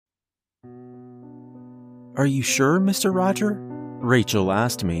"Are you sure, Mr. Roger?" Rachel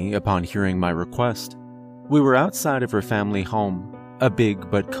asked me upon hearing my request. We were outside of her family home, a big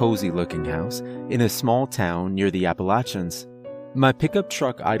but cozy-looking house in a small town near the Appalachians. My pickup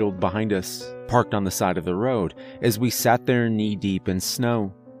truck idled behind us, parked on the side of the road, as we sat there knee-deep in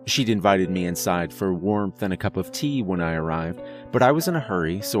snow. She'd invited me inside for warmth and a cup of tea when I arrived, but I was in a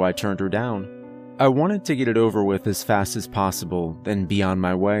hurry, so I turned her down. I wanted to get it over with as fast as possible and be on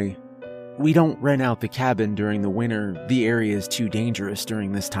my way. "We don't rent out the cabin during the winter. The area is too dangerous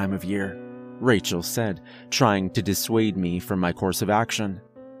during this time of year," Rachel said, trying to dissuade me from my course of action.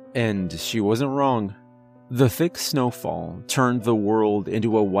 And she wasn't wrong. The thick snowfall turned the world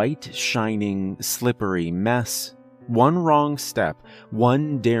into a white, shining, slippery mess. One wrong step,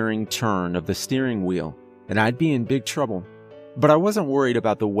 one daring turn of the steering wheel, and I'd be in big trouble. But I wasn't worried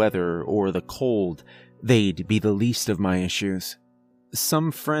about the weather or the cold. They'd be the least of my issues.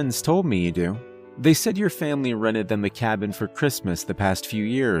 "Some friends told me you do. They said your family rented them the cabin for Christmas the past few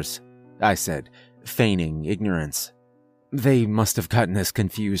years," I said, feigning ignorance. "They must have gotten us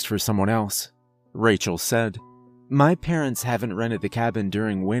confused for someone else," Rachel said. "My parents haven't rented the cabin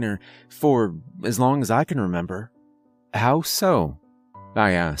during winter for as long as I can remember." "How so?"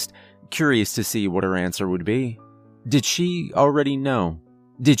 I asked, curious to see what her answer would be. Did she already know?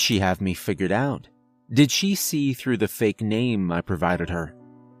 Did she have me figured out? Did she see through the fake name I provided her?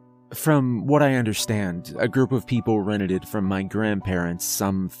 "From what I understand, a group of people rented it from my grandparents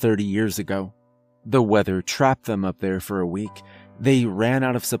some 30 years ago. The weather trapped them up there for a week. They ran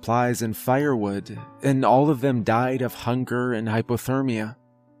out of supplies and firewood, and all of them died of hunger and hypothermia,"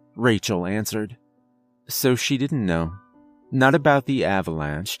 Rachel answered. So she didn't know. Not about the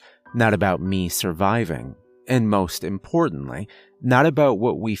avalanche, not about me surviving, and most importantly, not about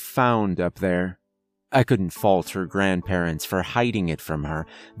what we found up there. I couldn't fault her grandparents for hiding it from her.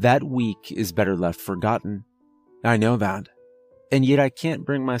 That week is better left forgotten. I know that. And yet I can't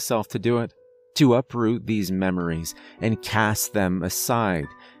bring myself to do it, to uproot these memories and cast them aside.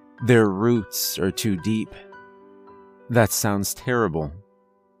 Their roots are too deep. "That sounds terrible,"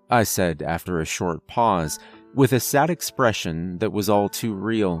 I said after a short pause, with a sad expression that was all too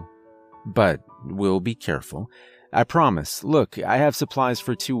real. "But we'll be careful. I promise. Look, I have supplies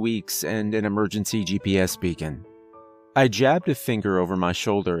for 2 weeks and an emergency GPS beacon." I jabbed a finger over my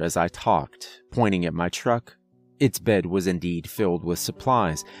shoulder as I talked, pointing at my truck. Its bed was indeed filled with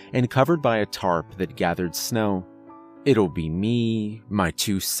supplies and covered by a tarp that gathered snow. "It'll be me, my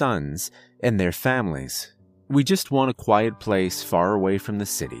 2 sons, and their families. We just want a quiet place far away from the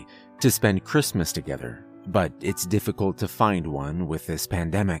city to spend Christmas together, but it's difficult to find one with this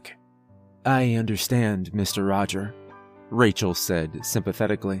pandemic." "I understand, Mr. Roger," Rachel said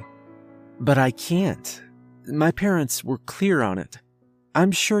sympathetically. "But I can't. My parents were clear on it.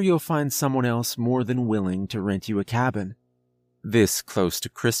 I'm sure you'll find someone else more than willing to rent you a cabin." "This close to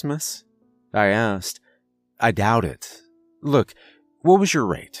Christmas?" I asked. "I doubt it. Look, what was your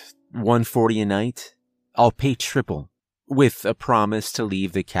rate? $140 a night? I'll pay triple, with a promise to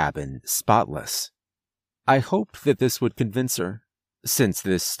leave the cabin spotless." I hoped that this would convince her, since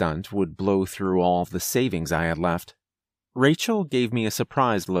this stunt would blow through all the savings I had left. Rachel gave me a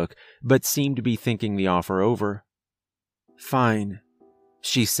surprised look, but seemed to be thinking the offer over. "Fine,"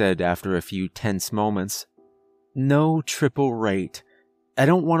 she said after a few tense moments. "No triple rate. I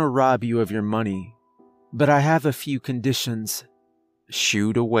don't want to rob you of your money, but I have a few conditions."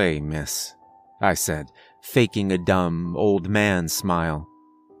 "Shoot away, miss," I said, faking a dumb old man smile.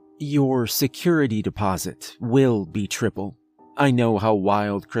 "Your security deposit will be triple. I know how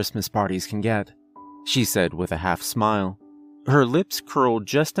wild Christmas parties can get," she said with a half smile. Her lips curled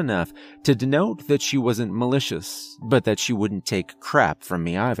just enough to denote that she wasn't malicious, but that she wouldn't take crap from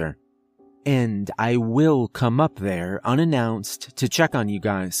me either. "And I will come up there unannounced to check on you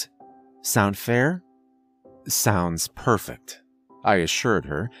guys. Sound fair?" "Sounds perfect," I assured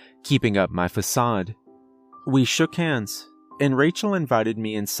her, keeping up my facade. We shook hands, and Rachel invited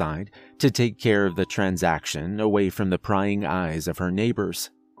me inside to take care of the transaction away from the prying eyes of her neighbors.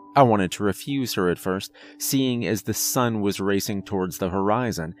 I wanted to refuse her at first, seeing as the sun was racing towards the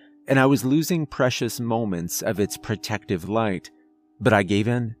horizon, and I was losing precious moments of its protective light. But I gave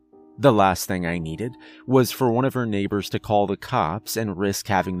in. The last thing I needed was for one of her neighbors to call the cops and risk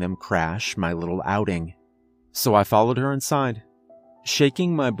having them crash my little outing. So I followed her inside,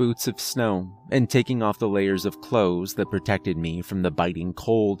 shaking my boots of snow and taking off the layers of clothes that protected me from the biting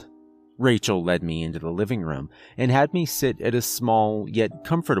cold. Rachel led me into the living room and had me sit at a small yet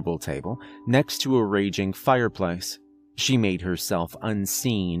comfortable table next to a raging fireplace. She made herself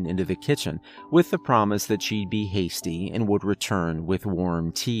unseen into the kitchen with the promise that she'd be hasty and would return with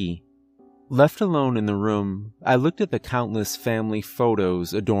warm tea. Left alone in the room, I looked at the countless family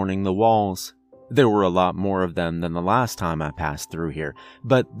photos adorning the walls. There were a lot more of them than the last time I passed through here,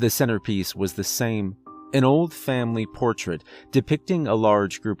 but the centerpiece was the same. An old family portrait depicting a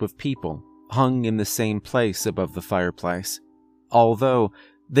large group of people, hung in the same place above the fireplace. Although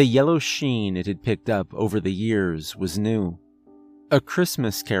the yellow sheen it had picked up over the years was new. A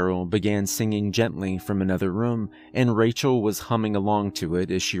Christmas carol began singing gently from another room, and Rachel was humming along to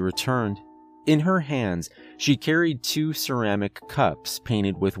it as she returned. In her hands, she carried 2 ceramic cups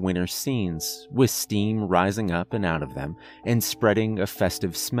painted with winter scenes, with steam rising up and out of them and spreading a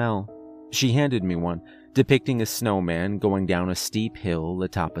festive smell. She handed me one, depicting a snowman going down a steep hill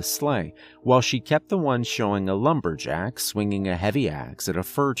atop a sleigh, while she kept the one showing a lumberjack swinging a heavy axe at a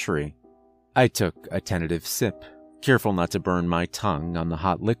fir tree. I took a tentative sip, careful not to burn my tongue on the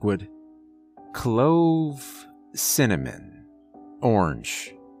hot liquid. Clove, cinnamon,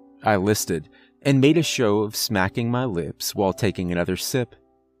 orange, I listed, and made a show of smacking my lips while taking another sip.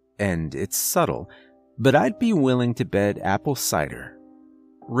 And it's subtle, but I'd be willing to bet apple cider.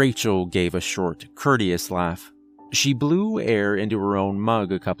 Rachel gave a short, courteous laugh. She blew air into her own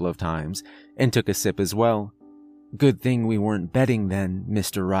mug a couple of times and took a sip as well. "Good thing we weren't betting then,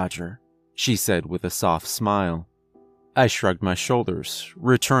 Mr. Roger," she said with a soft smile. I shrugged my shoulders,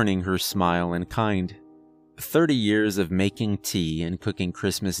 returning her smile in kind. 30 years of making tea and cooking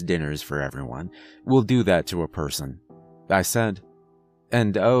Christmas dinners for everyone will do that to a person, I said.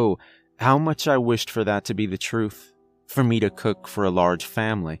 And oh, how much I wished for that to be the truth. For me to cook for a large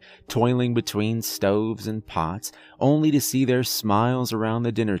family, toiling between stoves and pots, only to see their smiles around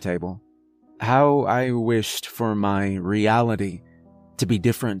the dinner table. How I wished for my reality to be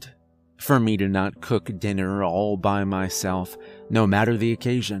different. For me to not cook dinner all by myself, no matter the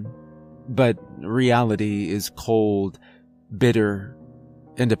occasion. But reality is cold, bitter,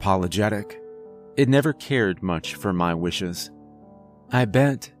 and apologetic. It never cared much for my wishes. "I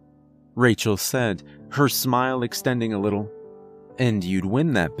bet," Rachel said, her smile extending a little. "And you'd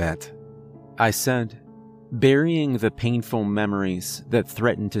win that bet," I said, burying the painful memories that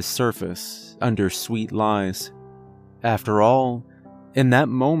threatened to surface under sweet lies. After all, in that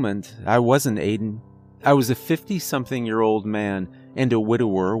moment, I wasn't Aiden. I was a 50-something-year-old man and a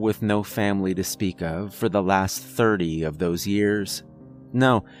widower with no family to speak of for the last 30 of those years.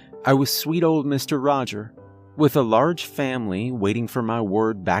 No, I was sweet old Mr. Roger, with a large family waiting for my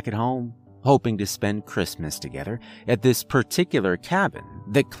word back at home, hoping to spend Christmas together at this particular cabin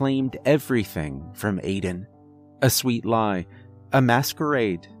that claimed everything from Aiden. A sweet lie, a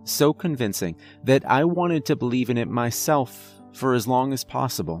masquerade so convincing that I wanted to believe in it myself for as long as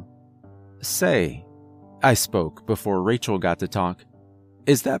possible. "Say," I spoke before Rachel got to talk,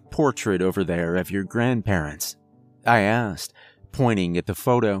 "is that portrait over there of your grandparents?" I asked, pointing at the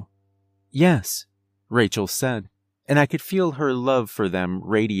photo. "Yes," Rachel said, and I could feel her love for them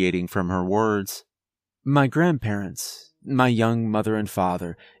radiating from her words. "My grandparents, my young mother and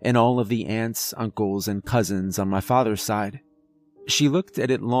father, and all of the aunts, uncles, and cousins on my father's side." She looked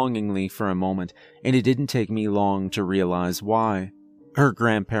at it longingly for a moment, and it didn't take me long to realize why. Her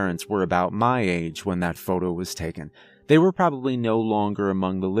grandparents were about my age when that photo was taken. They were probably no longer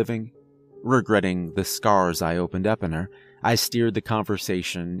among the living. Regretting the scars I opened up in her, I steered the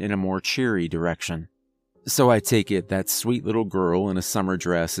conversation in a more cheery direction. "So I take it that sweet little girl in a summer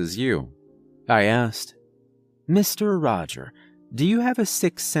dress is you?" I asked. "Mr. Roger, do you have a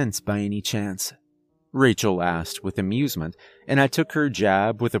sixth sense by any chance?" Rachel asked with amusement, and I took her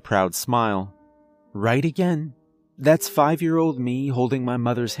jab with a proud smile. "Right again. That's 5-year-old me holding my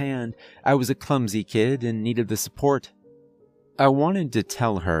mother's hand. I was a clumsy kid and needed the support." I wanted to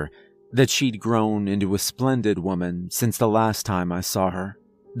tell her that she'd grown into a splendid woman since the last time I saw her,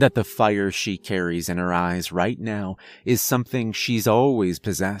 that the fire she carries in her eyes right now is something she's always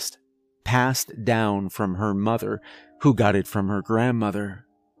possessed, passed down from her mother, who got it from her grandmother.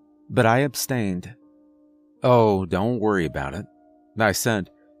 But I abstained. "Oh, don't worry about it," I said.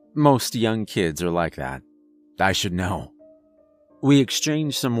 "Most young kids are like that. I should know." We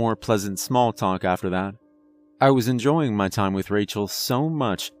exchanged some more pleasant small talk after that. I was enjoying my time with Rachel so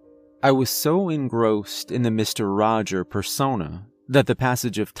much. I was so engrossed in the Mr. Roger persona that the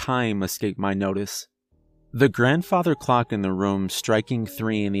passage of time escaped my notice. The grandfather clock in the room striking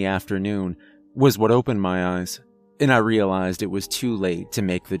 3 in the afternoon was what opened my eyes, and I realized it was too late to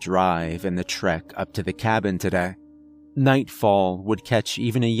make the drive and the trek up to the cabin today. Nightfall would catch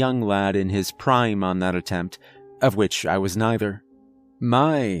even a young lad in his prime on that attempt, of which I was neither.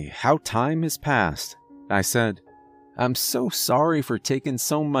 "My, how time has passed," I said. "I'm so sorry for taking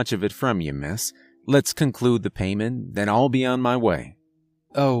so much of it from you, miss. Let's conclude the payment, then I'll be on my way."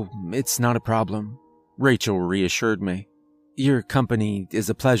 "Oh, it's not a problem," Rachel reassured me. "Your company is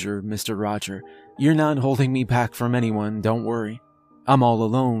a pleasure, Mr. Roger. You're not holding me back from anyone, don't worry. I'm all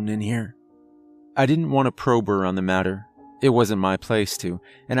alone in here." I didn't want to probe her on the matter. It wasn't my place to,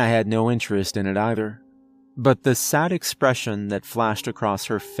 and I had no interest in it either. But the sad expression that flashed across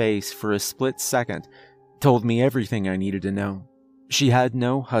her face for a split second told me everything I needed to know. She had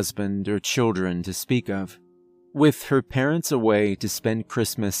no husband or children to speak of. With her parents away to spend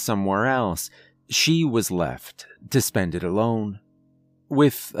Christmas somewhere else, she was left to spend it alone.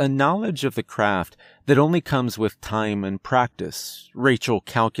 With a knowledge of the craft that only comes with time and practice, Rachel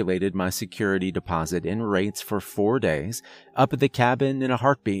calculated my security deposit and rates for 4 days up at the cabin in a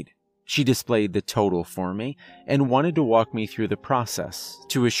heartbeat. She displayed the total for me and wanted to walk me through the process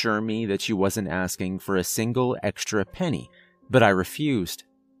to assure me that she wasn't asking for a single extra penny, but I refused.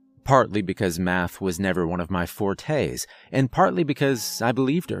 Partly because math was never one of my fortes, and partly because I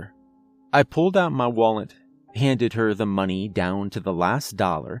believed her. I pulled out my wallet, handed her the money down to the last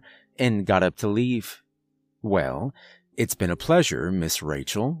dollar, and got up to leave. "Well, it's been a pleasure, Miss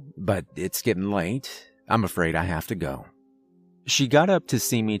Rachel, but it's getting late. I'm afraid I have to go." She got up to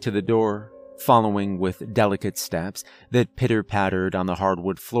see me to the door, following with delicate steps that pitter-pattered on the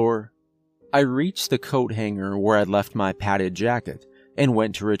hardwood floor. I reached the coat hanger where I'd left my padded jacket and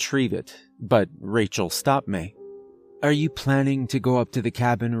went to retrieve it, but Rachel stopped me. "Are you planning to go up to the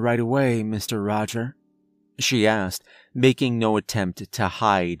cabin right away, Mr. Roger?" she asked, making no attempt to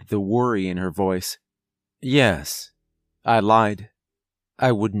hide the worry in her voice. "Yes," I lied.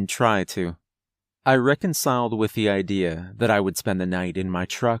 I wouldn't try to. I reconciled with the idea that I would spend the night in my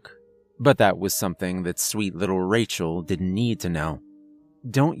truck, but that was something that sweet little Rachel didn't need to know.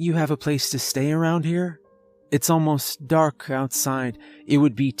 "Don't you have a place to stay around here? It's almost dark outside. It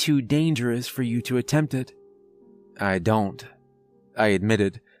would be too dangerous for you to attempt it." "I don't," I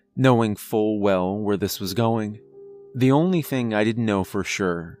admitted, knowing full well where this was going. The only thing I didn't know for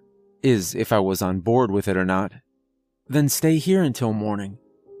sure is if I was on board with it or not. "Then stay here until morning,"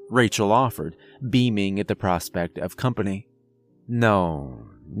 Rachel offered, beaming at the prospect of company. No,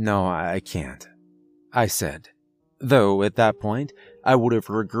 I can't," I said, though at that point I would have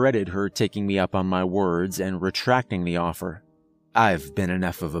regretted her taking me up on my words and retracting the offer. I've been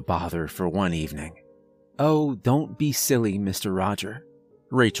enough of a bother for one evening. "Oh, don't be silly, Mr. Roger,"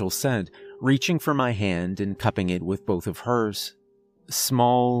 Rachel said, reaching for my hand and cupping it with both of hers.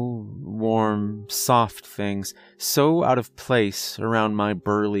 Small, warm, soft things, so out of place around my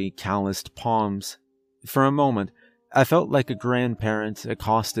burly, calloused palms. For a moment, I felt like a grandparent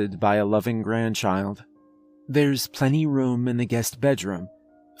accosted by a loving grandchild. "There's plenty room in the guest bedroom,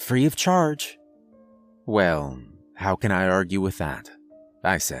 free of charge." "Well, how can I argue with that?"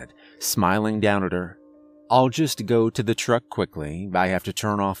 I said, smiling down at her. "I'll just go to the truck quickly. I have to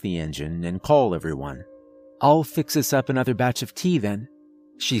turn off the engine and call everyone." "I'll fix us up another batch of tea then,"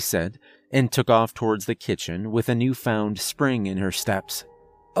 she said, and took off towards the kitchen with a newfound spring in her steps.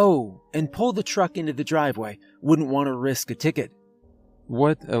 "Oh, and pull the truck into the driveway. Wouldn't want to risk a ticket."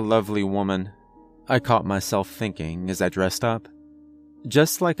 What a lovely woman, I caught myself thinking as I dressed up.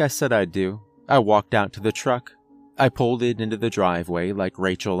 Just like I said I'd do, I walked out to the truck. I pulled it into the driveway like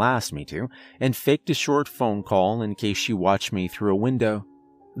Rachel asked me to, and faked a short phone call in case she watched me through a window.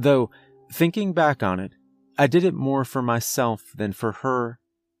 Though, thinking back on it, I did it more for myself than for her,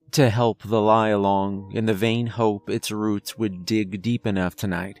 to help the lie along in the vain hope its roots would dig deep enough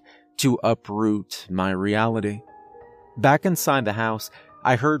tonight to uproot my reality. Back inside the house,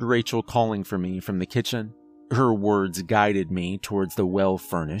 I heard Rachel calling for me from the kitchen. Her words guided me towards the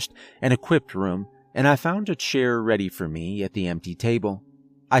well-furnished and equipped room, and I found a chair ready for me at the empty table.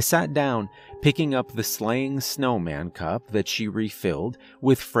 I sat down, picking up the slaying snowman cup that she refilled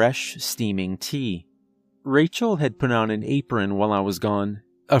with fresh, steaming tea. Rachel had put on an apron while I was gone,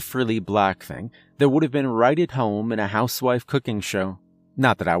 a frilly black thing that would have been right at home in a housewife cooking show.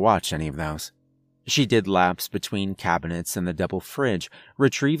 Not that I watch any of those. She did laps between cabinets and the double fridge,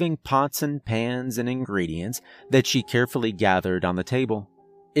 retrieving pots and pans and ingredients that she carefully gathered on the table.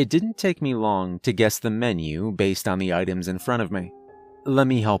 It didn't take me long to guess the menu based on the items in front of me. "Let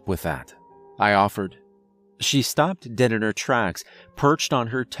me help with that," I offered. She stopped dead in her tracks, perched on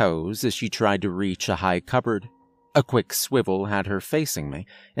her toes as she tried to reach a high cupboard. A quick swivel had her facing me,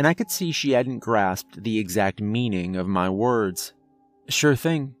 and I could see she hadn't grasped the exact meaning of my words. "Sure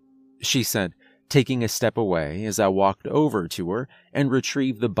thing," she said, taking a step away as I walked over to her and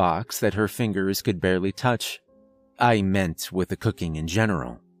retrieved the box that her fingers could barely touch. "I meant with the cooking in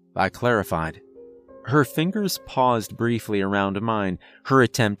general," I clarified. Her fingers paused briefly around mine, her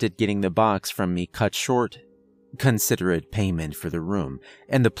attempt at getting the box from me cut short. Considerate payment for the room,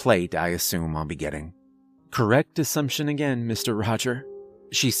 and the plate I assume I'll be getting. Correct assumption again, Mr. Roger,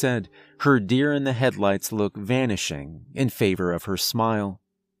 she said, her deer-in-the-headlights look vanishing in favor of her smile.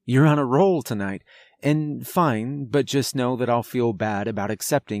 You're on a roll tonight, and fine, but just know that I'll feel bad about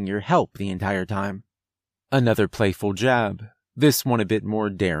accepting your help the entire time. Another playful jab, this one a bit more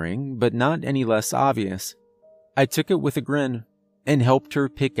daring, but not any less obvious. I took it with a grin, and helped her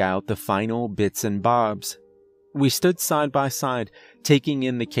pick out the final bits and bobs. We stood side by side, taking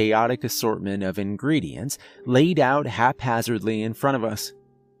in the chaotic assortment of ingredients laid out haphazardly in front of us.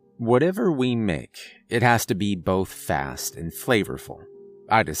 Whatever we make, it has to be both fast and flavorful,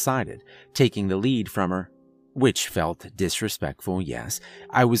 I decided, taking the lead from her. Which felt disrespectful, yes.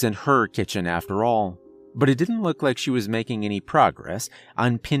 I was in her kitchen after all. But it didn't look like she was making any progress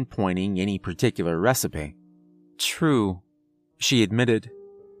on pinpointing any particular recipe. True, she admitted.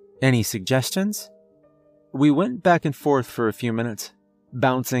 Any suggestions? We went back and forth for a few minutes,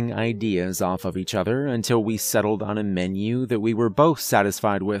 bouncing ideas off of each other until we settled on a menu that we were both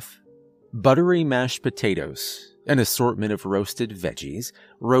satisfied with. Buttery mashed potatoes, an assortment of roasted veggies,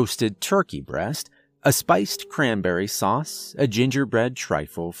 roasted turkey breast, a spiced cranberry sauce, a gingerbread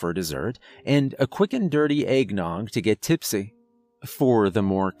trifle for dessert, and a quick and dirty eggnog to get tipsy. For the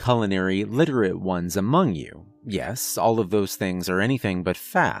more culinary literate ones among you, yes, all of those things are anything but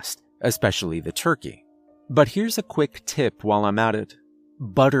fast, especially the turkey. But here's a quick tip while I'm at it.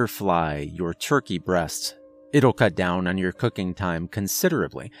 Butterfly your turkey breasts. It'll cut down on your cooking time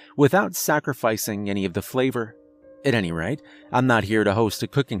considerably without sacrificing any of the flavor. At any rate, I'm not here to host a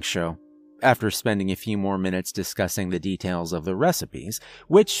cooking show. After spending a few more minutes discussing the details of the recipes,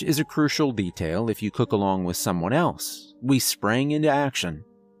 which is a crucial detail if you cook along with someone else, we sprang into action.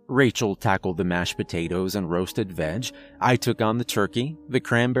 Rachel tackled the mashed potatoes and roasted veg, I took on the turkey, the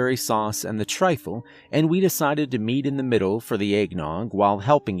cranberry sauce, and the trifle, and we decided to meet in the middle for the eggnog while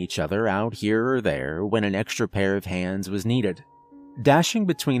helping each other out here or there when an extra pair of hands was needed. Dashing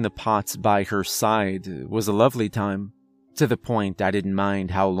between the pots by her side was a lovely time, to the point I didn't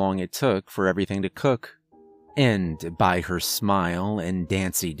mind how long it took for everything to cook. And by her smile and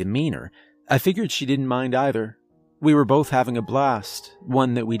dancy demeanor, I figured she didn't mind either. We were both having a blast,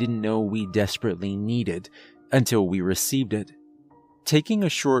 one that we didn't know we desperately needed until we received it. Taking a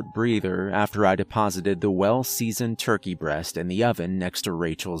short breather after I deposited the well-seasoned turkey breast in the oven next to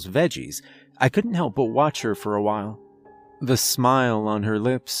Rachel's veggies, I couldn't help but watch her for a while. The smile on her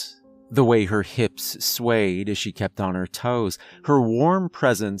lips, the way her hips swayed as she kept on her toes, her warm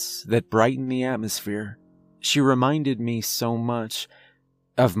presence that brightened the atmosphere. She reminded me so much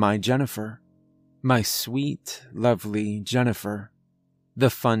of my Jennifer. My sweet, lovely Jennifer. The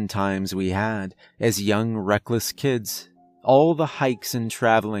fun times we had as young, reckless kids. All the hikes and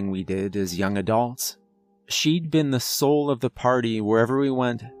traveling we did as young adults. She'd been the soul of the party wherever we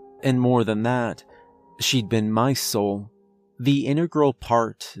went, and more than that, she'd been my soul. The integral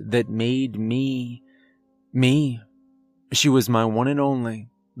part that made me. She was my one and only,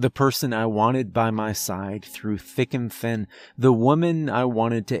 the person I wanted by my side through thick and thin, the woman I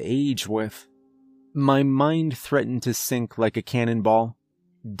wanted to age with. My mind threatened to sink like a cannonball,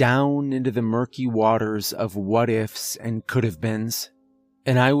 down into the murky waters of what-ifs and could-have-beens,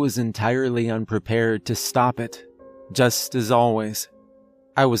 and I was entirely unprepared to stop it, just as always.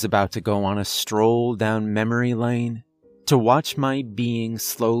 I was about to go on a stroll down memory lane, to watch my being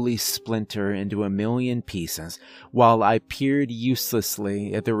slowly splinter into a million pieces while I peered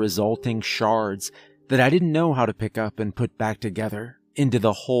uselessly at the resulting shards that I didn't know how to pick up and put back together into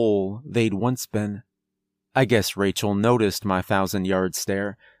the hole they'd once been. I guess Rachel noticed my 1,000-yard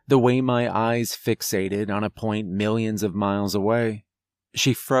stare, the way my eyes fixated on a point millions of miles away.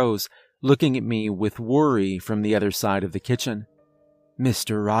 She froze, looking at me with worry from the other side of the kitchen.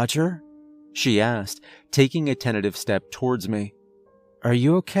 "Mr. Roger?" she asked, taking a tentative step towards me. "Are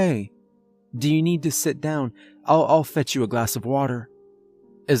you okay? Do you need to sit down? I'll fetch you a glass of water."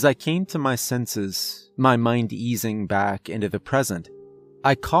 As I came to my senses, my mind easing back into the present,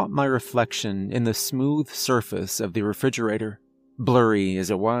 I caught my reflection in the smooth surface of the refrigerator. Blurry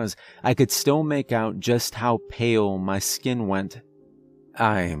as it was, I could still make out just how pale my skin went.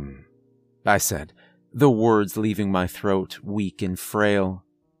 I said, the words leaving my throat weak and frail.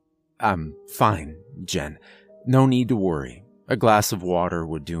 "I'm fine, Jen. No need to worry. A glass of water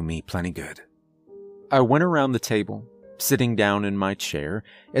would do me plenty good." I went around the table, sitting down in my chair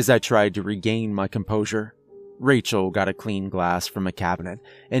as I tried to regain my composure. Rachel got a clean glass from a cabinet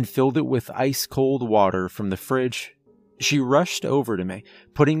and filled it with ice-cold water from the fridge. She rushed over to me,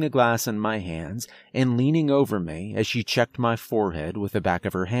 putting the glass in my hands and leaning over me as she checked my forehead with the back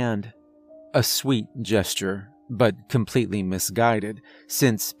of her hand. A sweet gesture, but completely misguided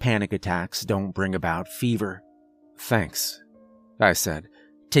since panic attacks don't bring about fever. Thanks, I said,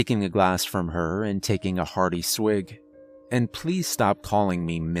 taking a glass from her and taking a hearty swig. And please stop calling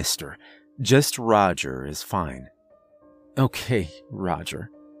me Mr. Just Roger is fine. Okay,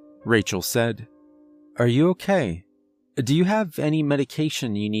 Roger, Rachel said. Are you okay? Do you have any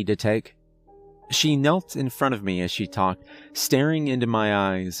medication you need to take? She knelt in front of me as she talked, staring into my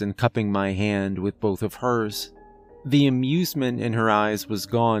eyes and cupping my hand with both of hers. The amusement in her eyes was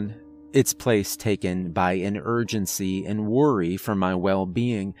gone, its place taken by an urgency and worry for my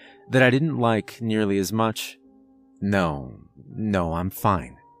well-being that I didn't like nearly as much. No, I'm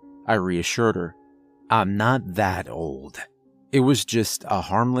fine, I reassured her. I'm not that old. It was just a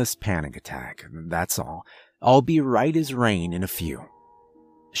harmless panic attack, that's all. I'll be right as rain in a few.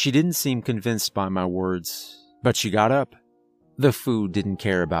 She didn't seem convinced by my words, but she got up. The food didn't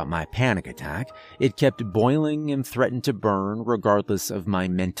care about my panic attack. It kept boiling and threatened to burn regardless of my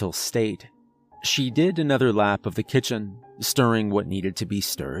mental state. She did another lap of the kitchen, stirring what needed to be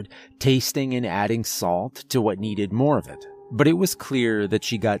stirred, tasting and adding salt to what needed more of it. But it was clear that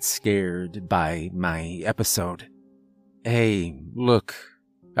she got scared by my episode. Hey, look,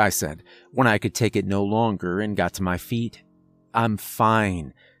 I said, when I could take it no longer and got to my feet. I'm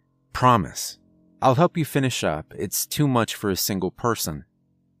fine. Promise. I'll help you finish up. It's too much for a single person.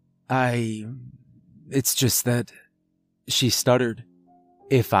 It's just that... She stuttered.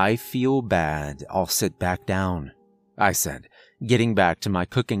 If I feel bad, I'll sit back down, I said, getting back to my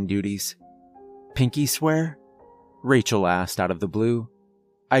cooking duties. Pinky swear? Rachel asked out of the blue.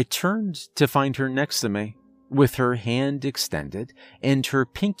 I turned to find her next to me, with her hand extended and her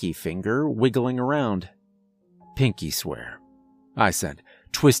pinky finger wiggling around. Pinky swear, I said,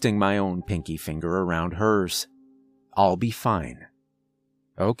 twisting my own pinky finger around hers. I'll be fine.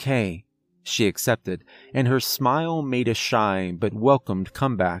 Okay, she accepted, and her smile made a shy but welcomed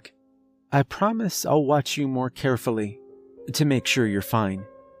comeback. I promise I'll watch you more carefully, to make sure you're fine.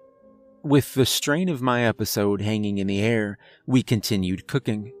 With the strain of my episode hanging in the air, we continued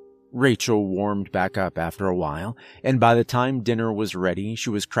cooking. Rachel warmed back up after a while, and by the time dinner was ready, she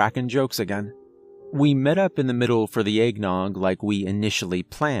was cracking jokes again. We met up in the middle for the eggnog like we initially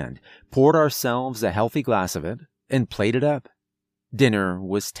planned, poured ourselves a healthy glass of it, and plated up. Dinner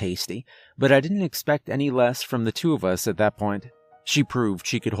was tasty, but I didn't expect any less from the two of us at that point. She proved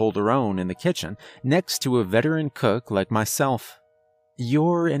she could hold her own in the kitchen, next to a veteran cook like myself.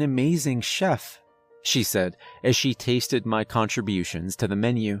 You're an amazing chef, she said as she tasted my contributions to the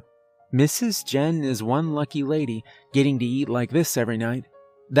menu. Mrs. Jen is one lucky lady getting to eat like this every night.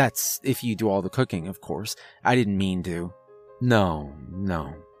 That's if you do all the cooking, of course. I didn't mean to. No,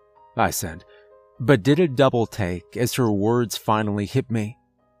 I said, but did a double take as her words finally hit me.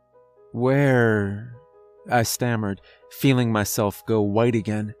 Where? I stammered, feeling myself go white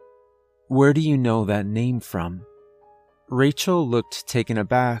again. Where do you know that name from? Rachel looked taken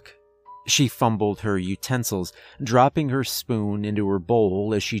aback. She fumbled her utensils, dropping her spoon into her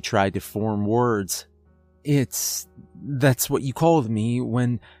bowl as she tried to form words. That's what you called me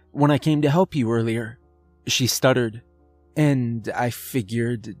when I came to help you earlier, she stuttered. And I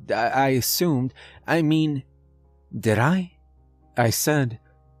figured, I assumed, did I? I said,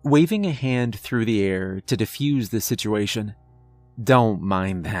 waving a hand through the air to diffuse the situation. Don't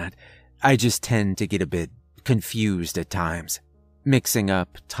mind that. I just tend to get a bit confused at times, mixing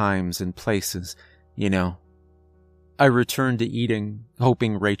up times and places, you know. I returned to eating,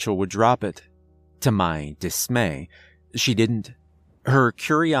 hoping Rachel would drop it. To my dismay, she didn't. Her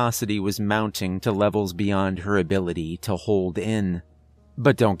curiosity was mounting to levels beyond her ability to hold in.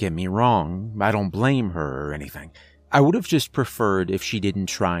 But don't get me wrong, I don't blame her or anything. I would have just preferred if she didn't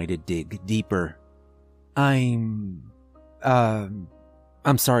try to dig deeper. I'm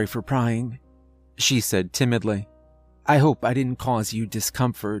sorry for prying, she said timidly. I hope I didn't cause you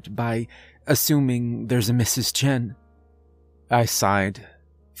discomfort by assuming there's a Mrs. Chen. I sighed,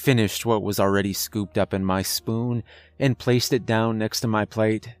 finished what was already scooped up in my spoon, and placed it down next to my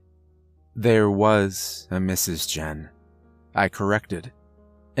plate. There was a Mrs. Chen, I corrected,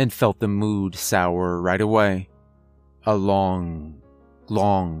 and felt the mood sour right away. A long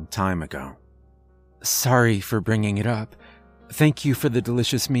time ago. Sorry for bringing it up. Thank you for the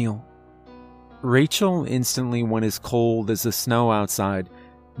delicious meal. Rachel instantly went as cold as the snow outside,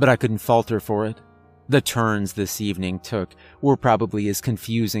 but I couldn't fault her for it. The turns this evening took were probably as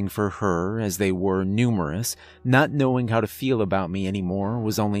confusing for her as they were numerous. Not knowing how to feel about me anymore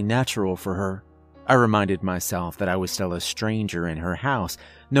was only natural for her. I reminded myself that I was still a stranger in her house,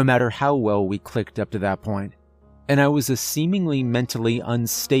 no matter how well we clicked up to that point. And I was a seemingly mentally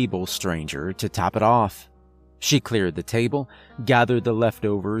unstable stranger to top it off. She cleared the table, gathered the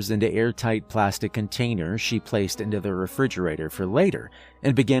leftovers into airtight plastic containers she placed into the refrigerator for later,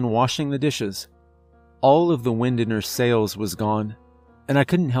 and began washing the dishes. All of the wind in her sails was gone, and I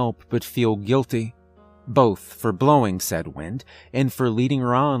couldn't help but feel guilty, both for blowing said wind and for leading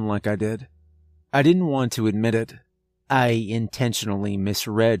her on like I did. I didn't want to admit it. I intentionally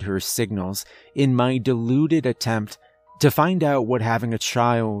misread her signals in my deluded attempt to find out what having a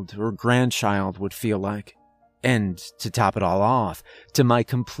child or grandchild would feel like. And to top it all off, to my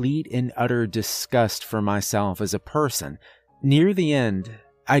complete and utter disgust for myself as a person, near the end,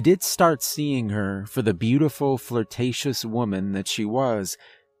 I did start seeing her for the beautiful, flirtatious woman that she was,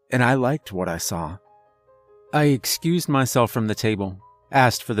 and I liked what I saw. I excused myself from the table,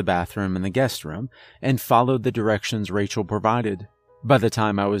 asked for the bathroom and the guest room, and followed the directions Rachel provided. By the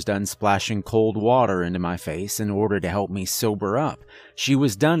time I was done splashing cold water into my face in order to help me sober up, she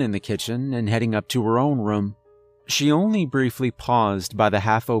was done in the kitchen and heading up to her own room. She only briefly paused by the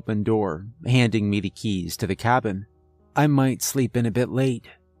half-open door, handing me the keys to the cabin. "I might sleep in a bit late,"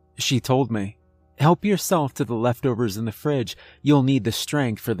 she told me. "Help yourself to the leftovers in the fridge. You'll need the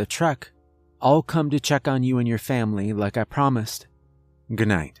strength for the trek. I'll come to check on you and your family like I promised." "Good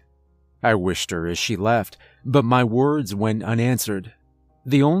night," I wished her as she left, but my words went unanswered.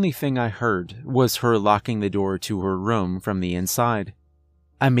 The only thing I heard was her locking the door to her room from the inside.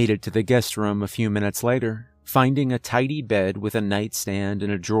 I made it to the guest room a few minutes later, finding a tidy bed with a nightstand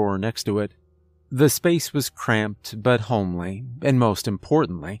and a drawer next to it. The space was cramped but homely, and most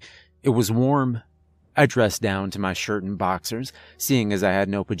importantly, it was warm. I dressed down to my shirt and boxers, seeing as I had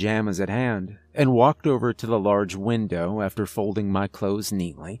no pajamas at hand, and walked over to the large window after folding my clothes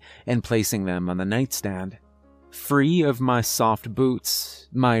neatly and placing them on the nightstand. Free of my soft boots,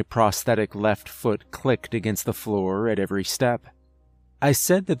 my prosthetic left foot clicked against the floor at every step. I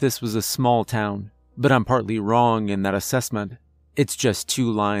said that this was a small town, but I'm partly wrong in that assessment. It's just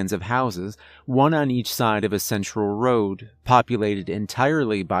 2 lines of houses, one on each side of a central road, populated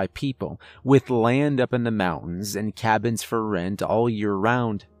entirely by people, with land up in the mountains and cabins for rent all year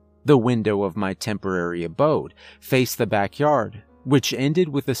round. The window of my temporary abode faced the backyard, which ended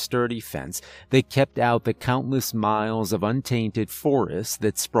with a sturdy fence that kept out the countless miles of untainted forest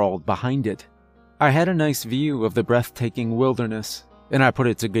that sprawled behind it. I had a nice view of the breathtaking wilderness, and I put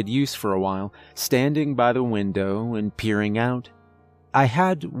it to good use for a while, standing by the window and peering out. I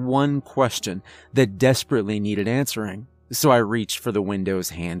had one question that desperately needed answering, so I reached for the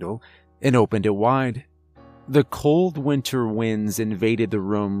window's handle and opened it wide. The cold winter winds invaded the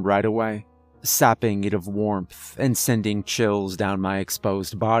room right away, sapping it of warmth and sending chills down my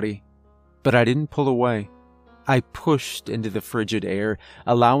exposed body. But I didn't pull away. I pushed into the frigid air,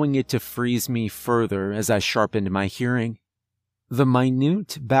 allowing it to freeze me further as I sharpened my hearing. The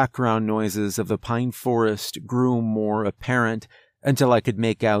minute background noises of the pine forest grew more apparent until I could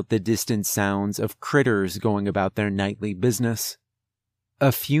make out the distant sounds of critters going about their nightly business.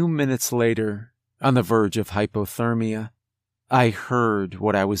 A few minutes later, on the verge of hypothermia, I heard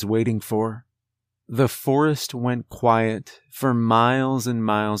what I was waiting for. The forest went quiet for miles and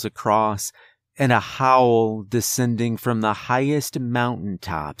miles across, and a howl descending from the highest mountain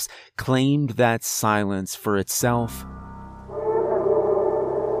tops claimed that silence for itself.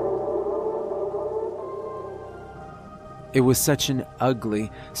 It was such an ugly,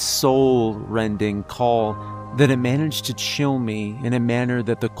 soul-rending call that it managed to chill me in a manner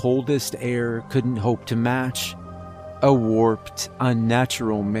that the coldest air couldn't hope to match. A warped,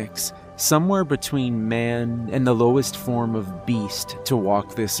 unnatural mix, somewhere between man and the lowest form of beast to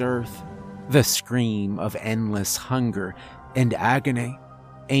walk this earth. The scream of endless hunger and agony,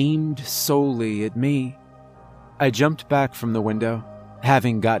 aimed solely at me. I jumped back from the window,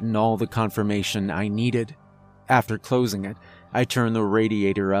 having gotten all the confirmation I needed. After closing it, I turned the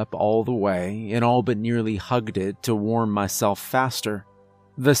radiator up all the way and all but nearly hugged it to warm myself faster.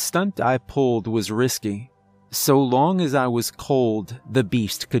 The stunt I pulled was risky. So long as I was cold, the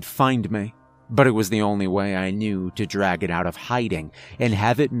beast could find me, but it was the only way I knew to drag it out of hiding and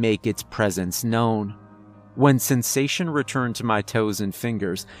have it make its presence known. When sensation returned to my toes and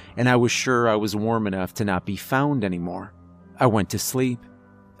fingers, and I was sure I was warm enough to not be found anymore, I went to sleep.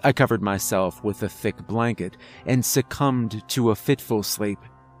 I covered myself with a thick blanket and succumbed to a fitful sleep.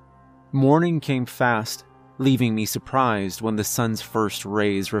 Morning came fast, leaving me surprised when the sun's first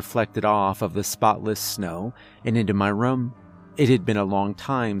rays reflected off of the spotless snow and into my room. It had been a long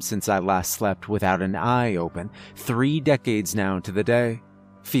time since I last slept without an eye open, 3 decades now to the day.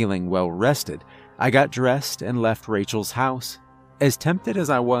 Feeling well rested, I got dressed and left Rachel's house. As tempted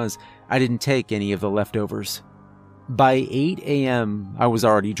as I was, I didn't take any of the leftovers. By 8 a.m., I was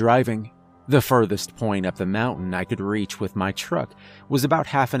already driving. The furthest point up the mountain I could reach with my truck was about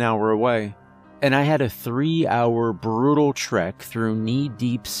half an hour away, and I had a 3-hour brutal trek through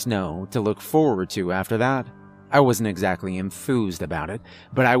knee-deep snow to look forward to after that. I wasn't exactly enthused about it,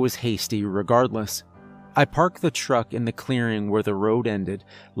 but I was hasty regardless. I parked the truck in the clearing where the road ended,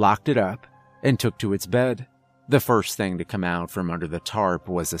 locked it up, and took to its bed. The first thing to come out from under the tarp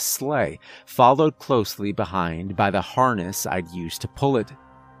was a sleigh, followed closely behind by the harness I'd used to pull it.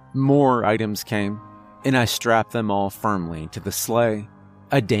 More items came, and I strapped them all firmly to the sleigh.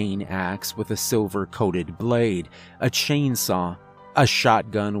 A Dane axe with a silver-coated blade, a chainsaw, a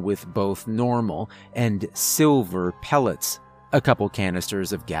shotgun with both normal and silver pellets, a couple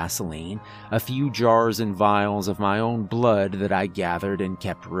canisters of gasoline, a few jars and vials of my own blood that I gathered and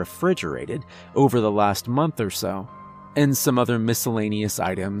kept refrigerated over the last month or so, and some other miscellaneous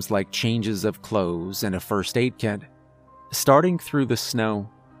items like changes of clothes and a first aid kit. Starting through the snow,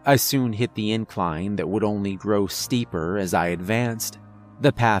 I soon hit the incline that would only grow steeper as I advanced.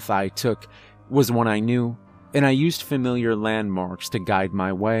 The path I took was one I knew, and I used familiar landmarks to guide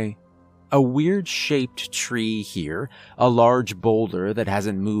my way. A weird-shaped tree here, a large boulder that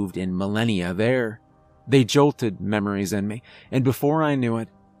hasn't moved in millennia there. They jolted memories in me, and before I knew it,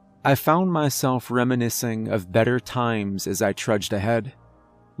 I found myself reminiscing of better times as I trudged ahead.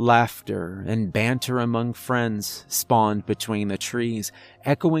 Laughter and banter among friends spawned between the trees,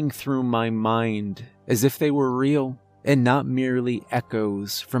 echoing through my mind as if they were real and not merely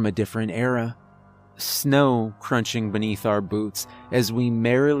echoes from a different era. Snow crunching beneath our boots as we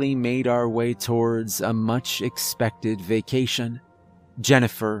merrily made our way towards a much-expected vacation.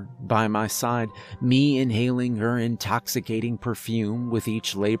 Jennifer by my side, me inhaling her intoxicating perfume with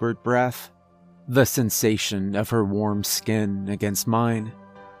each labored breath. The sensation of her warm skin against mine.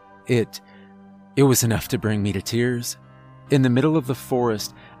 It was enough to bring me to tears. In the middle of the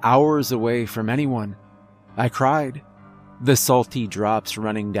forest, hours away from anyone, I cried. The salty drops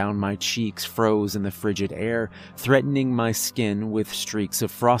running down my cheeks froze in the frigid air, threatening my skin with streaks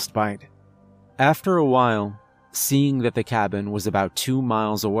of frostbite. After a while, seeing that the cabin was about 2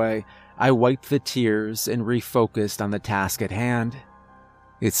 miles away, I wiped the tears and refocused on the task at hand.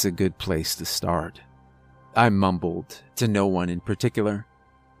 It's a good place to start, I mumbled to no one in particular.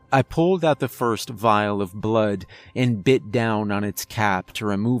 I pulled out the first vial of blood and bit down on its cap to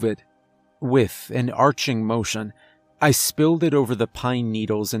remove it. With an arching motion, I spilled it over the pine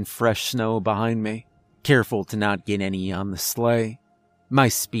needles and fresh snow behind me, careful to not get any on the sleigh. My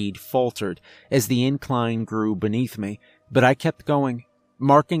speed faltered as the incline grew beneath me, but I kept going,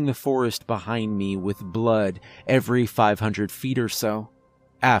 marking the forest behind me with blood every 500 feet or so.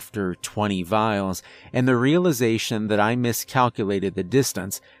 After 20 vials, and the realization that I miscalculated the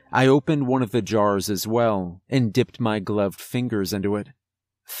distance, I opened one of the jars as well and dipped my gloved fingers into it.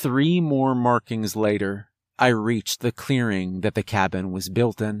 3 more markings later, I reached the clearing that the cabin was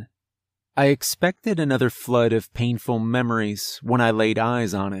built in. I expected another flood of painful memories when I laid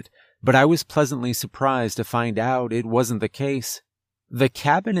eyes on it, but I was pleasantly surprised to find out it wasn't the case. The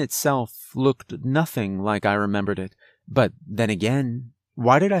cabin itself looked nothing like I remembered it, but then again,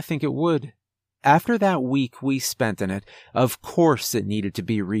 why did I think it would? After that week we spent in it, of course it needed to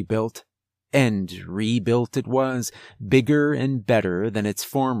be rebuilt. And rebuilt it was, bigger and better than its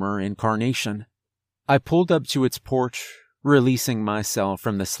former incarnation. I pulled up to its porch, releasing myself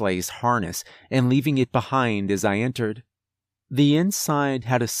from the sleigh's harness and leaving it behind as I entered. The inside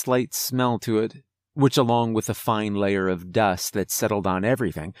had a slight smell to it, which along with a fine layer of dust that settled on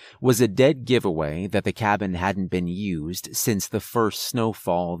everything, was a dead giveaway that the cabin hadn't been used since the first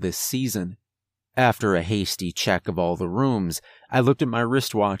snowfall this season. After a hasty check of all the rooms, I looked at my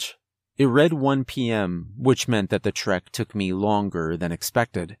wristwatch. It read 1 p.m., which meant that the trek took me longer than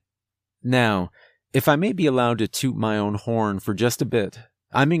expected. Now, if I may be allowed to toot my own horn for just a bit,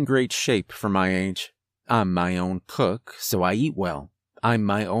 I'm in great shape for my age. I'm my own cook, so I eat well. I'm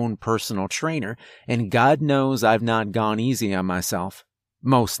my own personal trainer, and God knows I've not gone easy on myself.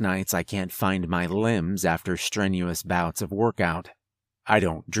 Most nights I can't find my limbs after strenuous bouts of workout. I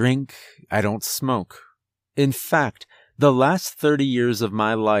don't drink, I don't smoke. In fact, the last 30 years of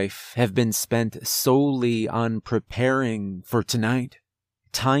my life have been spent solely on preparing for tonight.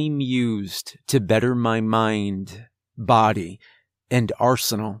 Time used to better my mind, body, and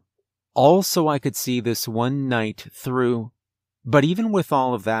arsenal, all so I could see this one night through. But even with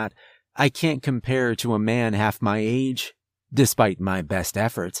all of that, I can't compare to a man half my age. Despite my best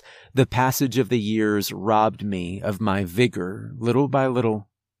efforts, the passage of the years robbed me of my vigor little by little.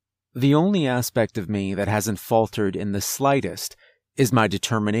 The only aspect of me that hasn't faltered in the slightest is my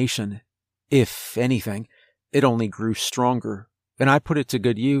determination. If anything, it only grew stronger, and I put it to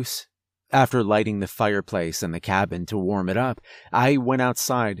good use. After lighting the fireplace in the cabin to warm it up, I went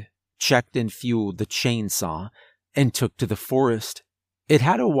outside, checked and fueled the chainsaw, and took to the forest. It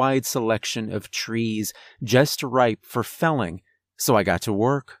had a wide selection of trees just ripe for felling, so I got to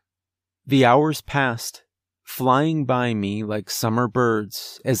work. The hours passed, flying by me like summer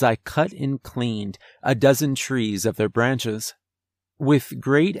birds as I cut and cleaned a dozen trees of their branches. With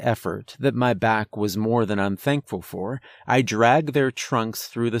great effort that my back was more than unthankful for, I dragged their trunks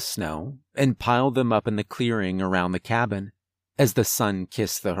through the snow and piled them up in the clearing around the cabin. As the sun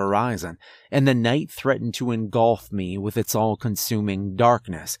kissed the horizon and the night threatened to engulf me with its all-consuming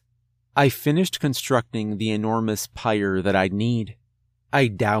darkness, I finished constructing the enormous pyre that I'd need. I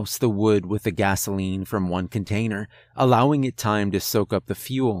doused the wood with the gasoline from one container, allowing it time to soak up the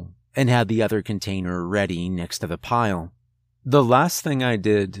fuel, and had the other container ready next to the pile. The last thing I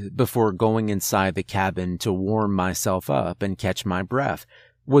did before going inside the cabin to warm myself up and catch my breath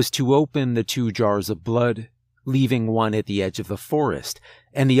was to open the 2 jars of blood, leaving one at the edge of the forest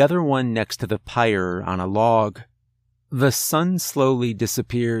and the other one next to the pyre on a log. The sun slowly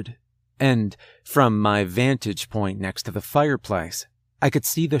disappeared, and from my vantage point next to the fireplace, I could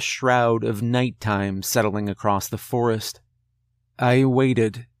see the shroud of nighttime settling across the forest. I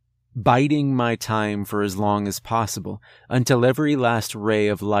waited, biding my time for as long as possible until every last ray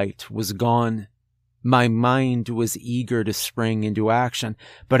of light was gone. My mind was eager to spring into action,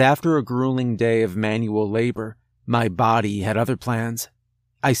 but after a grueling day of manual labor, my body had other plans.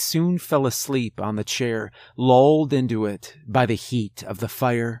 I soon fell asleep on the chair, lulled into it by the heat of the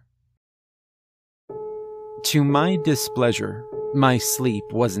fire. To my displeasure, my sleep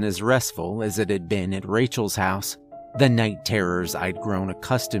wasn't as restful as it had been at Rachel's house. The night terrors I'd grown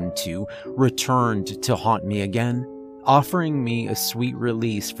accustomed to returned to haunt me again, offering me a sweet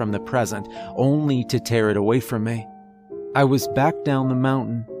release from the present, only to tear it away from me. I was back down the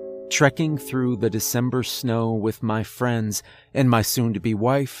mountain, trekking through the December snow with my friends and my soon-to-be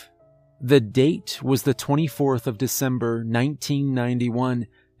wife. The date was the 24th of December, 1991,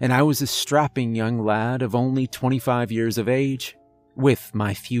 and I was a strapping young lad of only 25 years of age. With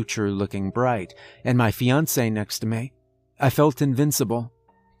my future looking bright and my fiancée next to me, I felt invincible,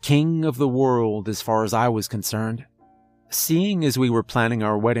 king of the world as far as I was concerned. Seeing as we were planning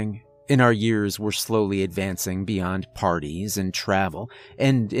our wedding, and our years were slowly advancing beyond parties and travel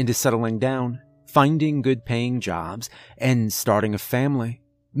and into settling down, finding good-paying jobs, and starting a family,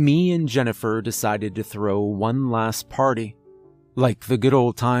 me and Jennifer decided to throw one last party, like the good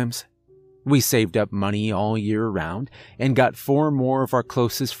old times. We saved up money all year round and got 4 more of our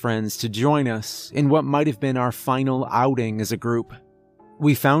closest friends to join us in what might have been our final outing as a group.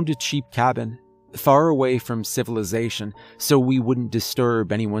 We found a cheap cabin, far away from civilization, so we wouldn't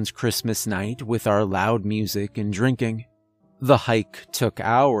disturb anyone's Christmas night with our loud music and drinking. The hike took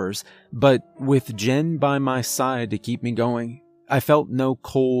hours, but with Jen by my side to keep me going, I felt no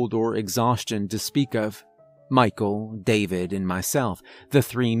cold or exhaustion to speak of. Michael, David, and myself, the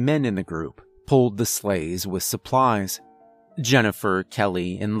 3 men in the group, pulled the sleighs with supplies. Jennifer,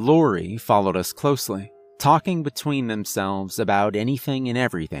 Kelly, and Lori followed us closely, talking between themselves about anything and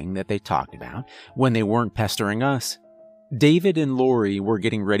everything that they talked about when they weren't pestering us. David and Lori were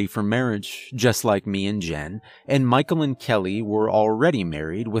getting ready for marriage, just like me and Jen, and Michael and Kelly were already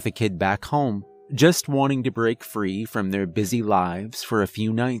married with a kid back home, just wanting to break free from their busy lives for a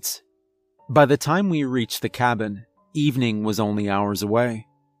few nights. By the time we reached the cabin, evening was only hours away.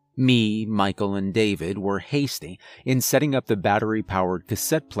 Me, Michael, and David were hasty in setting up the battery-powered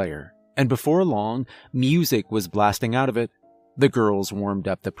cassette player, and before long, music was blasting out of it. The girls warmed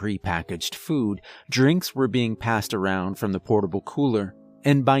up the pre-packaged food, drinks were being passed around from the portable cooler,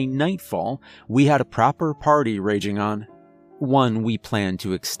 and by nightfall, we had a proper party raging on. One we planned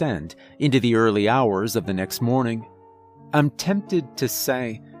to extend into the early hours of the next morning. I'm tempted to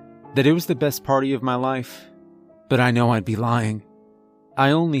say that it was the best party of my life, but I know I'd be lying.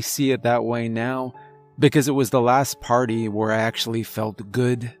 I only see it that way now because it was the last party where I actually felt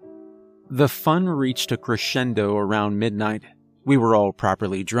good. The fun reached a crescendo around midnight. We were all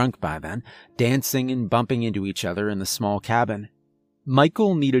properly drunk by then, dancing and bumping into each other in the small cabin.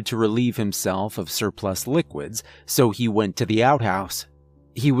 Michael needed to relieve himself of surplus liquids, so he went to the outhouse.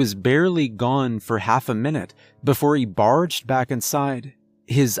 He was barely gone for half a minute before he barged back inside,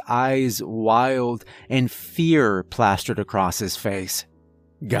 his eyes wild and fear plastered across his face.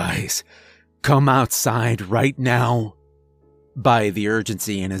 "Guys, come outside right now." By the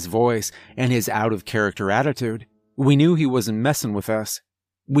urgency in his voice and his out-of-character attitude, we knew he wasn't messing with us.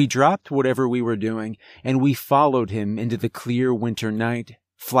 We dropped whatever we were doing, and we followed him into the clear winter night,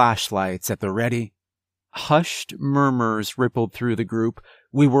 flashlights at the ready. Hushed murmurs rippled through the group.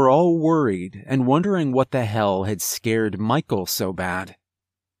 We were all worried and wondering what the hell had scared Michael so bad.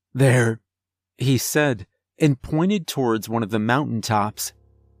 "There," he said, and pointed towards one of the mountaintops.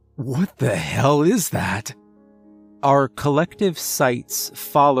 "What the hell is that?" Our collective sights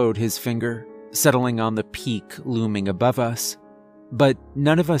followed his finger, settling on the peak looming above us, but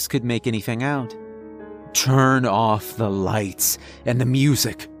none of us could make anything out. "Turn off the lights and the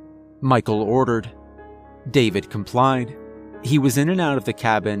music," Michael ordered. David complied. He was in and out of the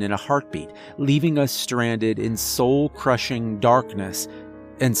cabin in a heartbeat, leaving us stranded in soul-crushing darkness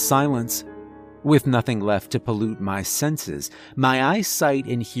and silence. With nothing left to pollute my senses, my eyesight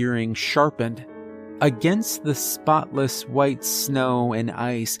and hearing sharpened. Against the spotless white snow and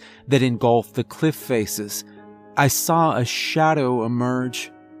ice that engulfed the cliff faces, I saw a shadow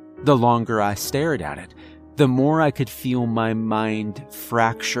emerge. The longer I stared at it, the more I could feel my mind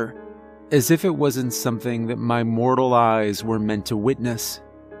fracture, as if it wasn't something that my mortal eyes were meant to witness.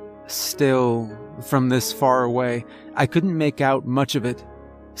 Still, from this far away, I couldn't make out much of it,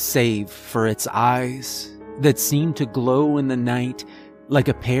 save for its eyes that seemed to glow in the night like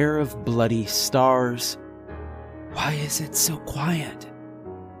a pair of bloody stars. "Why is it so quiet?"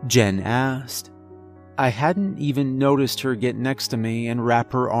 Jen asked. I hadn't even noticed her get next to me and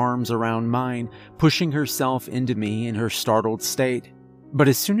wrap her arms around mine, pushing herself into me in her startled state. But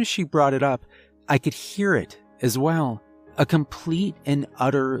as soon as she brought it up, I could hear it as well. A complete and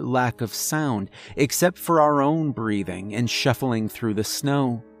utter lack of sound, except for our own breathing and shuffling through the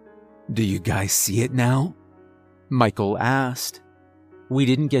snow. "Do you guys see it now?" Michael asked. We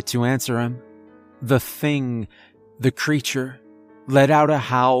didn't get to answer him. The thing, the creature, let out a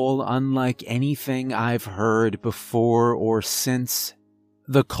howl unlike anything I've heard before or since.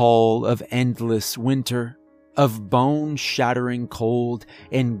 The call of endless winter, of bone-shattering cold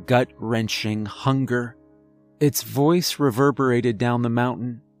and gut-wrenching hunger. Its voice reverberated down the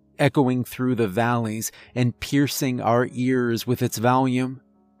mountain, echoing through the valleys and piercing our ears with its volume.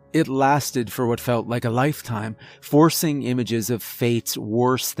 It lasted for what felt like a lifetime, forcing images of fates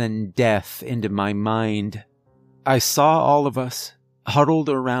worse than death into my mind. I saw all of us, huddled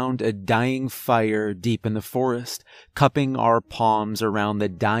around a dying fire deep in the forest, cupping our palms around the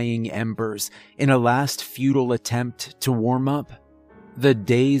dying embers in a last futile attempt to warm up. The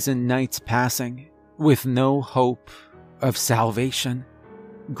days and nights passing, with no hope of salvation,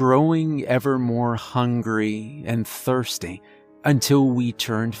 growing ever more hungry and thirsty until we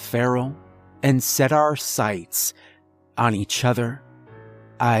turned feral and set our sights on each other.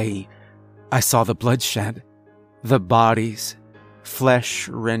 I saw the bloodshed, the bodies, flesh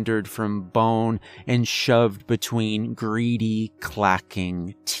rendered from bone and shoved between greedy,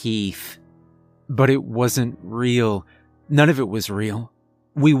 clacking teeth. But it wasn't real. None of it was real.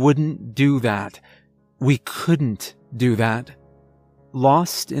 We wouldn't do that. We couldn't do that.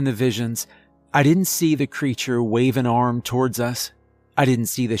 Lost in the visions, I didn't see the creature wave an arm towards us. I didn't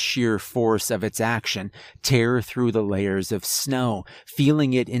see the sheer force of its action tear through the layers of snow,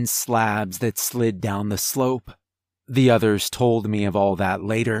 feeling it in slabs that slid down the slope. The others told me of all that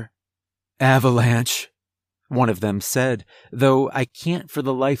later. "Avalanche," one of them said, though I can't for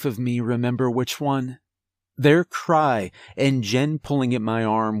the life of me remember which one. Their cry, and Jen pulling at my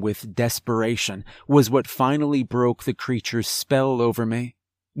arm with desperation, was what finally broke the creature's spell over me.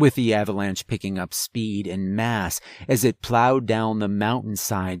 With the avalanche picking up speed and mass as it plowed down the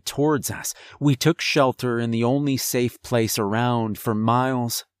mountainside towards us, we took shelter in the only safe place around for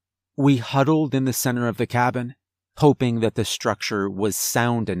miles. We huddled in the center of the cabin, hoping that the structure was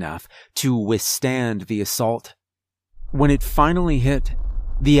sound enough to withstand the assault. When it finally hit,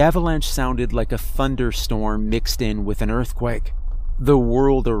 the avalanche sounded like a thunderstorm mixed in with an earthquake. The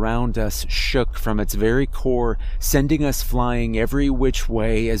world around us shook from its very core, sending us flying every which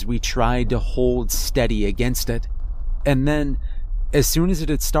way as we tried to hold steady against it. And then, as soon as it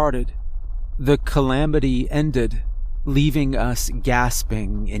had started, the calamity ended, leaving us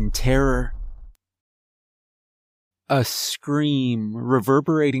gasping in terror. A scream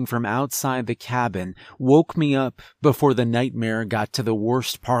reverberating from outside the cabin woke me up before the nightmare got to the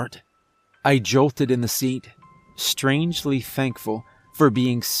worst part. I jolted in the seat, strangely thankful for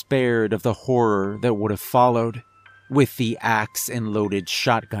being spared of the horror that would have followed. With the axe and loaded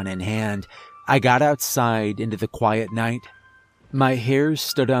shotgun in hand, I got outside into the quiet night. My hairs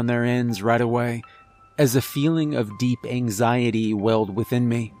stood on their ends right away, as a feeling of deep anxiety welled within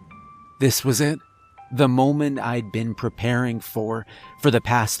me. This was it. The moment I'd been preparing for the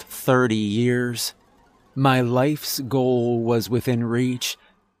past 30 years. My life's goal was within reach,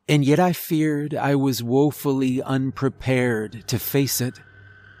 and yet I feared I was woefully unprepared to face it.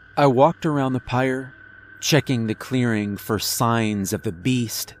 I walked around the pyre, checking the clearing for signs of the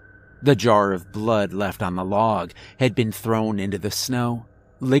beast. The jar of blood left on the log had been thrown into the snow,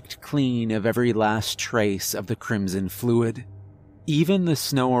 licked clean of every last trace of the crimson fluid. Even the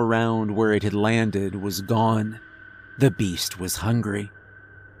snow around where it had landed was gone. The beast was hungry.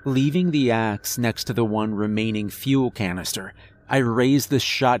 Leaving the axe next to the one remaining fuel canister, I raised the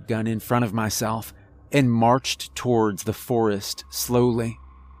shotgun in front of myself and marched towards the forest slowly.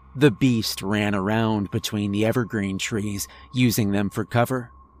 The beast ran around between the evergreen trees, using them for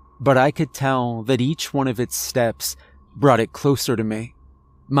cover, but I could tell that each one of its steps brought it closer to me.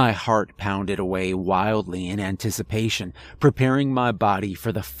 My heart pounded away wildly in anticipation, preparing my body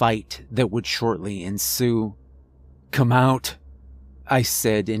for the fight that would shortly ensue. "Come out," I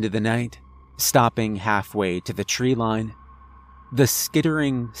said into the night, stopping halfway to the tree line. The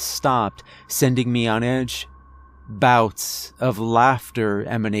skittering stopped, sending me on edge. Bouts of laughter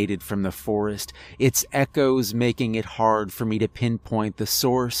emanated from the forest, its echoes making it hard for me to pinpoint the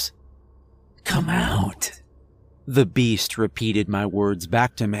source. "Come out," the beast repeated my words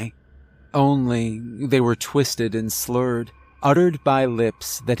back to me. Only they were twisted and slurred, uttered by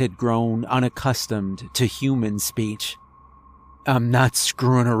lips that had grown unaccustomed to human speech. "I'm not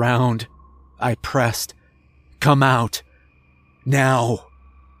screwing around," I pressed. "Come out. Now."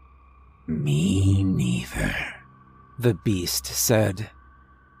 "Me neither," the beast said.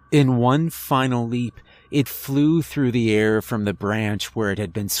 In one final leap, it flew through the air from the branch where it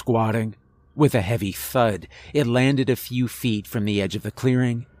had been squatting. With a heavy thud, it landed a few feet from the edge of the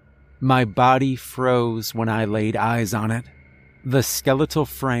clearing. My body froze when I laid eyes on it. The skeletal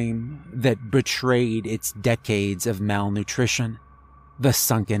frame that betrayed its decades of malnutrition. The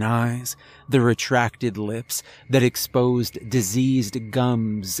sunken eyes, the retracted lips that exposed diseased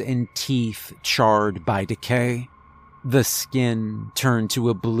gums and teeth charred by decay. The skin turned to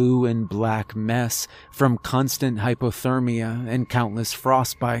a blue and black mess from constant hypothermia and countless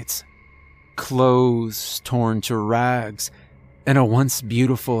frostbites. Clothes torn to rags, and a once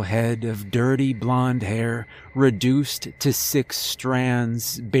beautiful head of dirty blonde hair reduced to 6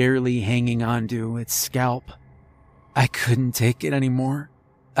 strands barely hanging onto its scalp. I couldn't take it anymore.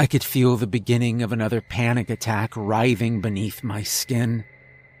 I could feel the beginning of another panic attack writhing beneath my skin.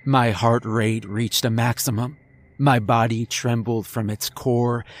 My heart rate reached a maximum. My body trembled from its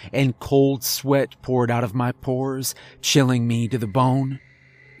core, and cold sweat poured out of my pores, chilling me to the bone.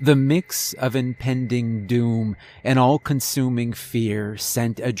 The mix of impending doom and all-consuming fear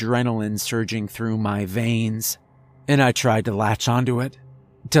sent adrenaline surging through my veins, and I tried to latch onto it,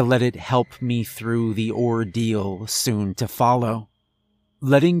 to let it help me through the ordeal soon to follow.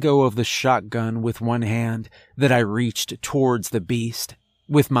 Letting go of the shotgun with one hand, that I reached towards the beast,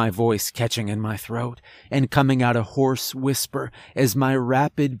 with my voice catching in my throat and coming out a hoarse whisper as my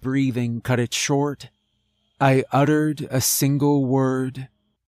rapid breathing cut it short. I uttered a single word.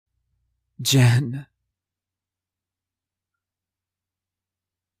 "Jen."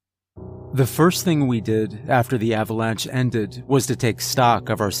 The first thing we did after the avalanche ended was to take stock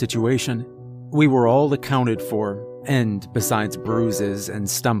of our situation. We were all accounted for, and besides bruises and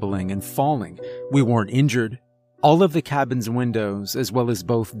stumbling and falling, we weren't injured. All of the cabin's windows, as well as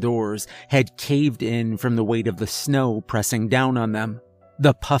both doors, had caved in from the weight of the snow pressing down on them.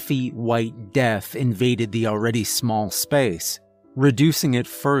 The puffy white death invaded the already small space, reducing it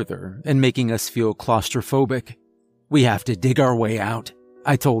further and making us feel claustrophobic. "We have to dig our way out,"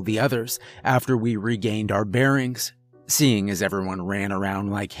 I told the others after we regained our bearings. Seeing as everyone ran around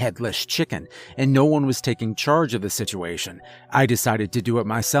like headless chicken and no one was taking charge of the situation, I decided to do it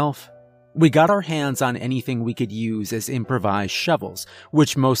myself. We got our hands on anything we could use as improvised shovels,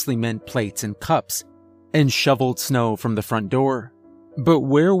 which mostly meant plates and cups, and shoveled snow from the front door. But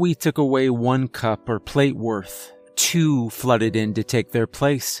where we took away 1 cup or plate worth, 2 flooded in to take their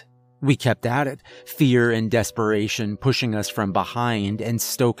place. We kept at it, fear and desperation pushing us from behind and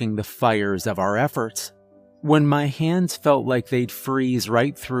stoking the fires of our efforts. When my hands felt like they'd freeze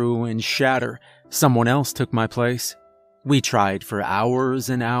right through and shatter, someone else took my place. We tried for hours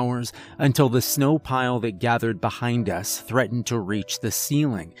and hours until the snow pile that gathered behind us threatened to reach the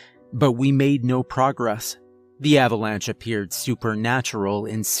ceiling, but we made no progress. The avalanche appeared supernatural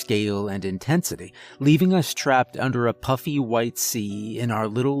in scale and intensity, leaving us trapped under a puffy white sea in our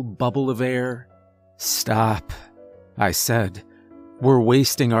little bubble of air. "Stop," I said. "We're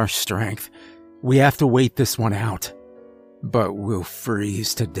wasting our strength. We have to wait this one out." "But we'll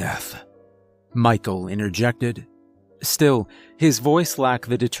freeze to death," Michael interjected. Still, his voice lacked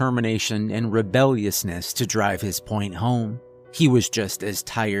the determination and rebelliousness to drive his point home. He was just as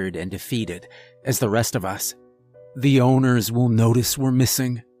tired and defeated as the rest of us. "The owners will notice we're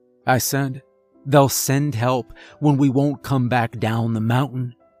missing," I said. They'll send help when we won't come back down the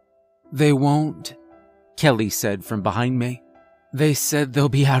mountain." "They won't," Kelly said from behind me. "They said they'll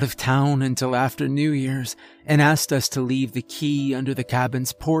be out of town until after New Year's and asked us to leave the key under the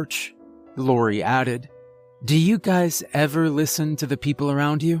cabin's porch." Lori added, "Do you guys ever listen to the people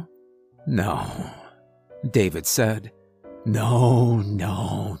around you?" "No," David said.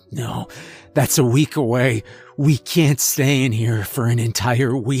 No. That's a week away. We can't stay in here for an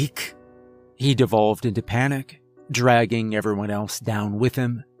entire week." He devolved into panic, dragging everyone else down with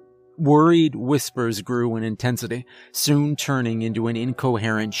him. Worried whispers grew in intensity, soon turning into an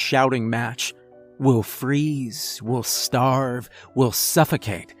incoherent shouting match. "We'll freeze, we'll starve, we'll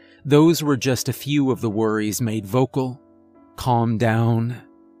suffocate." Those were just a few of the worries made vocal. "Calm down,"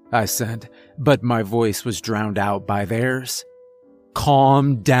 I said, but my voice was drowned out by theirs.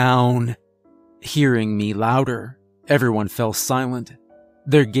 "Calm down." Hearing me louder, everyone fell silent.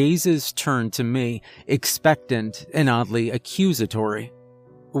 Their gazes turned to me, expectant and oddly accusatory.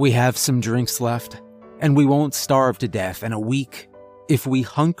 "We have some drinks left, and we won't starve to death in a week. If we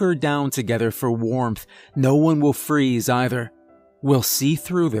hunker down together for warmth, no one will freeze either. We'll see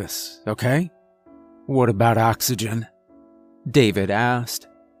through this, okay?" "What about oxygen?" David asked.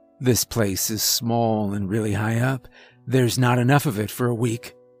 "This place is small and really high up. There's not enough of it for a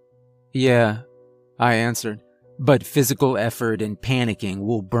week." "Yeah," I answered, "but physical effort and panicking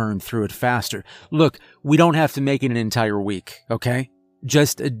will burn through it faster. Look, we don't have to make it an entire week, okay?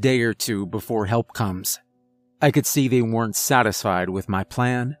 Just a day or two before help comes." I could see they weren't satisfied with my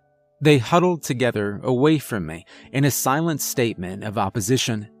plan. They huddled together away from me in a silent statement of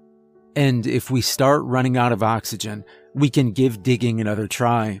opposition. "And if we start running out of oxygen, we can give digging another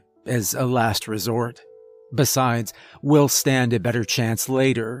try as a last resort. Besides, we'll stand a better chance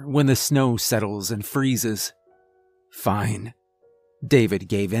later when the snow settles and freezes." "Fine." David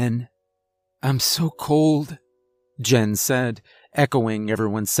gave in. "I'm so cold," Jen said, echoing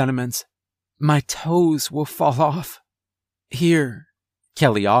everyone's sentiments. "My toes will fall off." "Here,"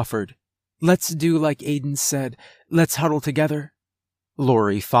 Kelly offered. "Let's do like Aiden said. Let's huddle together."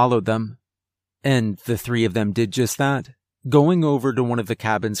 Lori followed them, and the three of them did just that, going over to one of the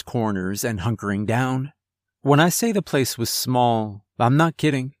cabin's corners and hunkering down. When I say the place was small, I'm not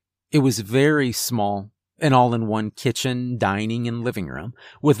kidding. It was very small, an all-in-one kitchen, dining, and living room,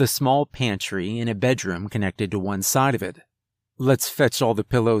 with a small pantry and a bedroom connected to one side of it. "Let's fetch all the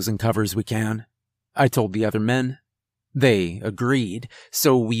pillows and covers we can," I told the other men. They agreed,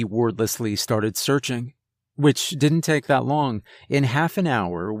 so we wordlessly started searching, which didn't take that long. In half an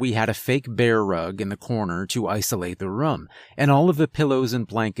hour, we had a fake bear rug in the corner to isolate the room, and all of the pillows and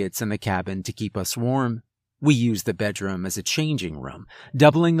blankets in the cabin to keep us warm. We used the bedroom as a changing room,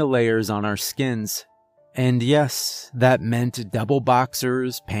 doubling the layers on our skins. And yes, that meant double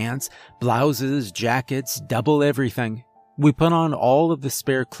boxers, pants, blouses, jackets, double everything. We put on all of the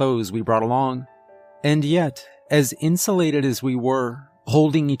spare clothes we brought along. And yet, as insulated as we were,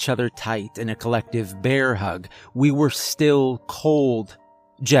 holding each other tight in a collective bear hug, we were still cold.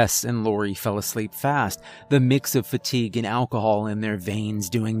 Jess and Lori fell asleep fast, the mix of fatigue and alcohol in their veins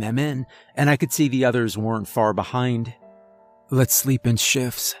doing them in, and I could see the others weren't far behind. "Let's sleep in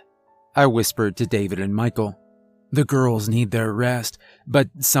shifts," I whispered to David and Michael. "The girls need their rest, but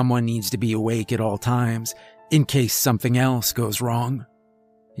someone needs to be awake at all times, in case something else goes wrong."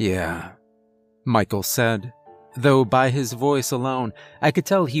 "Yeah," Michael said, though by his voice alone, I could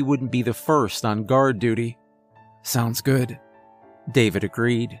tell he wouldn't be the first on guard duty. "Sounds good," David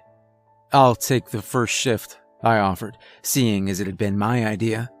agreed. "I'll take the first shift," I offered, seeing as it had been my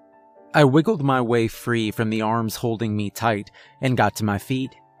idea. I wiggled my way free from the arms holding me tight and got to my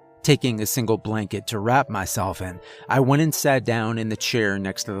feet. Taking a single blanket to wrap myself in, I went and sat down in the chair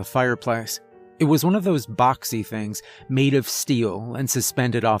next to the fireplace. It was one of those boxy things made of steel and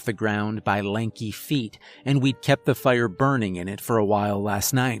suspended off the ground by lanky feet, and we'd kept the fire burning in it for a while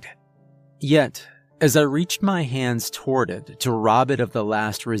last night. Yet, as I reached my hands toward it to rob it of the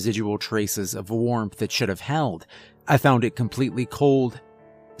last residual traces of warmth it should have held, I found it completely cold.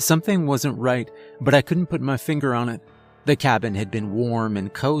 Something wasn't right, but I couldn't put my finger on it. The cabin had been warm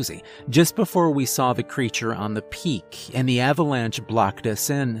and cozy just before we saw the creature on the peak, and the avalanche blocked us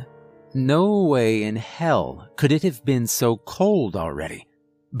in. No way in hell could it have been so cold already.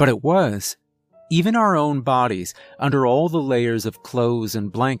 But it was. Even our own bodies, under all the layers of clothes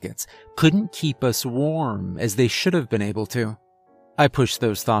and blankets, couldn't keep us warm as they should have been able to. I pushed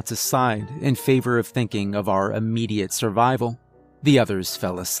those thoughts aside in favor of thinking of our immediate survival. The others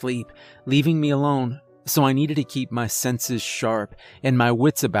fell asleep, leaving me alone, so I needed to keep my senses sharp and my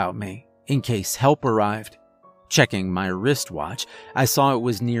wits about me in case help arrived. Checking my wristwatch, I saw it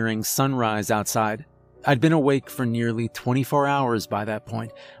was nearing sunrise outside. I'd been awake for nearly 24 hours by that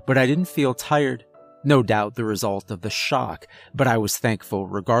point, but I didn't feel tired. No doubt the result of the shock, but I was thankful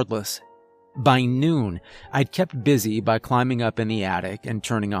regardless. By noon, I'd kept busy by climbing up in the attic and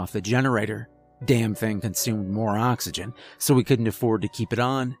turning off the generator. Damn thing consumed more oxygen, so we couldn't afford to keep it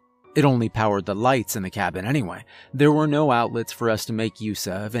on. It only powered the lights in the cabin anyway. There were no outlets for us to make use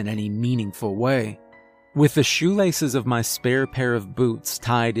of in any meaningful way. With the shoelaces of my spare pair of boots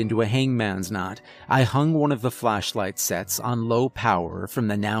tied into a hangman's knot, I hung one of the flashlight sets on low power from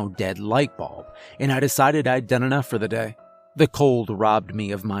the now dead light bulb, and I decided I'd done enough for the day. The cold robbed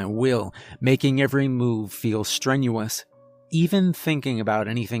me of my will, making every move feel strenuous. Even thinking about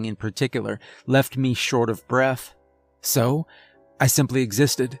anything in particular left me short of breath. So, I simply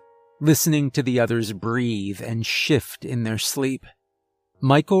existed, listening to the others breathe and shift in their sleep.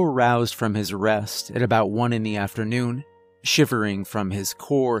 Michael roused from his rest at about 1 p.m. Shivering from his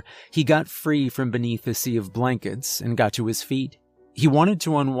core, he got free from beneath a sea of blankets and got to his feet. He wanted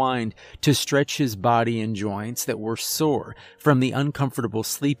to unwind, to stretch his body and joints that were sore from the uncomfortable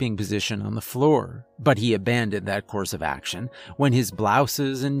sleeping position on the floor, but he abandoned that course of action when his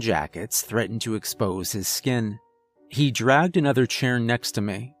blouses and jackets threatened to expose his skin. He dragged another chair next to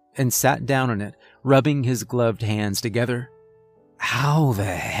me and sat down in it, rubbing his gloved hands together. "How the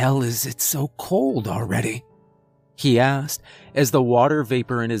hell is it so cold already?" he asked as the water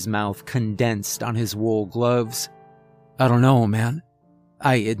vapor in his mouth condensed on his wool gloves. "I don't know, man,"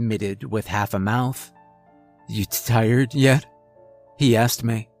 I admitted with half a mouth. "You tired yet?" he asked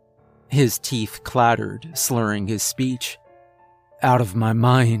me. His teeth clattered, slurring his speech. "Out of my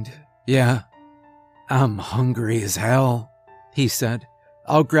mind, yeah. I'm hungry as hell," he said.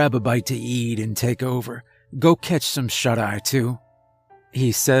 "I'll grab a bite to eat and take over. Go catch some shut-eye, too,"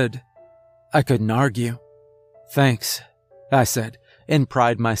 he said. I couldn't argue. "Thanks," I said, and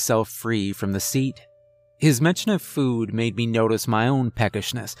pried myself free from the seat. His mention of food made me notice my own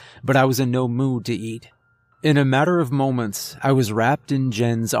peckishness, but I was in no mood to eat. In a matter of moments, I was wrapped in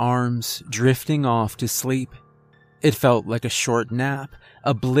Jen's arms, drifting off to sleep. It felt like a short nap,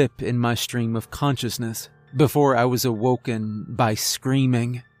 a blip in my stream of consciousness, before I was awoken by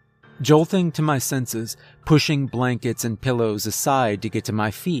screaming. Jolting to my senses, pushing blankets and pillows aside to get to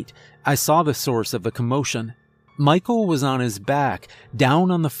my feet, I saw the source of the commotion. Michael was on his back, down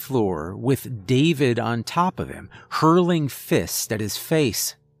on the floor, with David on top of him, hurling fists at his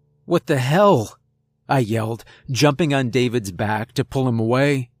face. "What the hell?" I yelled, jumping on David's back to pull him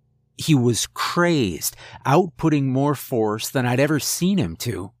away. He was crazed, outputting more force than I'd ever seen him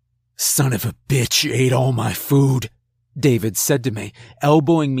to. "Son of a bitch ate all my food," David said to me,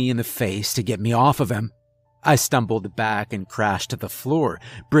 elbowing me in the face to get me off of him. I stumbled back and crashed to the floor,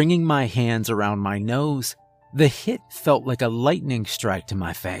 bringing my hands around my nose. The hit felt like a lightning strike to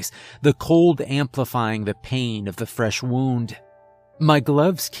my face, the cold amplifying the pain of the fresh wound. My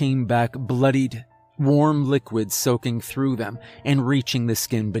gloves came back bloodied, warm liquid soaking through them and reaching the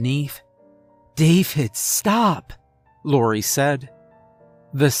skin beneath. "David, stop," Lori said.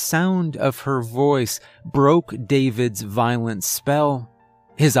 The sound of her voice broke David's violent spell.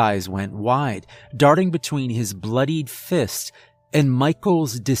 His eyes went wide, darting between his bloodied fists and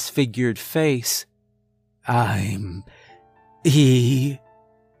Michael's disfigured face.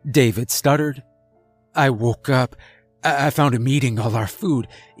 David stuttered. "I woke up. I found him eating all our food.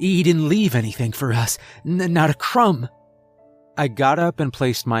 He didn't leave anything for us. Not a crumb." I got up and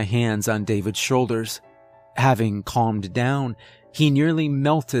placed my hands on David's shoulders. Having calmed down, he nearly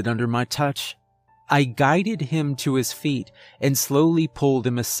melted under my touch. I guided him to his feet and slowly pulled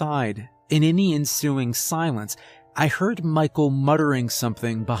him aside, and in the ensuing silence, I heard Michael muttering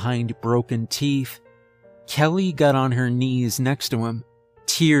something behind broken teeth. Kelly got on her knees next to him,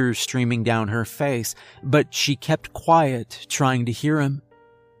 tears streaming down her face, but she kept quiet, trying to hear him.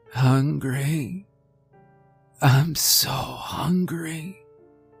 "Hungry. I'm so hungry,"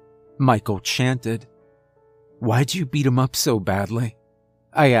 Michael chanted. "Why'd you beat him up so badly?"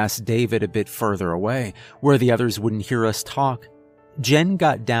 I asked David a bit further away, where the others wouldn't hear us talk. Jen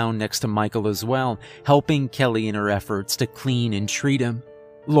got down next to Michael as well, helping Kelly in her efforts to clean and treat him.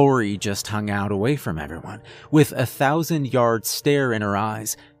 Lori just hung out away from everyone, with a 1,000-yard stare in her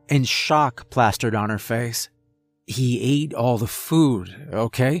eyes and shock plastered on her face. "He ate all the food,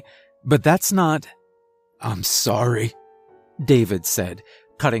 okay? But that's not—" "I'm sorry," David said,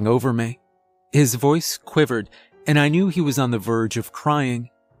 cutting over me. His voice quivered, and I knew he was on the verge of crying.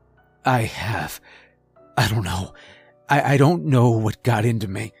 I don't know. I don't know what got into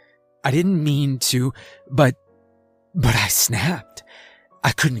me. I didn't mean to, but I snapped.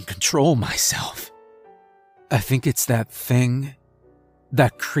 I couldn't control myself." I think it's that thing.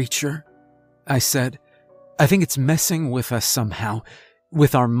 That creature, I said. I think it's messing with us somehow,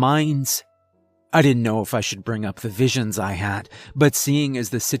 with our minds. I didn't know if I should bring up the visions I had, but seeing as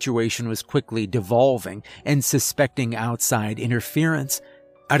the situation was quickly devolving and suspecting outside interference,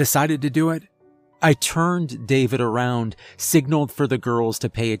 I decided to do it. I turned David around, signaled for the girls to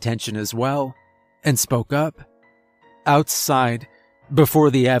pay attention as well, and spoke up. Outside, before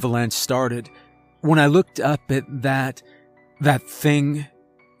the avalanche started, when I looked up at that thing,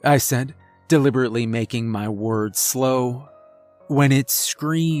 I said, deliberately making my words slow, when it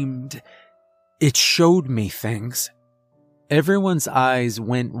screamed, it showed me things. Everyone's eyes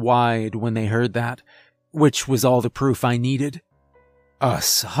went wide when they heard that, which was all the proof I needed.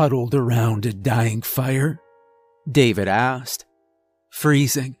 Us huddled around a dying fire? David asked.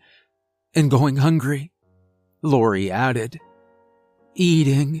 Freezing and going hungry, Lori added.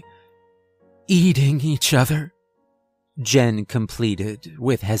 Eating each other, Jen completed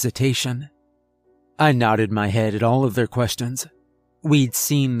with hesitation. I nodded my head at all of their questions. We'd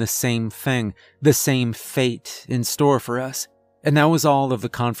seen the same thing, the same fate in store for us, and that was all of the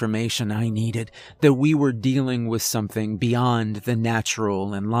confirmation I needed that we were dealing with something beyond the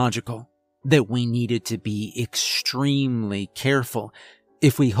natural and logical, that we needed to be extremely careful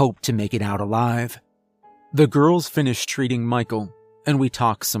if we hoped to make it out alive. The girls finished treating Michael, and we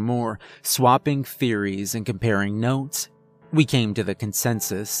talked some more, swapping theories and comparing notes. We came to the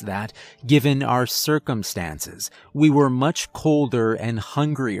consensus that, given our circumstances, we were much colder and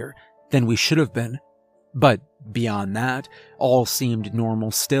hungrier than we should have been. But beyond that, all seemed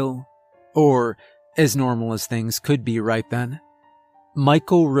normal still. Or as normal as things could be right then.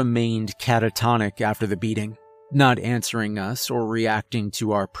 Michael remained catatonic after the beating, not answering us or reacting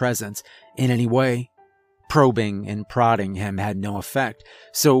to our presence in any way. Probing and prodding him had no effect,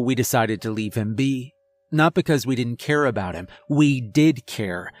 so we decided to leave him be. Not because we didn't care about him. We did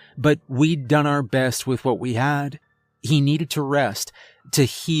care, but we'd done our best with what we had. He needed to rest, to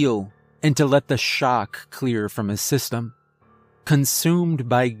heal, and to let the shock clear from his system. Consumed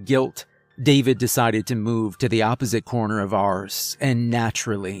by guilt, David decided to move to the opposite corner of ours, and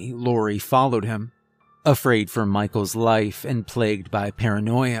naturally, Lori followed him. Afraid for Michael's life and plagued by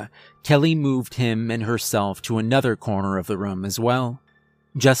paranoia, Kelly moved him and herself to another corner of the room as well.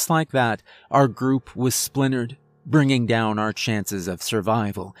 Just like that, our group was splintered, bringing down our chances of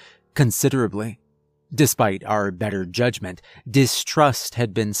survival considerably. Despite our better judgment, distrust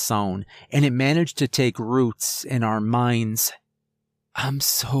had been sown, and it managed to take roots in our minds. I'm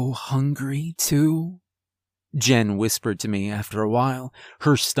so hungry, too, Jen whispered to me after a while,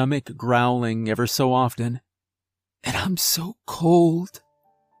 her stomach growling ever so often. And I'm so cold.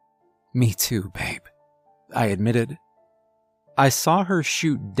 Me too, babe, I admitted. I saw her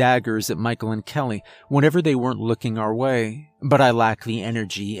shoot daggers at Michael and Kelly whenever they weren't looking our way, but I lacked the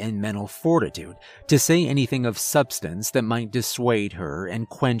energy and mental fortitude to say anything of substance that might dissuade her and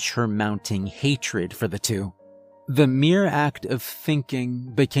quench her mounting hatred for the two. The mere act of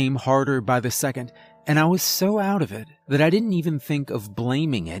thinking became harder by the second, and I was so out of it that I didn't even think of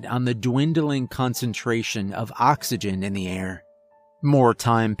blaming it on the dwindling concentration of oxygen in the air. More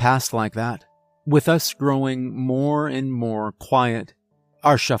time passed like that, with us growing more and more quiet.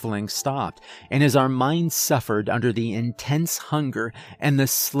 Our shuffling stopped, and as our minds suffered under the intense hunger and the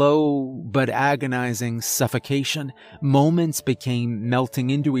slow but agonizing suffocation, moments became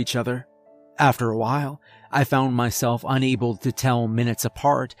melting into each other. After a while, I found myself unable to tell minutes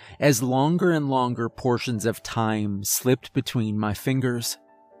apart as longer and longer portions of time slipped between my fingers.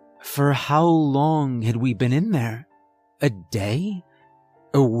 For how long had we been in there? A day?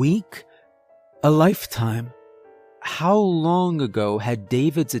 A week? A lifetime? How long ago had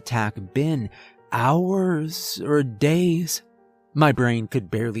David's attack been? Hours or days? My brain could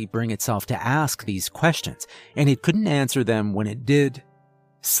barely bring itself to ask these questions, and it couldn't answer them when it did.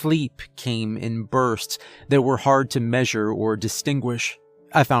 Sleep came in bursts that were hard to measure or distinguish.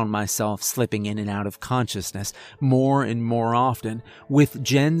 I found myself slipping in and out of consciousness more and more often, with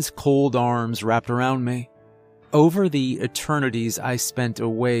Jen's cold arms wrapped around me. Over the eternities I spent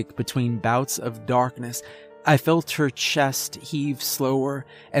awake between bouts of darkness, I felt her chest heave slower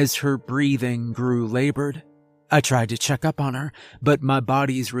as her breathing grew labored. I tried to check up on her, but my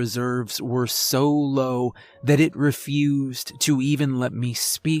body's reserves were so low that it refused to even let me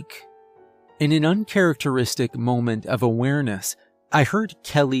speak. In an uncharacteristic moment of awareness, I heard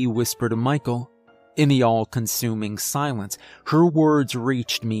Kelly whisper to Michael. In the all-consuming silence, her words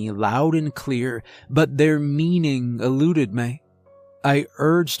reached me loud and clear, but their meaning eluded me. I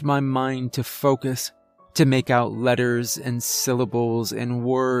urged my mind to focus, to make out letters and syllables and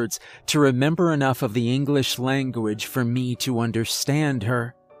words, to remember enough of the English language for me to understand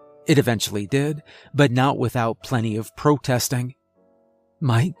her. It eventually did, but not without plenty of protesting.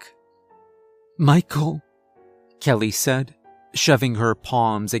 Michael, Kelly said, shoving her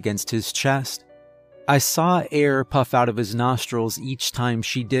palms against his chest. I saw air puff out of his nostrils each time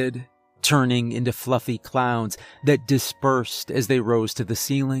she did, turning into fluffy clouds that dispersed as they rose to the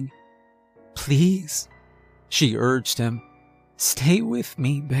ceiling. Please, she urged him. Stay with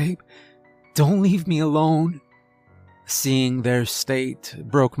me, babe. Don't leave me alone. Seeing their state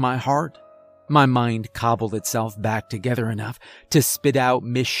broke my heart. My mind cobbled itself back together enough to spit out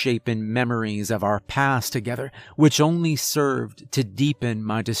misshapen memories of our past together, which only served to deepen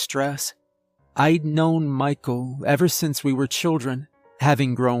my distress. I'd known Michael ever since we were children,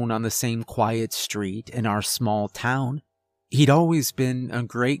 having grown on the same quiet street in our small town. He'd always been a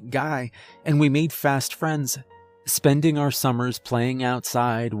great guy, and we made fast friends, spending our summers playing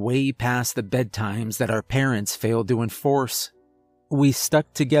outside way past the bedtimes that our parents failed to enforce. We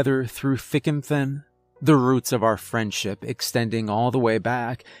stuck together through thick and thin, the roots of our friendship extending all the way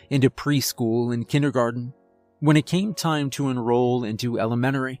back into preschool and kindergarten. When it came time to enroll into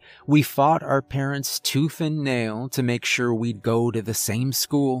elementary, we fought our parents tooth and nail to make sure we'd go to the same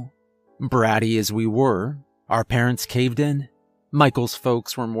school. Bratty as we were, our parents caved in. Michael's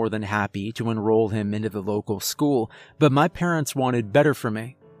folks were more than happy to enroll him into the local school, but my parents wanted better for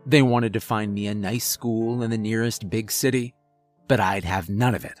me. They wanted to find me a nice school in the nearest big city. But I'd have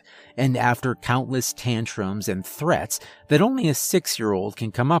none of it, and after countless tantrums and threats that only a 6-year-old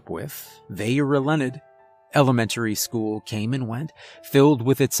can come up with, they relented. Elementary school came and went, filled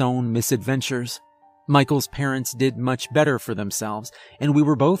with its own misadventures. Michael's parents did much better for themselves, and we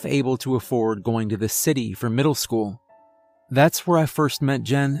were both able to afford going to the city for middle school. That's where I first met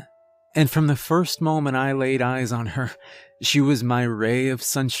Jen, and from the first moment I laid eyes on her, she was my ray of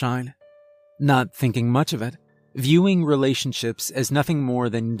sunshine. Not thinking much of it, viewing relationships as nothing more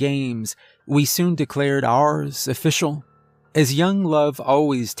than games, we soon declared ours official. As young love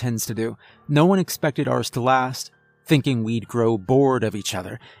always tends to do, no one expected ours to last, thinking we'd grow bored of each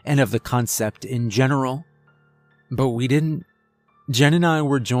other and of the concept in general. But we didn't. Jen and I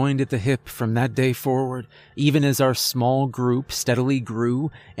were joined at the hip from that day forward, even as our small group steadily grew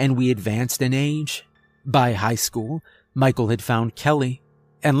and we advanced in age. By high school, Michael had found Kelly,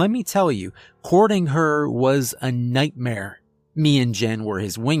 and let me tell you, courting her was a nightmare. Me and Jen were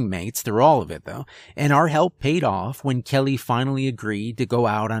his wingmates through all of it, though, and our help paid off when Kelly finally agreed to go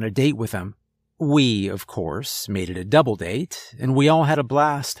out on a date with him. We, of course, made it a double date, and we all had a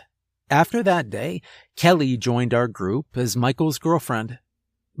blast. After that day, Kelly joined our group as Michael's girlfriend.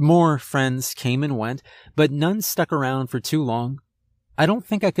 More friends came and went, but none stuck around for too long. I don't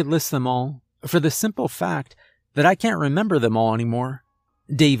think I could list them all, for the simple fact that I can't remember them all anymore.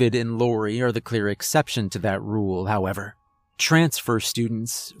 David and Lori are the clear exception to that rule, however. Transfer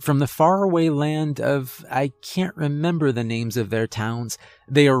students from the faraway land of, I can't remember the names of their towns.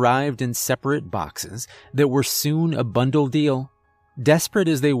 They arrived in separate boxes that were soon a bundle deal. Desperate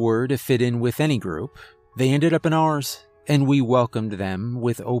as they were to fit in with any group, they ended up in ours, and we welcomed them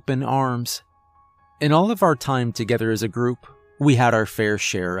with open arms. In all of our time together as a group, we had our fair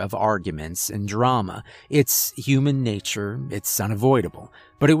share of arguments and drama. It's human nature, it's unavoidable,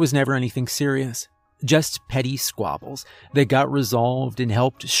 but it was never anything serious. Just petty squabbles that got resolved and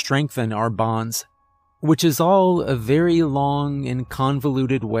helped strengthen our bonds. Which is all a very long and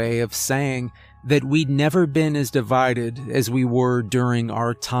convoluted way of saying that we'd never been as divided as we were during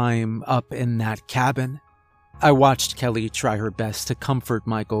our time up in that cabin. I watched Kelly try her best to comfort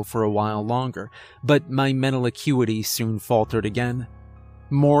Michael for a while longer, but my mental acuity soon faltered again.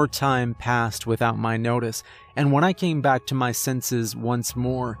 More time passed without my notice, and when I came back to my senses once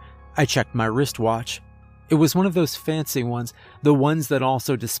more, I checked my wristwatch. It was one of those fancy ones, the ones that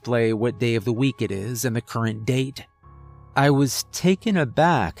also display what day of the week it is and the current date. I was taken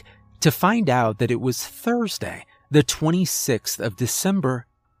aback to find out that it was Thursday, the 26th of December.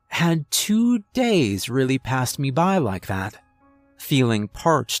 Had 2 days really passed me by like that? Feeling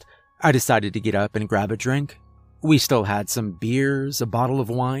parched, I decided to get up and grab a drink. We still had some beers, a bottle of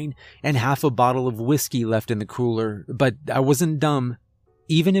wine, and half a bottle of whiskey left in the cooler, but I wasn't dumb.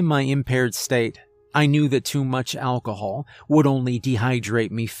 Even in my impaired state, I knew that too much alcohol would only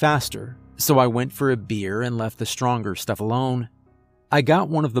dehydrate me faster, so I went for a beer and left the stronger stuff alone. I got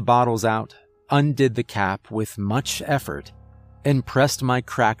one of the bottles out, undid the cap with much effort, and pressed my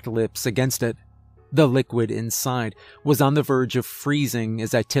cracked lips against it. The liquid inside was on the verge of freezing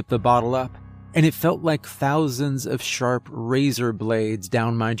as I tipped the bottle up, and it felt like thousands of sharp razor blades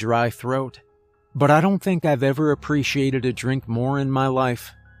down my dry throat. but I don't think I've ever appreciated a drink more in my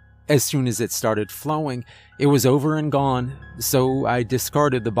life. As soon as it started flowing, it was over and gone, so I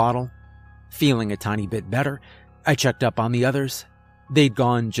discarded the bottle. Feeling a tiny bit better, I checked up on the others. They'd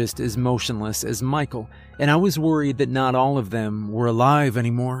gone just as motionless as Michael, and I was worried that not all of them were alive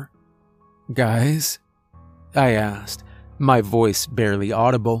anymore. "Guys?" I asked, my voice barely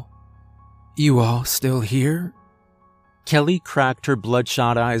audible. "You all still here?" Kelly cracked her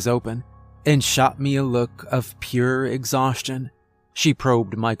bloodshot eyes open and shot me a look of pure exhaustion. She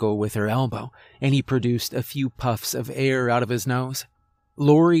probed Michael with her elbow, and he produced a few puffs of air out of his nose.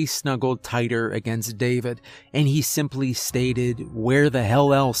 Lori snuggled tighter against David, and he simply stated, "Where the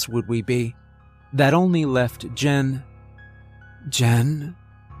hell else would we be?" That only left Jen. "Jen?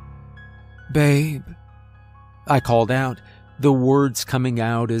 Babe?" I called out, the words coming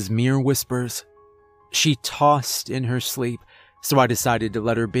out as mere whispers. She tossed in her sleep, so I decided to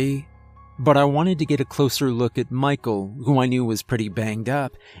let her be. But I wanted to get a closer look at Michael, who I knew was pretty banged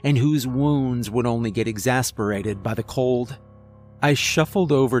up, and whose wounds would only get exacerbated by the cold. I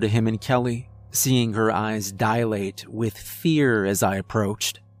shuffled over to him and Kelly, seeing her eyes dilate with fear as I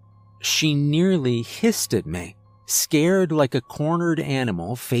approached. She nearly hissed at me, scared like a cornered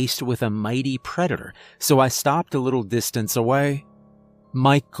animal faced with a mighty predator, so I stopped a little distance away.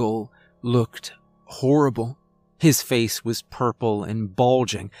 Michael looked horrible. His face was purple and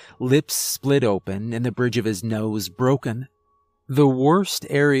bulging, lips split open and the bridge of his nose broken. The worst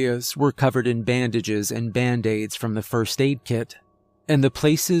areas were covered in bandages and band-aids from the first aid kit, and the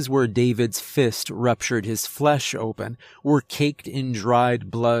places where David's fist ruptured his flesh open were caked in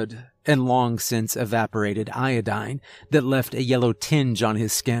dried blood and long since evaporated iodine that left a yellow tinge on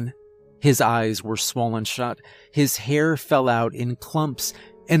his skin. His eyes were swollen shut, his hair fell out in clumps,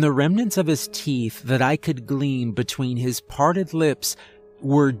 and the remnants of his teeth that I could glean between his parted lips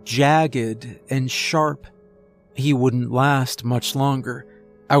were jagged and sharp. He wouldn't last much longer.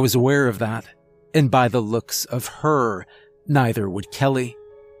 I was aware of that, and by the looks of her, neither would Kelly.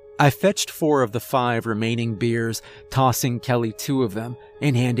 I fetched 4 of the 5 remaining beers, tossing Kelly 2 of them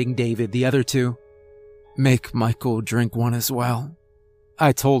and handing David the other 2. "Make Michael drink one as well,"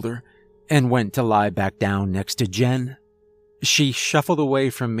 I told her, and went to lie back down next to Jen. She shuffled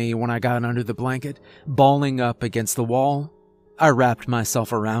away from me when I got under the blanket, balling up against the wall. I wrapped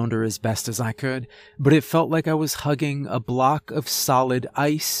myself around her as best as I could, but it felt like I was hugging a block of solid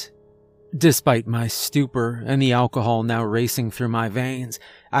ice. Despite my stupor and the alcohol now racing through my veins,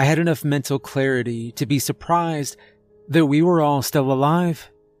 I had enough mental clarity to be surprised that we were all still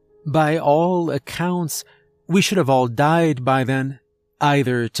alive. By all accounts, we should have all died by then,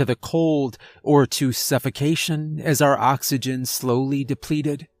 either to the cold or to suffocation as our oxygen slowly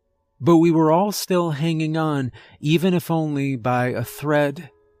depleted. But we were all still hanging on, even if only by a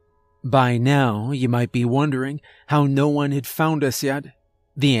thread. By now, you might be wondering how no one had found us yet.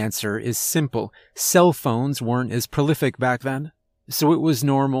 The answer is simple. Cell phones weren't as prolific back then, so it was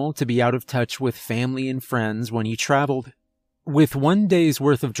normal to be out of touch with family and friends when you traveled. With 1 day's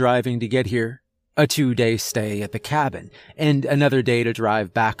worth of driving to get here, a 2-day stay at the cabin, and another day to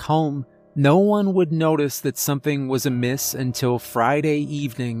drive back home, no one would notice that something was amiss until Friday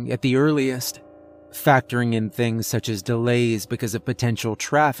evening at the earliest. Factoring in things such as delays because of potential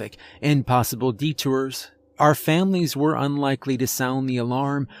traffic and possible detours, our families were unlikely to sound the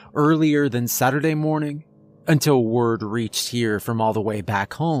alarm earlier than Saturday morning, until word reached here from all the way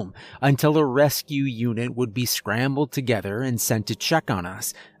back home, until a rescue unit would be scrambled together and sent to check on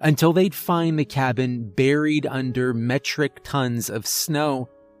us, until they'd find the cabin buried under metric tons of snow.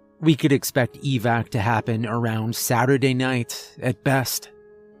 We could expect evac to happen around Saturday night at best.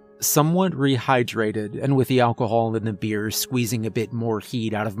 Somewhat rehydrated, and with the alcohol and the beer squeezing a bit more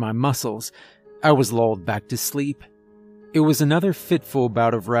heat out of my muscles, I was lulled back to sleep. It was another fitful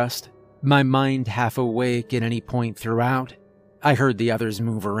bout of rest, my mind half awake at any point throughout. I heard the others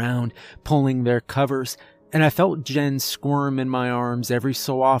move around, pulling their covers, and I felt Jen squirm in my arms every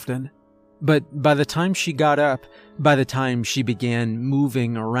so often. But by the time she got up, by the time she began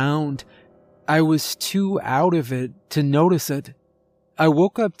moving around, I was too out of it to notice it. I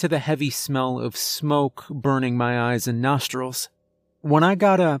woke up to the heavy smell of smoke burning my eyes and nostrils. When I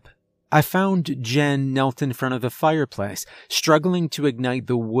got up, I found Jen knelt in front of the fireplace, struggling to ignite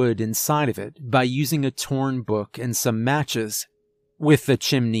the wood inside of it by using a torn book and some matches. With the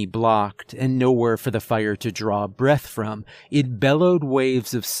chimney blocked and nowhere for the fire to draw breath from, it bellowed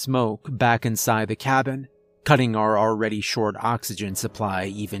waves of smoke back inside the cabin, cutting our already short oxygen supply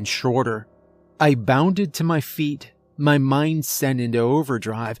even shorter. I bounded to my feet, my mind sent into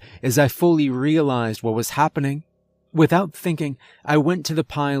overdrive as I fully realized what was happening. Without thinking, I went to the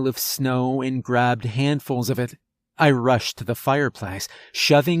pile of snow and grabbed handfuls of it. I rushed to the fireplace,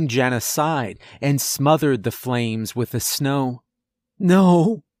 shoving Jen aside, and smothered the flames with the snow.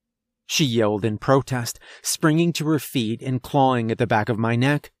 "No!" she yelled in protest, springing to her feet and clawing at the back of my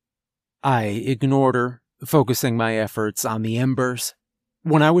neck. I ignored her, focusing my efforts on the embers.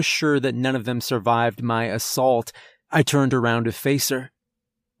 When I was sure that none of them survived my assault, I turned around to face her.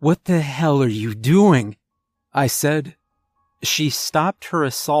 "What the hell are you doing?" I said. She stopped her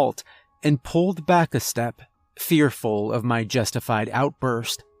assault and pulled back a step, fearful of my justified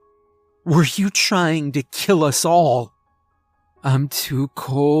outburst. "Were you trying to kill us all?" "I'm too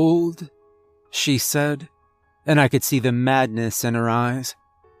cold," she said, and I could see the madness in her eyes.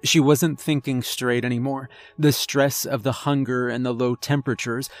 She wasn't thinking straight anymore. The stress of the hunger and the low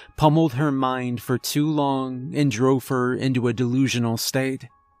temperatures pummeled her mind for too long and drove her into a delusional state.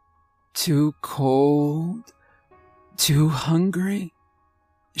 "Too cold? Too hungry?"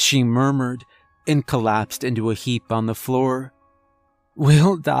 she murmured and collapsed into a heap on the floor.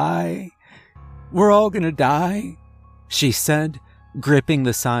 "We'll die. We're all gonna die," she said, gripping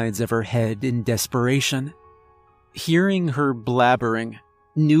the sides of her head in desperation. Hearing her blabbering,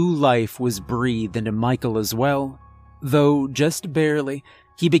 new life was breathed into Michael as well. Though just barely,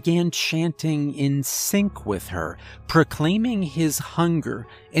 he began chanting in sync with her, proclaiming his hunger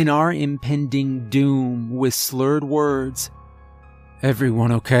and our impending doom with slurred words.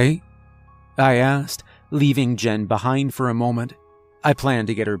 "Everyone okay?" I asked, leaving Jen behind for a moment. I planned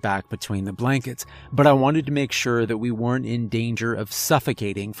to get her back between the blankets, but I wanted to make sure that we weren't in danger of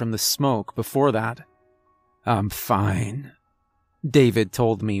suffocating from the smoke before that. "I'm fine," David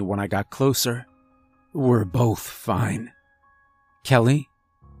told me when I got closer. "We're both fine." "Kelly,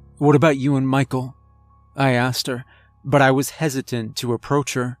 what about you and Michael?" I asked her, but I was hesitant to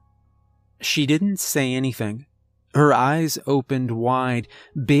approach her. She didn't say anything. Her eyes opened wide,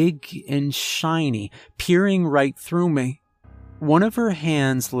 big and shiny, peering right through me. One of her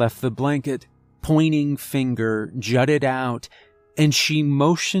hands left the blanket, pointing finger jutted out, and she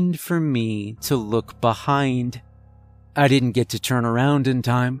motioned for me to look behind. I didn't get to turn around in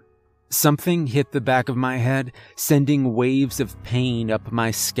time. Something hit the back of my head, sending waves of pain up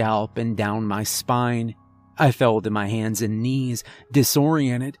my scalp and down my spine. I fell to my hands and knees,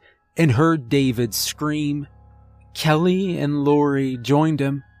 disoriented, and heard David scream. Kelly and Lori joined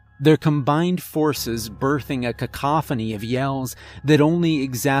him, their combined forces birthing a cacophony of yells that only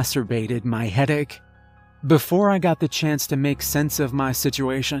exacerbated my headache. Before I got the chance to make sense of my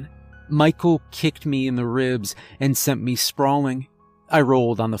situation, Michael kicked me in the ribs and sent me sprawling. I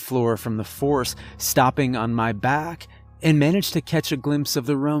rolled on the floor from the force, stopping on my back, and managed to catch a glimpse of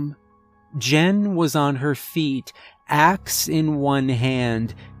the room. Jen was on her feet, axe in one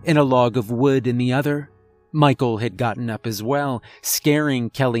hand and a log of wood in the other. Michael had gotten up as well, scaring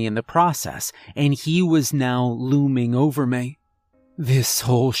Kelly in the process, and he was now looming over me. "This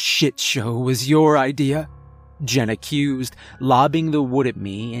whole shit show was your idea," Jen accused, lobbing the wood at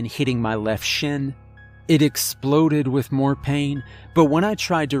me and hitting my left shin. It exploded with more pain, but when I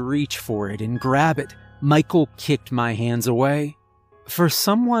tried to reach for it and grab it, Michael kicked my hands away. For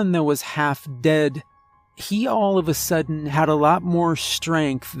someone that was half dead, he all of a sudden had a lot more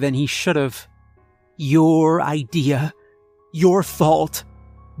strength than he should have. "Your idea. Your fault,"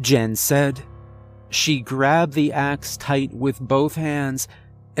 Jen said. She grabbed the axe tight with both hands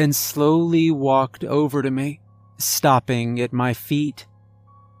and slowly walked over to me, stopping at my feet.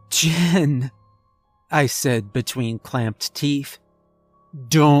 "Jen," I said between clamped teeth.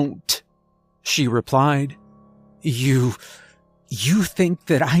 "Don't," she replied. You think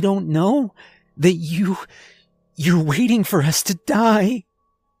that I don't know? That you're waiting for us to die?"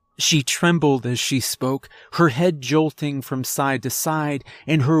 She trembled as she spoke, her head jolting from side to side,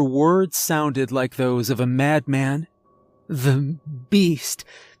 and her words sounded like those of a madman. "The beast,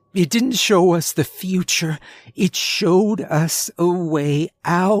 it didn't show us the future. It showed us a way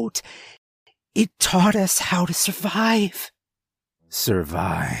out. It taught us how to survive."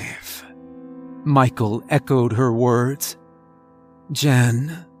 "Survive," Michael echoed her words.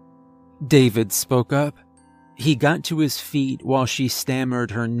 "Jen," David spoke up. He got to his feet while she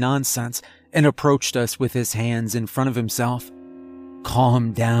stammered her nonsense and approached us with his hands in front of himself.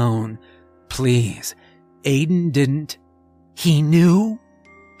 "Calm down, please. Aiden didn't." "He knew,"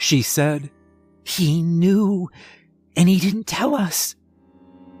 she said. "He knew, and he didn't tell us."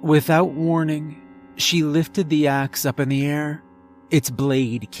 Without warning, she lifted the axe up in the air. Its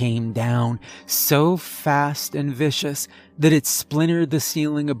blade came down, so fast and vicious that it splintered the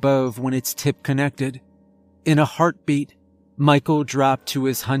ceiling above when its tip connected. In a heartbeat, Michael dropped to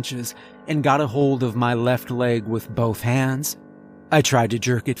his hunches and got a hold of my left leg with both hands. I tried to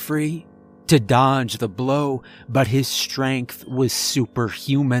jerk it free, to dodge the blow, but his strength was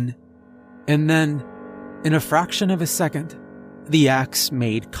superhuman. And then, in a fraction of a second, the axe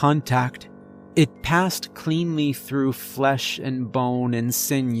made contact. It passed cleanly through flesh and bone and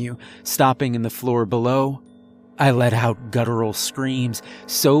sinew, stopping in the floor below. I let out guttural screams,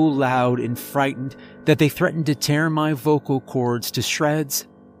 so loud and frightened that they threatened to tear my vocal cords to shreds.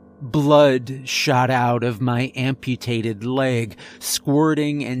 Blood shot out of my amputated leg,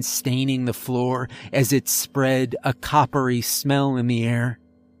 squirting and staining the floor as it spread a coppery smell in the air.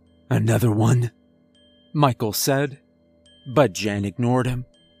 "Another one," Michael said. But Jen ignored him.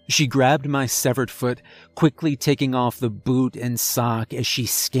 She grabbed my severed foot, quickly taking off the boot and sock as she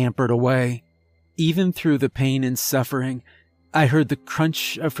scampered away. Even through the pain and suffering, I heard the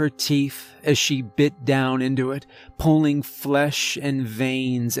crunch of her teeth as she bit down into it, pulling flesh and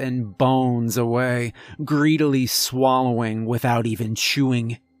veins and bones away, greedily swallowing without even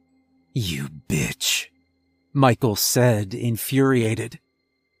chewing. "You bitch," Michael said, infuriated.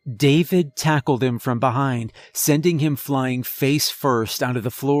 David tackled him from behind, sending him flying face first onto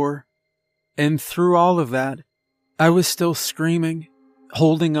the floor. And through all of that, I was still screaming,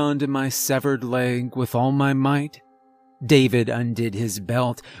 holding on to my severed leg with all my might. David undid his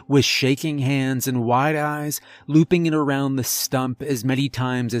belt with shaking hands and wide eyes, looping it around the stump as many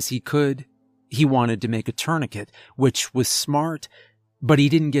times as he could. He wanted to make a tourniquet, which was smart, but he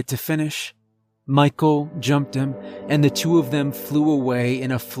didn't get to finish. Michael jumped him, and the two of them flew away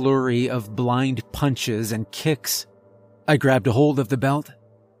in a flurry of blind punches and kicks. I grabbed a hold of the belt,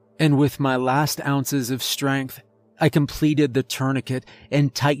 and with my last ounces of strength, I completed the tourniquet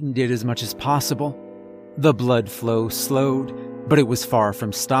and tightened it as much as possible. The blood flow slowed, but it was far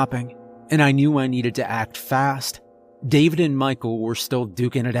from stopping, and I knew I needed to act fast. David and Michael were still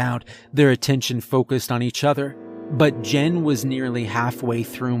duking it out, their attention focused on each other. But Jen was nearly halfway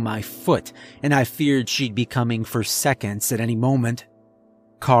through my foot, and I feared she'd be coming for seconds at any moment.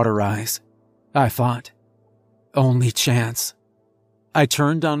 Cauterize, I thought. Only chance. I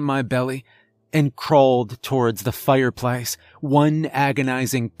turned on my belly and crawled towards the fireplace, one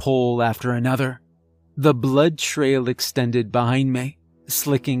agonizing pull after another. The blood trail extended behind me,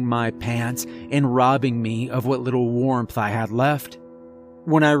 slicking my pants and robbing me of what little warmth I had left.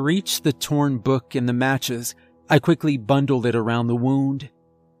 When I reached the torn book and the matches, I quickly bundled it around the wound.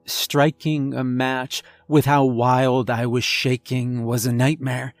 Striking a match with how wild I was shaking was a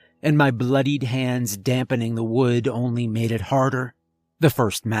nightmare, and my bloodied hands dampening the wood only made it harder. The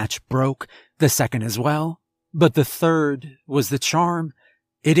first match broke, the second as well, but the third was the charm.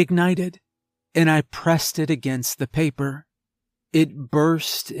 It ignited, and I pressed it against the paper. It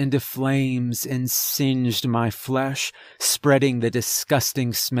burst into flames and singed my flesh, spreading the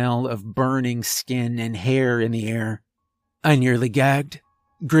disgusting smell of burning skin and hair in the air. I nearly gagged,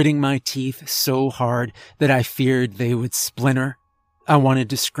 gritting my teeth so hard that I feared they would splinter. I wanted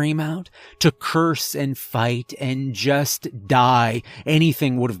to scream out, to curse and fight and just die.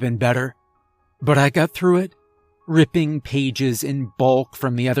 Anything would have been better. But I got through it, ripping pages in bulk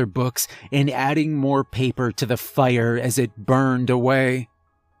from the other books and adding more paper to the fire as it burned away.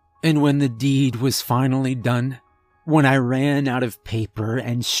 And when the deed was finally done, when I ran out of paper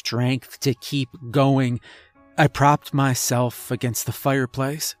and strength to keep going, I propped myself against the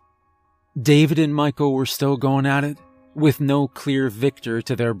fireplace. David and Michael were still going at it, with no clear victor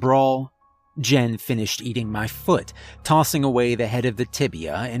to their brawl. Jen finished eating my foot, tossing away the head of the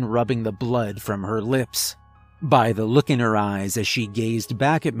tibia and rubbing the blood from her lips. By the look in her eyes as she gazed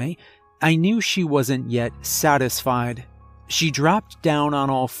back at me, I knew she wasn't yet satisfied. She dropped down on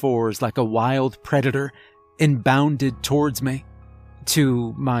all fours like a wild predator and bounded towards me.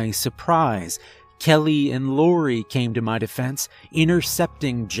 To my surprise, Kelly and Lori came to my defense,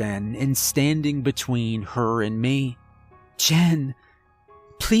 intercepting Jen and standing between her and me. "Jen,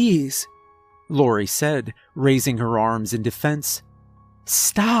 please," Lori said, raising her arms in defense.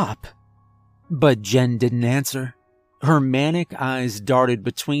 "Stop." But Jen didn't answer. Her manic eyes darted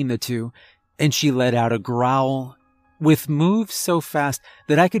between the two, and she let out a growl. With moves so fast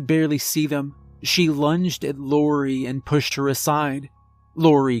that I could barely see them, she lunged at Lori and pushed her aside.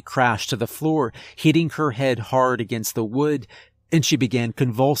 Lori crashed to the floor, hitting her head hard against the wood, and she began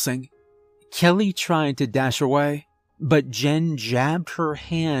convulsing. Kelly tried to dash away, but Jen jabbed her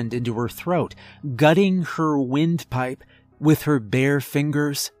hand into her throat, gutting her windpipe with her bare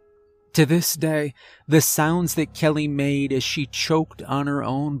fingers. To this day, the sounds that Kelly made as she choked on her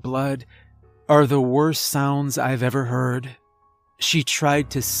own blood are the worst sounds I've ever heard. She tried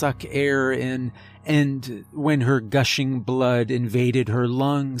to suck air in, and when her gushing blood invaded her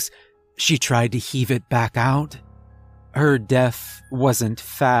lungs, She tried to heave it back out. Her death wasn't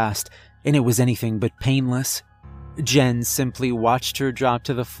fast, and it was anything but painless. Jen simply watched her drop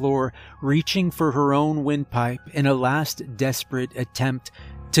to the floor, reaching for her own windpipe in a last desperate attempt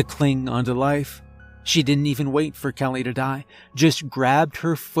to cling onto life. She didn't even wait for Kelly to die, just grabbed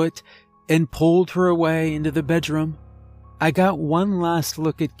her foot and pulled her away into the bedroom. I got one last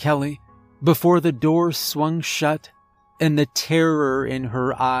look at Kelly before the door swung shut, and the terror in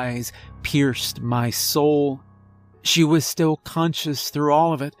her eyes pierced my soul. She was still conscious through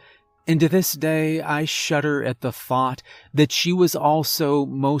all of it, and to this day I shudder at the thought that she was also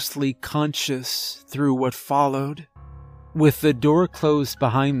mostly conscious through what followed. With the door closed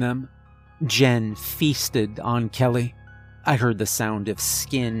behind them, Jen feasted on Kelly. I heard the sound of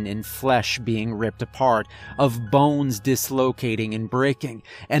skin and flesh being ripped apart, of bones dislocating and breaking,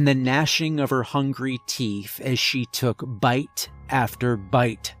 and the gnashing of her hungry teeth as she took bite after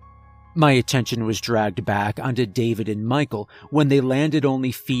bite. My attention was dragged back onto David and Michael when they landed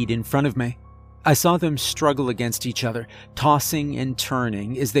only feet in front of me. I saw them struggle against each other, tossing and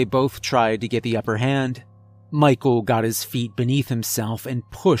turning as they both tried to get the upper hand. Michael got his feet beneath himself and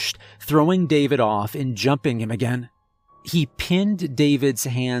pushed, throwing David off and jumping him again. He pinned David's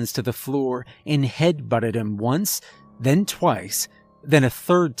hands to the floor and headbutted him once, then twice, then a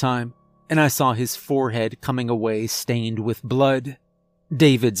third time, and I saw his forehead coming away stained with blood.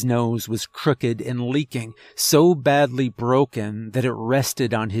 David's nose was crooked and leaking, so badly broken that it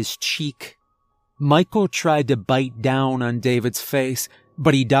rested on his cheek. Michael tried to bite down on David's face,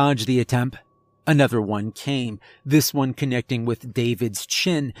 but he dodged the attempt. Another one came, this one connecting with David's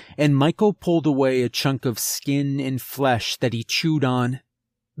chin, and Michael pulled away a chunk of skin and flesh that he chewed on.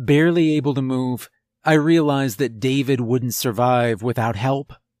 Barely able to move, I realized that David wouldn't survive without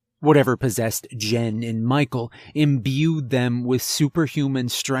help. Whatever possessed Jen and Michael imbued them with superhuman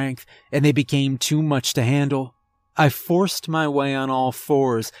strength, and they became too much to handle. I forced my way on all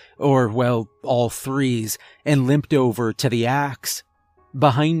fours, or, well, all threes, and limped over to the axe.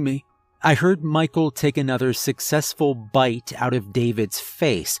 Behind me, I heard Michael take another successful bite out of David's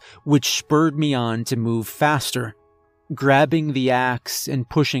face, which spurred me on to move faster. Grabbing the axe and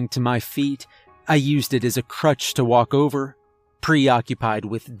pushing to my feet, I used it as a crutch to walk over. Preoccupied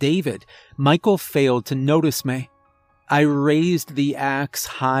with David, Michael failed to notice me. I raised the axe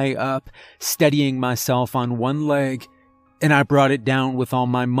high up, steadying myself on one leg, and I brought it down with all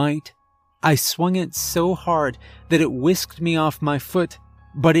my might. I swung it so hard that it whisked me off my foot,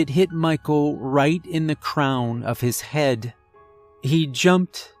 but it hit Michael right in the crown of his head. He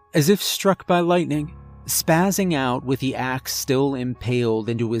jumped as if struck by lightning, spazzing out with the axe still impaled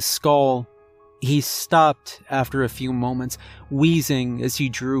into his skull. He stopped after a few moments, wheezing as he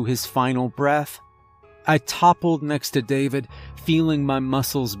drew his final breath. I toppled next to David, feeling my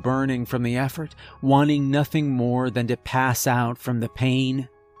muscles burning from the effort, wanting nothing more than to pass out from the pain.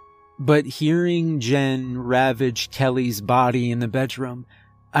 But hearing Jen ravage Kelly's body in the bedroom,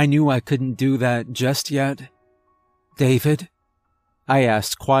 I knew I couldn't do that just yet. "David?" I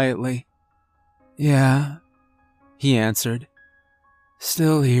asked quietly. "Yeah," he answered.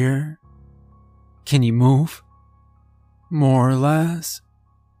 "Still here." "Can you move?" "More or less,"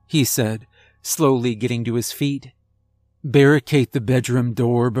 he said, slowly getting to his feet. "Barricade the bedroom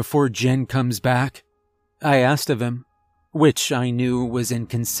door before Jen comes back," I asked of him, which I knew was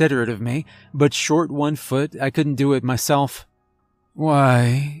inconsiderate of me, but short 1 foot, I couldn't do it myself.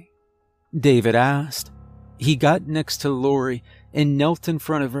 "Why?" David asked. He got next to Lori and knelt in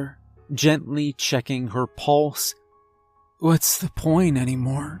front of her, gently checking her pulse. "What's the point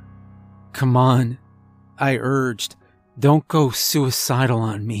anymore?" "Come on," I urged. "Don't go suicidal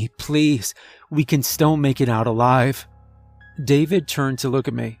on me, please. We can still make it out alive." David turned to look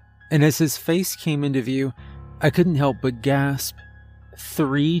at me, and as his face came into view, I couldn't help but gasp.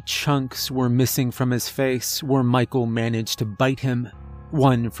 3 chunks were missing from his face where Michael managed to bite him.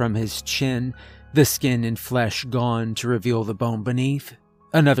 1 from his chin, the skin and flesh gone to reveal the bone beneath.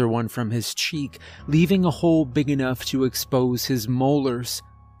 Another 1 from his cheek, leaving a hole big enough to expose his molars.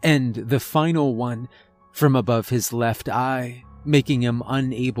 And the final 1 from above his left eye, making him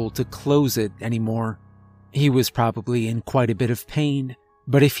unable to close it anymore. He was probably in quite a bit of pain,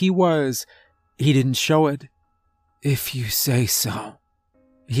 but if he was, he didn't show it. "If you say so,"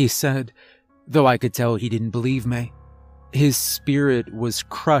 he said, though I could tell he didn't believe me. His spirit was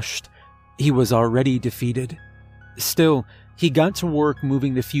crushed. He was already defeated. Still, he got to work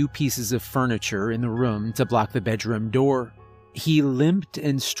moving the few pieces of furniture in the room to block the bedroom door. He limped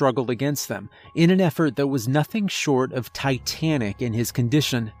and struggled against them in an effort that was nothing short of titanic in his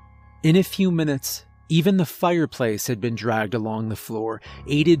condition. In a few minutes, Even the fireplace had been dragged along the floor,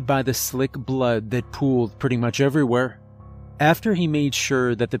 aided by the slick blood that pooled pretty much everywhere. After he made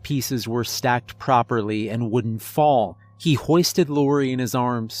sure that the pieces were stacked properly and wouldn't fall, he hoisted Lori in his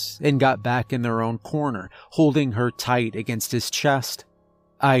arms and got back in their own corner, holding her tight against his chest.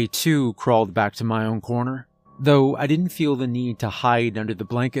 I, too, crawled back to my own corner, though I didn't feel the need to hide under the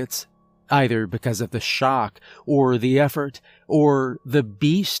blankets, either because of the shock, or the effort, or the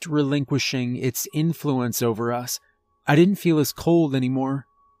beast relinquishing its influence over us. I didn't feel as cold anymore.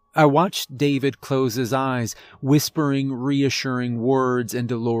 I watched David close his eyes, whispering reassuring words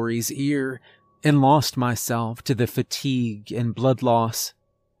into Lori's ear, and lost myself to the fatigue and blood loss.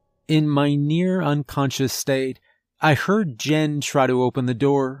 In my near unconscious state, I heard Jen try to open the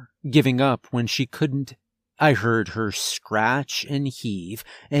door, giving up when she couldn't. I heard her scratch and heave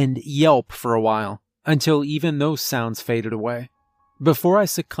and yelp for a while, until even those sounds faded away. Before I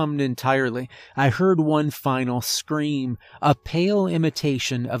succumbed entirely, I heard one final scream, a pale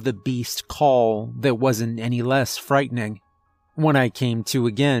imitation of the beast call that wasn't any less frightening. When I came to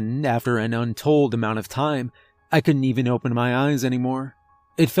again, after an untold amount of time, I couldn't even open my eyes anymore.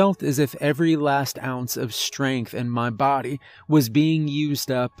 It felt as if every last ounce of strength in my body was being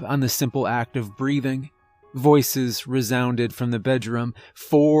used up on the simple act of breathing. Voices resounded from the bedroom,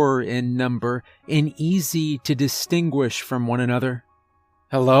 4 in number, and easy to distinguish from one another.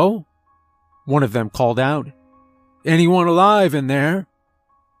 "Hello?" One of them called out. "Anyone alive in there?"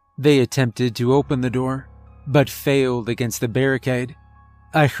 They attempted to open the door, but failed against the barricade.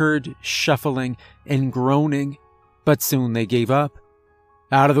 I heard shuffling and groaning, but soon they gave up.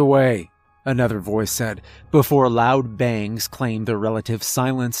 "Out of the way," another voice said, before loud bangs claimed the relative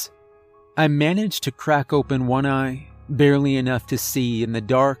silence. I managed to crack open one eye, barely enough to see in the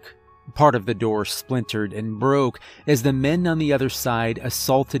dark. Part of the door splintered and broke as the men on the other side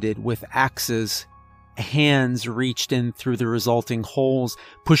assaulted it with axes. Hands reached in through the resulting holes,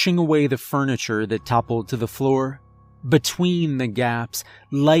 pushing away the furniture that toppled to the floor. Between the gaps,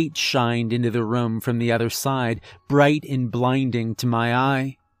 light shined into the room from the other side, bright and blinding to my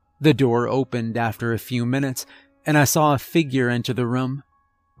eye. The door opened after a few minutes, and I saw a figure enter the room.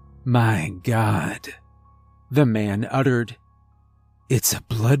 "My God," the man uttered. "It's a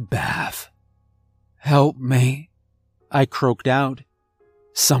bloodbath. Help me," I croaked out.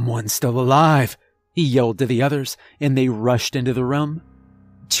 "Someone's still alive," he yelled to the others, and they rushed into the room.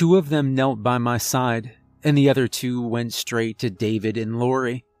 2 of them knelt by my side, and the other 2 went straight to David and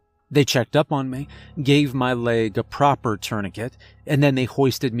Lori. They checked up on me, gave my leg a proper tourniquet, and then they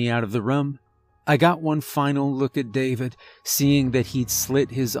hoisted me out of the room. I got one final look at David, seeing that he'd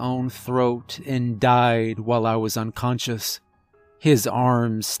slit his own throat and died while I was unconscious. His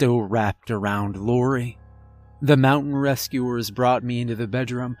arms still wrapped around Lori. The mountain rescuers brought me into the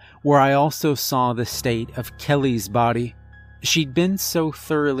bedroom, where I also saw the state of Kelly's body. She'd been so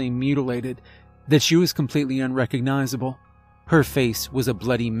thoroughly mutilated that she was completely unrecognizable. Her face was a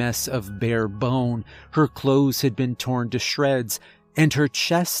bloody mess of bare bone, her clothes had been torn to shreds, and her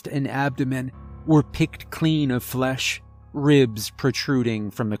chest and abdomen were picked clean of flesh, ribs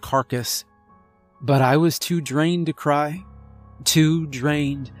protruding from the carcass. But I was too drained to cry, too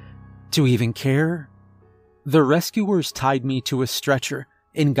drained to even care. The rescuers tied me to a stretcher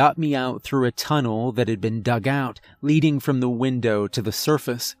and got me out through a tunnel that had been dug out, leading from the window to the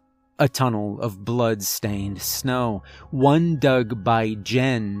surface. A tunnel of blood-stained snow, one dug by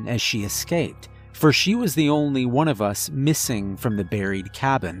Jen as she escaped, for she was the only one of us missing from the buried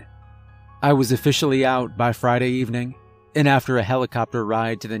cabin. I was officially out by Friday evening, and after a helicopter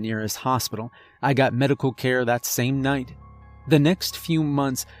ride to the nearest hospital, I got medical care that same night. The next few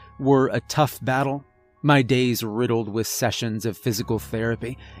months were a tough battle, my days riddled with sessions of physical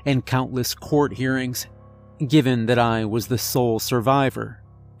therapy and countless court hearings. Given that I was the sole survivor,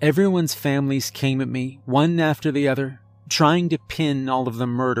 everyone's families came at me, one after the other, trying to pin all of the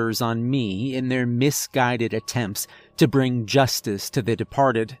murders on me in their misguided attempts to bring justice to the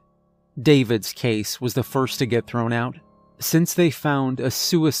departed. David's case was the first to get thrown out, since they found a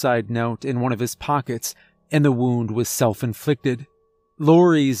suicide note in one of his pockets and the wound was self-inflicted.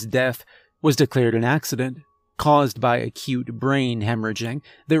 Lori's death was declared an accident, caused by acute brain hemorrhaging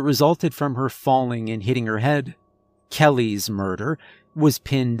that resulted from her falling and hitting her head. Kelly's murder was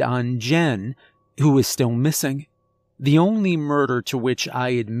pinned on Jen, who was still missing. The only murder to which I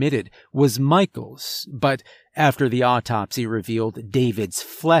admitted was Michael's, but after the autopsy revealed David's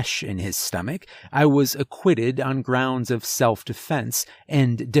flesh in his stomach, I was acquitted on grounds of self-defense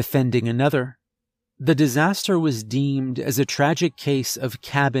and defending another. The disaster was deemed as a tragic case of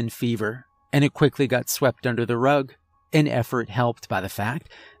cabin fever, and it quickly got swept under the rug. an effort helped by the fact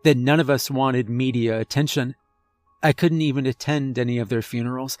that none of us wanted media attention. I couldn't even attend any of their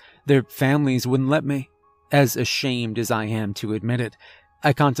funerals. Their families wouldn't let me. As ashamed as I am to admit it,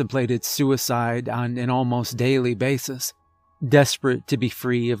 I contemplated suicide on an almost daily basis, desperate to be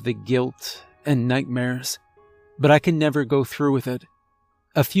free of the guilt and nightmares. But I could never go through with it.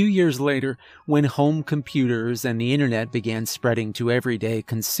 A few years later, when home computers and the internet began spreading to everyday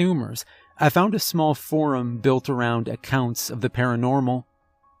consumers, I found a small forum built around accounts of the paranormal.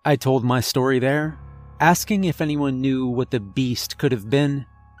 I told my story there, asking if anyone knew what the beast could have been.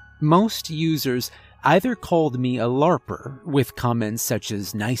 Most users either called me a LARPer with comments such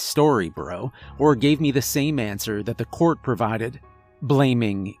as "nice story, bro," or gave me the same answer that the court provided,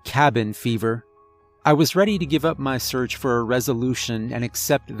 blaming cabin fever. I was ready to give up my search for a resolution and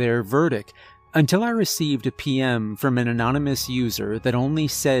accept their verdict until I received a PM from an anonymous user that only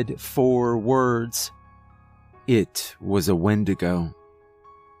said 4 words. It was a Wendigo.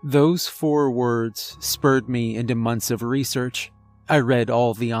 Those 4 words spurred me into months of research. I read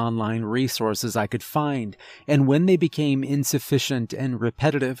all the online resources I could find, and when they became insufficient and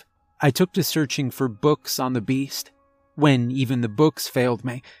repetitive, I took to searching for books on the beast. When even the books failed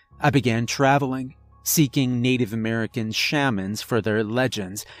me, I began traveling, seeking Native American shamans for their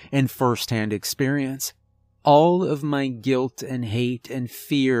legends and first-hand experience. All of my guilt and hate and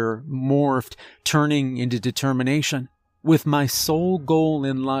fear morphed, turning into determination, with my sole goal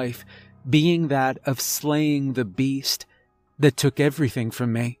in life being that of slaying the beast that took everything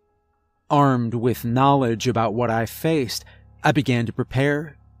from me. Armed with knowledge about what I faced, I began to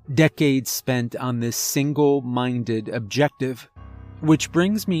prepare, decades spent on this single-minded objective. Which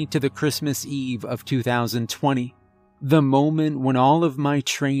brings me to the Christmas Eve of 2020, the moment when all of my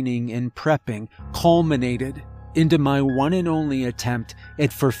training and prepping culminated into my one and only attempt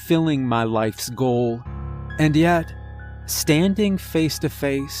at fulfilling my life's goal. And yet, standing face to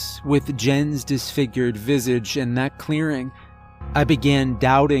face with Jen's disfigured visage in that clearing, I began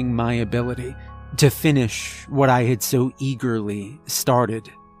doubting my ability to finish what I had so eagerly started.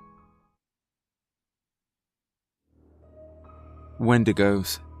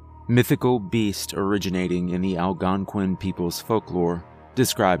 Wendigos, mythical beast originating in the Algonquin people's folklore,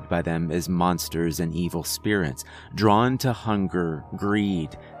 described by them as monsters and evil spirits, drawn to hunger,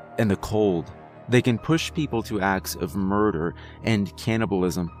 greed, and the cold. They can push people to acts of murder and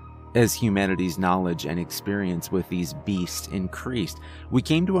cannibalism. As humanity's knowledge and experience with these beasts increased, we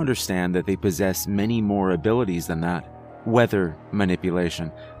came to understand that they possess many more abilities than that. Weather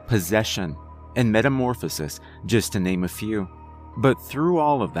manipulation, possession, and metamorphosis, just to name a few. But through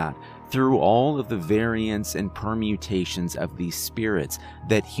all of that, through all of the variants and permutations of these spirits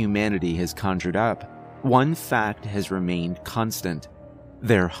that humanity has conjured up, one fact has remained constant: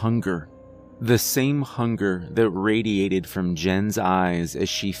 their hunger. The same hunger that radiated from Jen's eyes as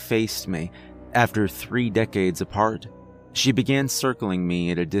she faced me after 3 decades apart. She began circling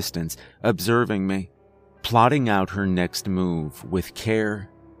me at a distance, observing me, plotting out her next move with care.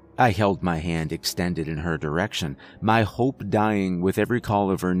 I held my hand extended in her direction, my hope dying with every call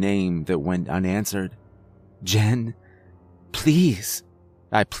of her name that went unanswered. "Jen, please,"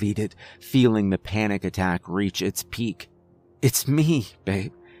 I pleaded, feeling the panic attack reach its peak. "It's me,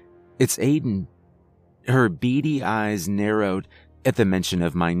 babe. It's Aiden." Her beady eyes narrowed at the mention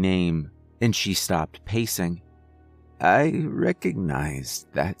of my name, and she stopped pacing. "I recognize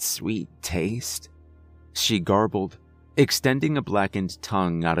that sweet taste," she garbled, extending a blackened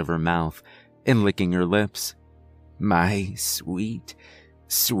tongue out of her mouth and licking her lips. "My sweet,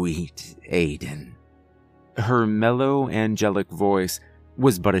 sweet Aiden." Her mellow, angelic voice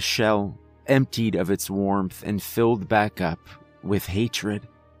was but a shell, emptied of its warmth and filled back up with hatred.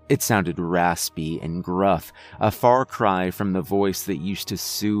 It sounded raspy and gruff, a far cry from the voice that used to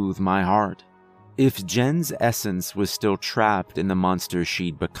soothe my heart. If Jen's essence was still trapped in the monster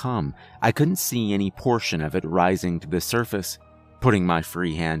she'd become, I couldn't see any portion of it rising to the surface. Putting my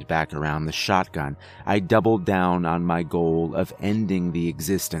free hand back around the shotgun, I doubled down on my goal of ending the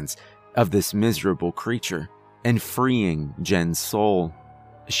existence of this miserable creature and freeing Jen's soul.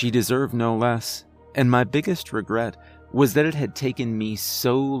 She deserved no less, and my biggest regret was that it had taken me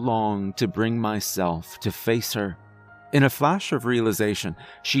so long to bring myself to face her. In a flash of realization,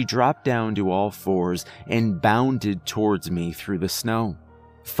 she dropped down to all fours and bounded towards me through the snow.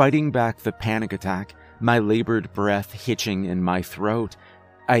 Fighting back the panic attack, my labored breath hitching in my throat,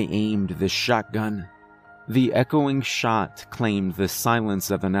 I aimed the shotgun. The echoing shot claimed the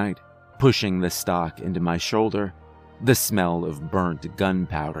silence of the night, pushing the stock into my shoulder. The smell of burnt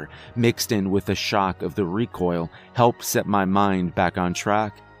gunpowder, mixed in with the shock of the recoil, helped set my mind back on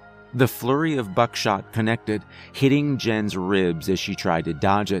track. The flurry of buckshot connected, hitting Jen's ribs as she tried to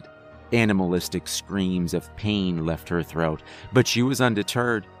dodge it. Animalistic screams of pain left her throat, but she was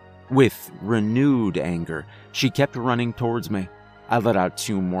undeterred. With renewed anger, she kept running towards me. I let out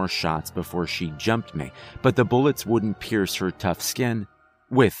 2 more shots before she jumped me, but the bullets wouldn't pierce her tough skin.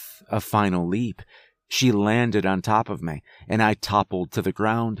 With a final leap, she landed on top of me, and I toppled to the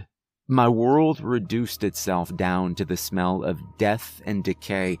ground. My world reduced itself down to the smell of death and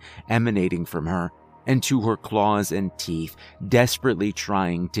decay emanating from her, and to her claws and teeth desperately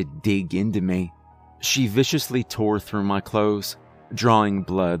trying to dig into me. She viciously tore through my clothes, drawing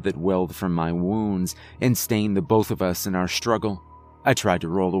blood that welled from my wounds and stained the both of us in our struggle. I tried to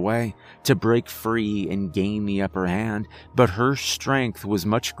roll away, to break free and gain the upper hand, but her strength was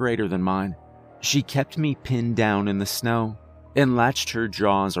much greater than mine. She kept me pinned down in the snow and latched her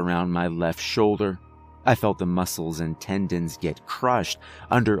jaws around my left shoulder. I felt the muscles and tendons get crushed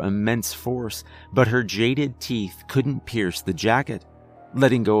under immense force, but her jaded teeth couldn't pierce the jacket.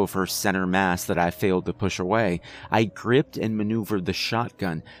 Letting go of her center mass that I failed to push away, I gripped and maneuvered the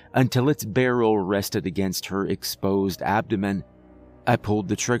shotgun until its barrel rested against her exposed abdomen. I pulled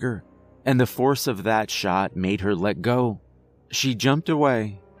the trigger, and the force of that shot made her let go. She jumped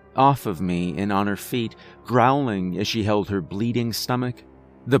away, off of me and on her feet, growling as she held her bleeding stomach.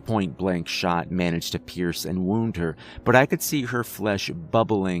 The point-blank shot managed to pierce and wound her, but I could see her flesh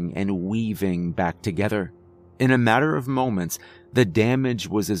bubbling and weaving back together. In a matter of moments, the damage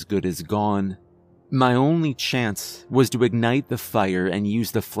was as good as gone. My only chance was to ignite the fire and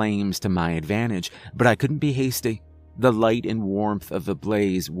use the flames to my advantage, but I couldn't be hasty. The light and warmth of the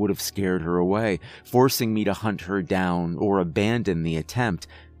blaze would have scared her away, forcing me to hunt her down or abandon the attempt,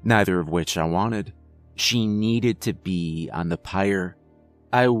 neither of which I wanted. She needed to be on the pyre.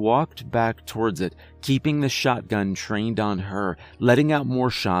 I walked back towards it, keeping the shotgun trained on her, letting out more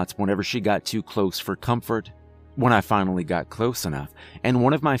shots whenever she got too close for comfort. When I finally got close enough, and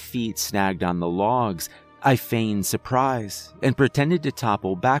one of my feet snagged on the logs, I feigned surprise and pretended to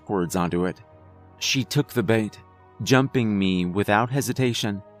topple backwards onto it. She took the bait, jumping me without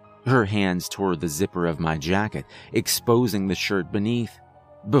hesitation, her hands toward the zipper of my jacket, exposing the shirt beneath.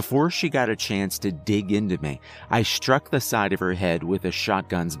 Before she got a chance to dig into me, I struck the side of her head with a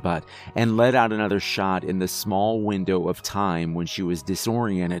shotgun's butt and let out another shot in the small window of time when she was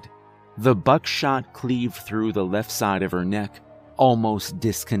disoriented. The buckshot cleaved through the left side of her neck, almost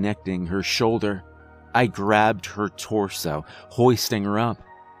disconnecting her shoulder. I grabbed her torso, hoisting her up.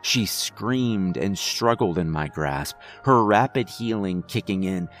 She screamed and struggled in my grasp, her rapid healing kicking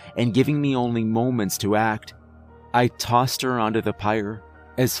in and giving me only moments to act. I tossed her onto the pyre,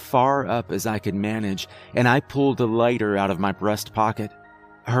 as far up as I could manage, and I pulled a lighter out of my breast pocket.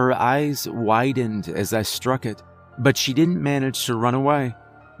 Her eyes widened as I struck it, but she didn't manage to run away.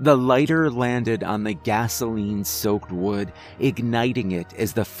 The lighter landed on the gasoline-soaked wood, igniting it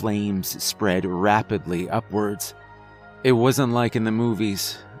as the flames spread rapidly upwards. It wasn't like in the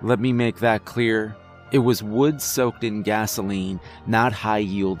movies, let me make that clear. It was wood soaked in gasoline, not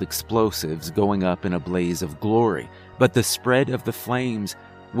high-yield explosives going up in a blaze of glory, but the spread of the flames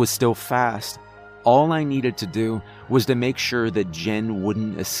was still fast. All I needed to do was to make sure that Jen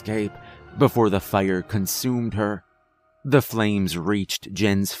wouldn't escape before the fire consumed her. The flames reached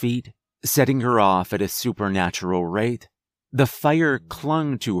Jen's feet, setting her off at a supernatural rate. The fire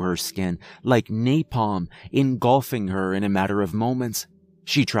clung to her skin like napalm, engulfing her in a matter of moments.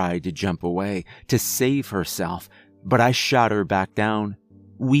 She tried to jump away to save herself, but I shot her back down.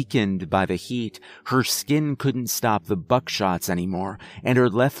 Weakened by the heat, her skin couldn't stop the buckshots anymore, and her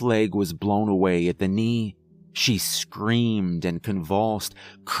left leg was blown away at the knee. She screamed and convulsed,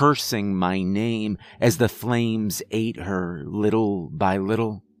 cursing my name as the flames ate her little by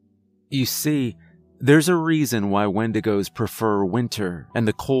little. You see, there's a reason why Wendigos prefer winter and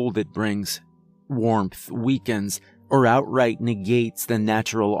the cold it brings. Warmth weakens or outright negates the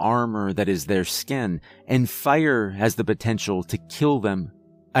natural armor that is their skin, and fire has the potential to kill them.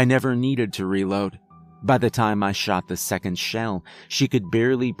 I never needed to reload. By the time I shot the second shell, she could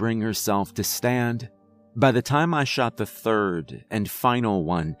barely bring herself to stand. By the time I shot the third and final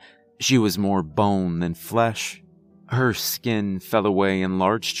one, she was more bone than flesh. Her skin fell away in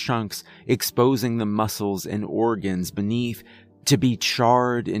large chunks, exposing the muscles and organs beneath to be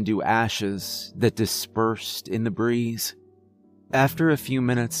charred into ashes that dispersed in the breeze. After a few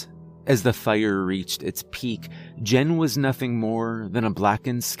minutes, as the fire reached its peak, Jen was nothing more than a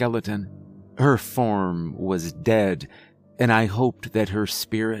blackened skeleton. Her form was dead, and I hoped that her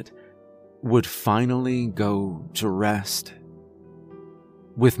spirit would finally go to rest.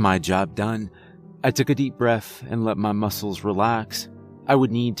 With my job done, I took a deep breath and let my muscles relax. I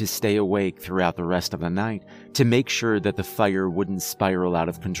would need to stay awake throughout the rest of the night to make sure that the fire wouldn't spiral out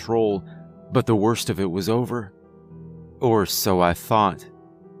of control, but the worst of it was over. Or so I thought,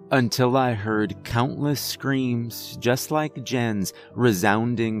 until I heard countless screams just like Jen's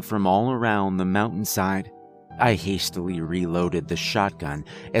resounding from all around the mountainside. I hastily reloaded the shotgun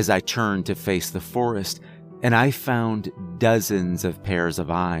as I turned to face the forest, and I found dozens of pairs of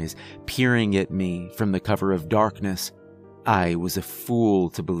eyes peering at me from the cover of darkness. I was a fool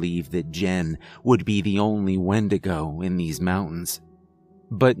to believe that Jen would be the only Wendigo in these mountains.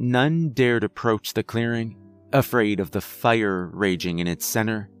 But none dared approach the clearing, afraid of the fire raging in its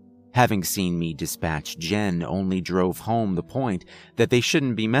center. Having seen me dispatch Jen only drove home the point that they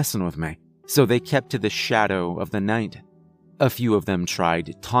shouldn't be messing with me, so they kept to the shadow of the night. A few of them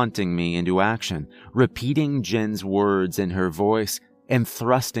tried taunting me into action, repeating Jen's words in her voice and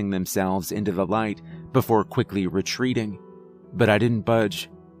thrusting themselves into the light before quickly retreating. But I didn't budge.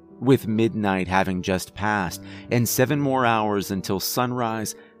 With midnight having just passed and 7 more hours until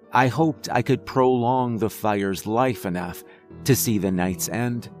sunrise, I hoped I could prolong the fire's life enough to see the night's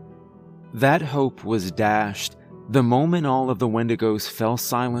end. That hope was dashed the moment all of the Wendigos fell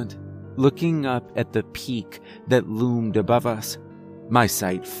silent, looking up at the peak that loomed above us. My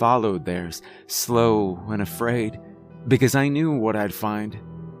sight followed theirs, slow and afraid, because I knew what I'd find.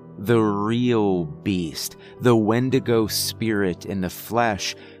 The real beast, the Wendigo spirit in the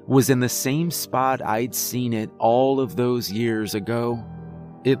flesh, was in the same spot I'd seen it all of those years ago.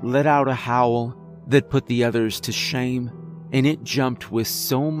 It let out a howl that put the others to shame, and it jumped with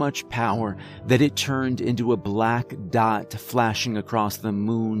so much power that it turned into a black dot flashing across the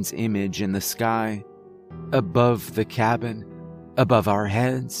moon's image in the sky. Above the cabin, above our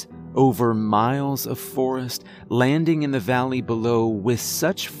heads, over miles of forest, landing in the valley below with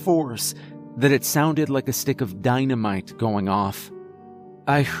such force that it sounded like a stick of dynamite going off.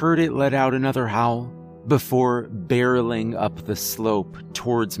 I heard it let out another howl before barreling up the slope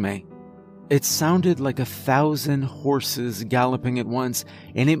towards me. It sounded like 1,000 horses galloping at once,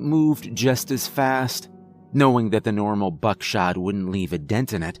 and it moved just as fast. Knowing that the normal buckshot wouldn't leave a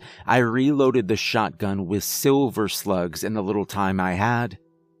dent in it, I reloaded the shotgun with silver slugs in the little time I had.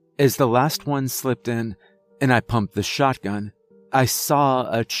 As the last one slipped in, and I pumped the shotgun, I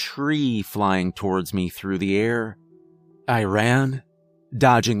saw a tree flying towards me through the air. I ran,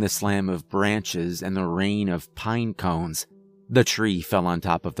 dodging the slam of branches and the rain of pine cones. The tree fell on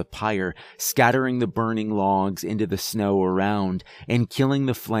top of the pyre, scattering the burning logs into the snow around and killing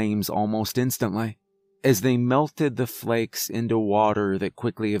the flames almost instantly. As they melted the flakes into water that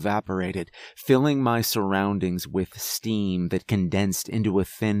quickly evaporated, filling my surroundings with steam that condensed into a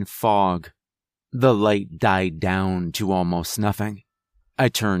thin fog. The light died down to almost nothing. I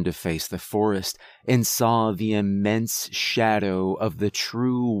turned to face the forest and saw the immense shadow of the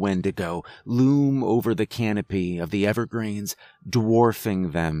true Wendigo loom over the canopy of the evergreens, dwarfing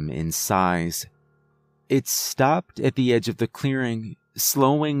them in size. It stopped at the edge of the clearing,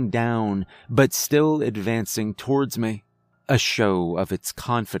 slowing down but still advancing towards me, a show of its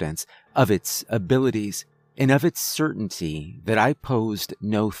confidence, of its abilities, and of its certainty that I posed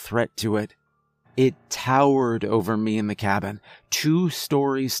no threat to it. It towered over me in the cabin, 2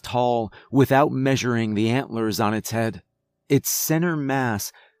 stories tall without measuring the antlers on its head. Its center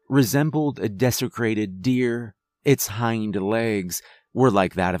mass resembled a desecrated deer. Its hind legs were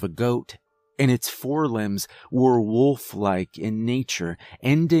like that of a goat, and its forelimbs were wolf-like in nature,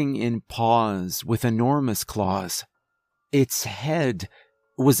 ending in paws with enormous claws. Its head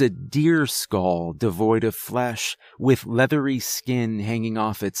was a deer skull devoid of flesh, with leathery skin hanging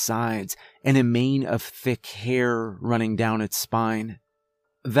off its sides and a mane of thick hair running down its spine.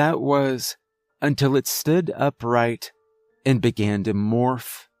 That was until it stood upright and began to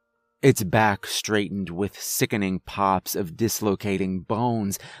morph. Its back straightened with sickening pops of dislocating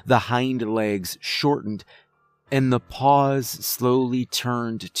bones, the hind legs shortened, and the paws slowly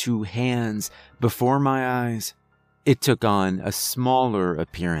turned to hands before my eyes. It took on a smaller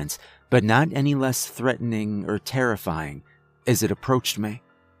appearance, but not any less threatening or terrifying as it approached me.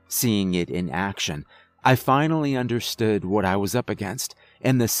 Seeing it in action, I finally understood what I was up against,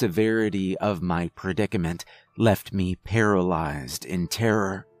 and the severity of my predicament left me paralyzed in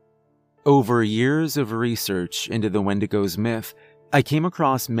terror. Over years of research into the Wendigo's myth, I came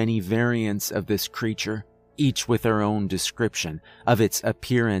across many variants of this creature, each with their own description of its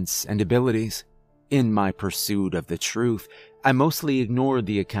appearance and abilities. In my pursuit of the truth, I mostly ignored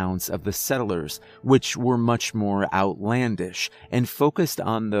the accounts of the settlers, which were much more outlandish, and focused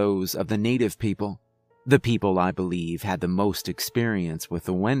on those of the native people. The people I believe had the most experience with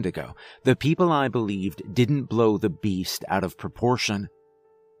the Wendigo. The people I believed didn't blow the beast out of proportion.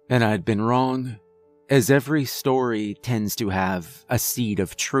 And I'd been wrong, as every story tends to have a seed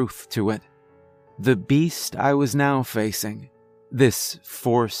of truth to it. The beast I was now facing, this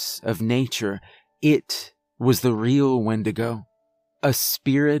force of nature, it was the real Wendigo, a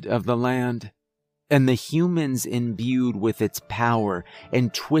spirit of the land, and the humans imbued with its power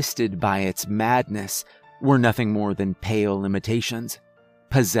and twisted by its madness were nothing more than pale imitations,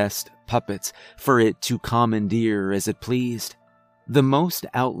 possessed puppets for it to commandeer as it pleased. The most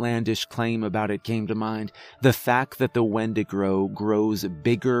outlandish claim about it came to mind, the fact that the Wendigo grows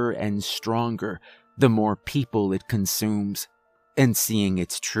bigger and stronger the more people it consumes. And seeing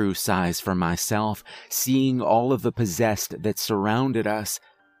its true size for myself, seeing all of the possessed that surrounded us,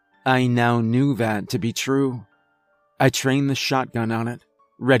 I now knew that to be true. I trained the shotgun on it,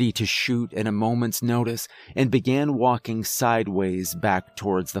 ready to shoot at a moment's notice, and began walking sideways back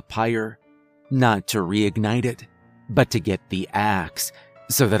towards the pyre, not to reignite it, but to get the axe,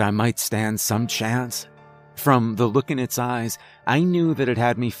 so that I might stand some chance. From the look in its eyes, I knew that it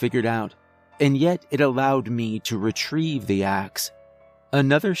had me figured out, and yet it allowed me to retrieve the axe.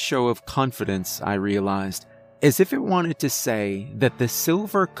 Another show of confidence, I realized, as if it wanted to say that the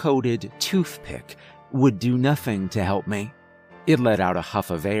silver-coated toothpick would do nothing to help me. It let out a huff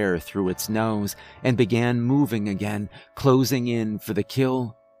of air through its nose and began moving again, closing in for the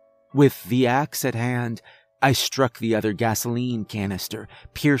kill. With the axe at hand, I struck the other gasoline canister,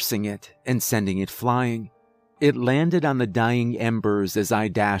 piercing it and sending it flying. It landed on the dying embers as I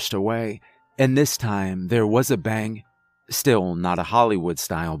dashed away, and this time there was a bang. Still not a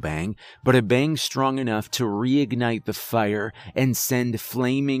Hollywood-style bang, but a bang strong enough to reignite the fire and send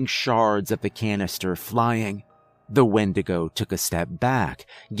flaming shards of the canister flying. The Wendigo took a step back,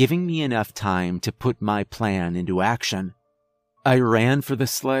 giving me enough time to put my plan into action. I ran for the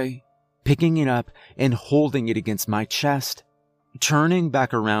sleigh, picking it up and holding it against my chest. Turning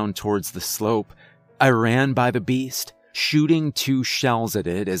back around towards the slope, I ran by the beast, shooting 2 shells at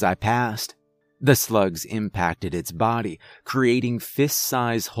it as I passed. The slugs impacted its body, creating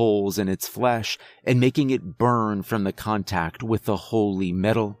fist-size holes in its flesh and making it burn from the contact with the holy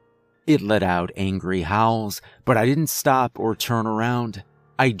metal. It let out angry howls, but I didn't stop or turn around.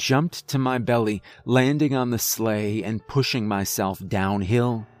 I jumped to my belly, landing on the sleigh and pushing myself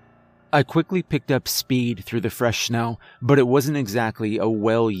downhill. I quickly picked up speed through the fresh snow, but it wasn't exactly a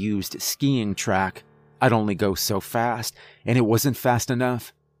well-used skiing track. I'd only go so fast, and it wasn't fast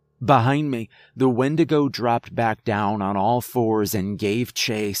enough. Behind me, the Wendigo dropped back down on all fours and gave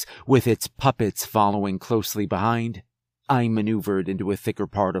chase, with its puppets following closely behind. I maneuvered into a thicker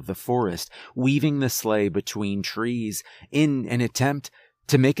part of the forest, weaving the sleigh between trees, in an attempt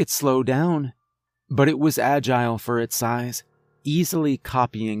to make it slow down. But it was agile for its size, easily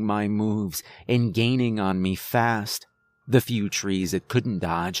copying my moves and gaining on me fast. The few trees it couldn't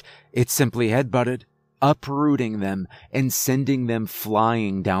dodge, it simply headbutted, uprooting them and sending them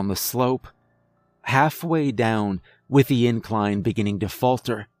flying down the slope. Halfway down, with the incline beginning to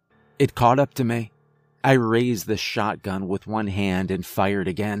falter, it caught up to me. I raised the shotgun with one hand and fired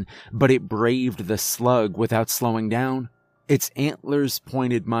again, but it braved the slug without slowing down. Its antlers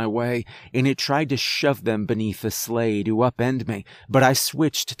pointed my way, and it tried to shove them beneath the sleigh to upend me, but I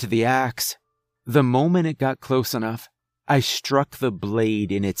switched to the axe. The moment it got close enough, I struck the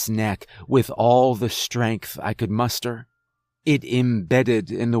blade in its neck with all the strength I could muster. It embedded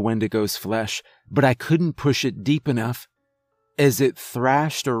in the Wendigo's flesh, but I couldn't push it deep enough. As it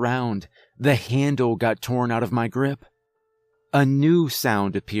thrashed around, the handle got torn out of my grip. A new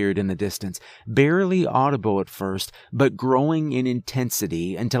sound appeared in the distance, barely audible at first, but growing in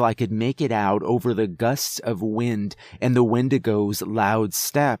intensity until I could make it out over the gusts of wind and the Wendigo's loud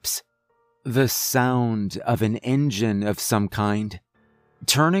steps. The sound of an engine of some kind.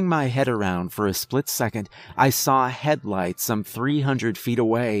 Turning my head around for a split second, I saw headlights some 300 feet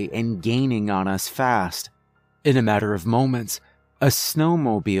away and gaining on us fast. In a matter of moments, a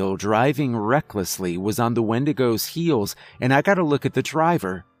snowmobile driving recklessly was on the Wendigo's heels, and I got a look at the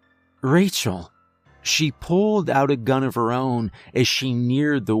driver. Rachel. She pulled out a gun of her own as she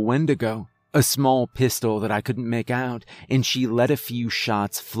neared the Wendigo, a small pistol that I couldn't make out, and she let a few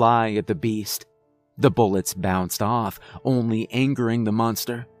shots fly at the beast. The bullets bounced off, only angering the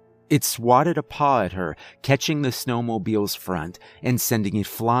monster. It swatted a paw at her, catching the snowmobile's front and sending it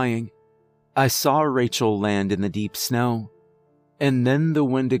flying. I saw Rachel land in the deep snow. And then the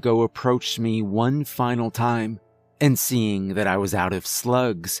Wendigo approached me one final time, and seeing that I was out of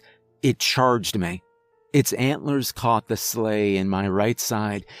slugs, it charged me. Its antlers caught the sleigh in my right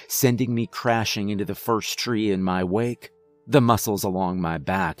side, sending me crashing into the first tree in my wake. The muscles along my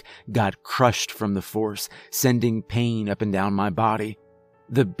back got crushed from the force, sending pain up and down my body.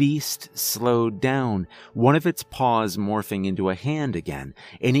 The beast slowed down, one of its paws morphing into a hand again,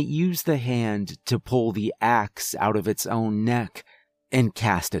 and it used the hand to pull the axe out of its own neck and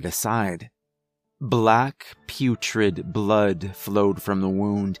cast it aside. Black, putrid blood flowed from the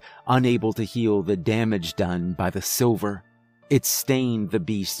wound, unable to heal the damage done by the silver. It stained the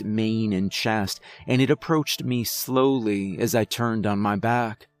beast's mane and chest, and it approached me slowly as I turned on my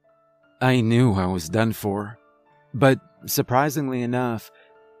back. I knew I was done for, but surprisingly enough,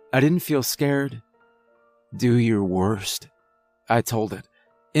 I didn't feel scared. "Do your worst," I told it,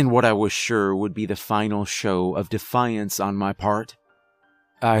 in what I was sure would be the final show of defiance on my part.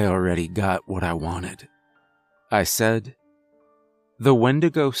 "I already got what I wanted," I said. The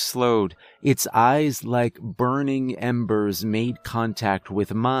Wendigo slowed. Its eyes, like burning embers, made contact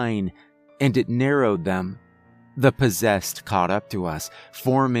with mine, and it narrowed them. The possessed caught up to us,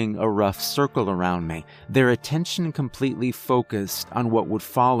 forming a rough circle around me, their attention completely focused on what would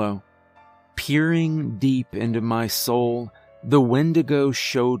follow. Peering deep into my soul, the Wendigo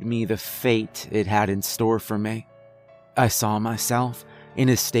showed me the fate it had in store for me. I saw myself, in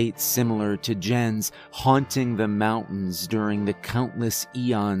a state similar to Jen's, haunting the mountains during the countless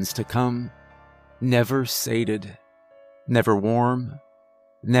eons to come. Never sated, never warm,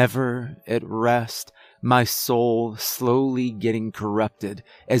 never at rest, my soul slowly getting corrupted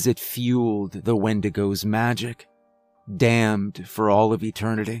as it fueled the Wendigo's magic. Damned for all of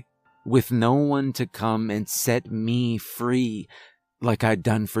eternity, with no one to come and set me free like I'd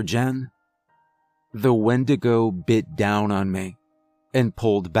done for Jen. The Wendigo bit down on me and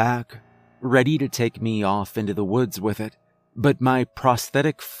pulled back, ready to take me off into the woods with it, but my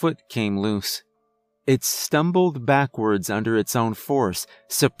prosthetic foot came loose. It stumbled backwards under its own force,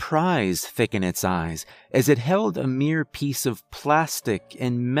 surprise thick in its eyes, as it held a mere piece of plastic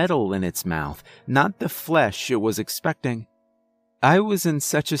and metal in its mouth, not the flesh it was expecting. I was in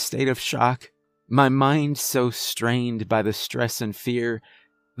such a state of shock, my mind so strained by the stress and fear,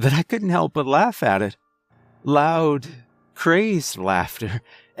 that I couldn't help but laugh at it. Loud, crazed laughter,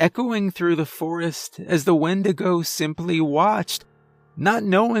 echoing through the forest as the Wendigo simply watched, not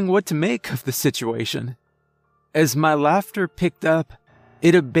knowing what to make of the situation. As my laughter picked up,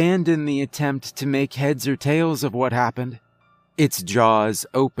 it abandoned the attempt to make heads or tails of what happened. Its jaws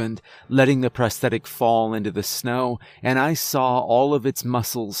opened, letting the prosthetic fall into the snow, and I saw all of its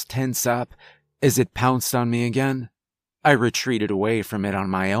muscles tense up as it pounced on me again. I retreated away from it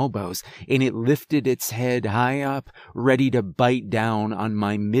on my elbows, and it lifted its head high up, ready to bite down on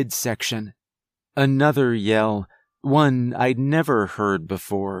my midsection. Another yell, one I'd never heard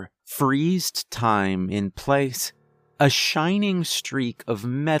before, freezed time in place. A shining streak of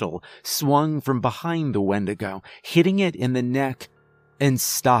metal swung from behind the Wendigo, hitting it in the neck and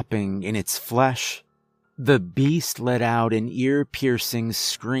stopping in its flesh. The beast let out an ear-piercing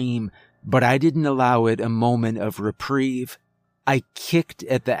scream, but I didn't allow it a moment of reprieve. I kicked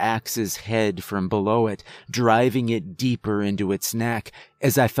at the axe's head from below it, driving it deeper into its neck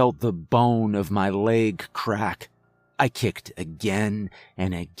as I felt the bone of my leg crack. I kicked again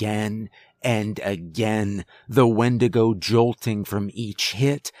and again and again, the Wendigo jolting from each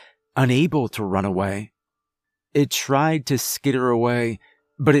hit, unable to run away. It tried to skitter away,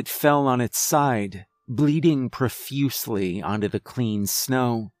 but it fell on its side, bleeding profusely onto the clean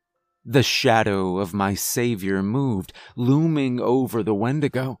snow. The shadow of my savior moved, looming over the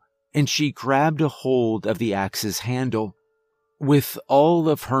Wendigo, and she grabbed a hold of the axe's handle. With all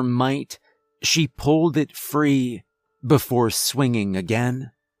of her might, she pulled it free before swinging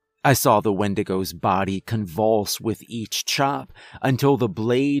again. I saw the Wendigo's body convulse with each chop until the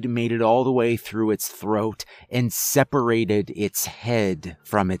blade made it all the way through its throat and separated its head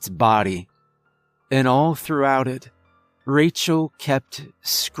from its body. And all throughout it, Rachel kept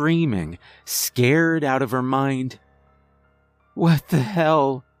screaming, scared out of her mind. "What the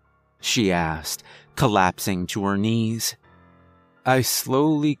hell?" she asked, collapsing to her knees. I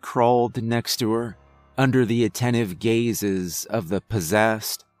slowly crawled next to her, under the attentive gazes of the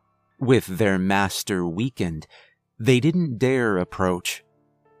possessed. With their master weakened, they didn't dare approach.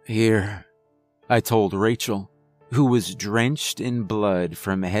 "Here," I told Rachel, who was drenched in blood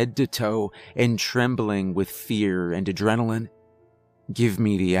from head to toe and trembling with fear and adrenaline. "Give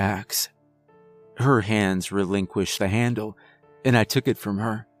me the axe." Her hands relinquished the handle, and I took it from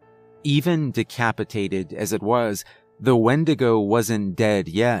her. Even decapitated as it was, the Wendigo wasn't dead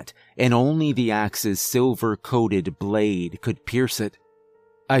yet, and only the axe's silver-coated blade could pierce it.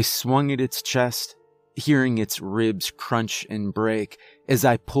 I swung at its chest, hearing its ribs crunch and break as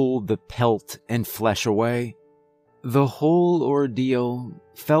I pulled the pelt and flesh away. The whole ordeal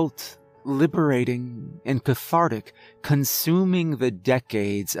felt liberating and cathartic, consuming the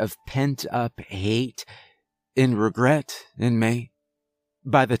decades of pent-up hate and regret in me.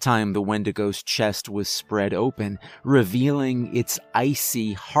 By the time the Wendigo's chest was spread open, revealing its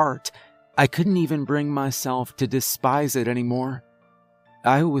icy heart, I couldn't even bring myself to despise it anymore.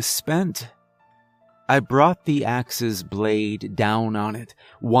 I was spent. I brought the axe's blade down on it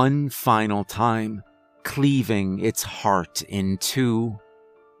one final time, cleaving its heart in two.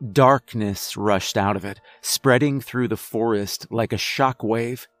 Darkness rushed out of it, spreading through the forest like a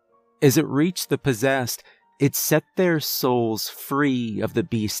shockwave. As it reached the possessed, it set their souls free of the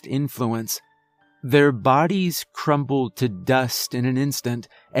beast influence. Their bodies crumbled to dust in an instant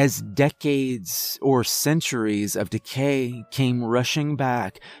as decades or centuries of decay came rushing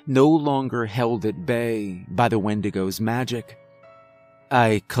back, no longer held at bay by the Wendigo's magic.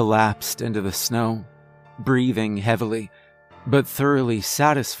 I collapsed into the snow, breathing heavily, but thoroughly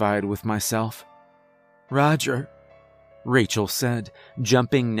satisfied with myself. "Roger," Rachel said,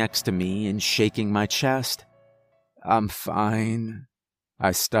 jumping next to me and shaking my chest. "I'm fine,"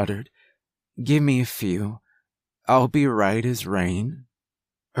 I stuttered. "Give me a few. I'll be right as rain."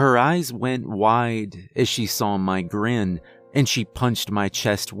 Her eyes went wide as she saw my grin, and she punched my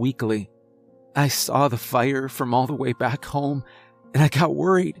chest weakly. "I saw the fire from all the way back home, and I got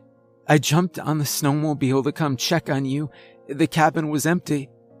worried. I jumped on the snowmobile to come check on you. The cabin was empty,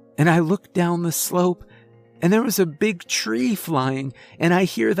 and I looked down the slope, and there was a big tree flying, and I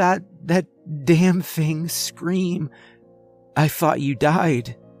hear that damn thing scream. I thought you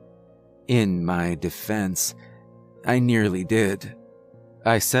died." In my defense, I nearly did.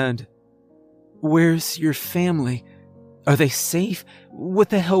 I said, "Where's your family? Are they safe? What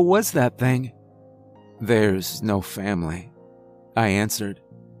the hell was that thing?" "There's no family," I answered.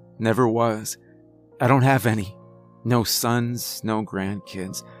 "Never was. I don't have any. No sons, no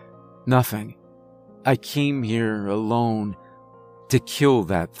grandkids. Nothing. I came here alone to kill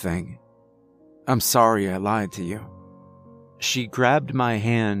that thing. I'm sorry I lied to you." She grabbed my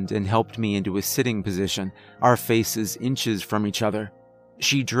hand and helped me into a sitting position, our faces inches from each other.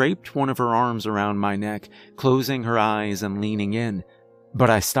 She draped one of her arms around my neck, closing her eyes and leaning in,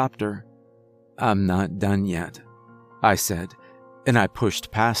 but I stopped her. "I'm not done yet," I said, and I pushed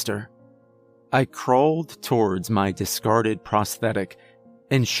past her. I crawled towards my discarded prosthetic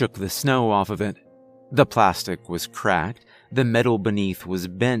and shook the snow off of it. The plastic was cracked, the metal beneath was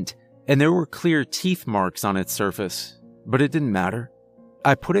bent, and there were clear teeth marks on its surface. But it didn't matter.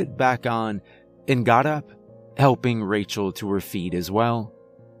 I put it back on and got up, helping Rachel to her feet as well.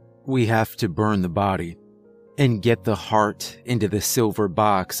 "We have to burn the body and get the heart into the silver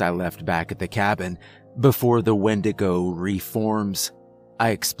box I left back at the cabin before the Wendigo reforms," I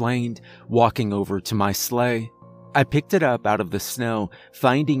explained, walking over to my sleigh. I picked it up out of the snow,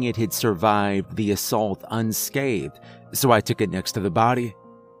 finding it had survived the assault unscathed, so I took it next to the body.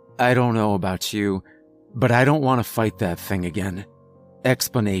 "I don't know about you, but I don't want to fight that thing again.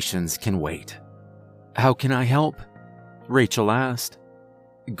 Explanations can wait." "How can I help?" Rachel asked.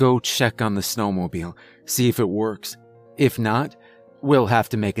 "Go check on the snowmobile, see if it works. If not, we'll have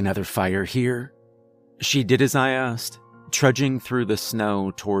to make another fire here." She did as I asked, trudging through the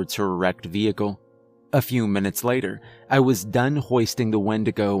snow towards her wrecked vehicle. A few minutes later, I was done hoisting the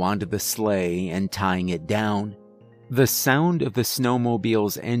Wendigo onto the sleigh and tying it down. The sound of the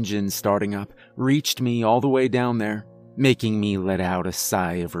snowmobile's engine starting up reached me all the way down there, making me let out a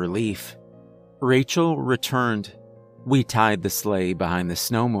sigh of relief. Rachel returned. We tied the sleigh behind the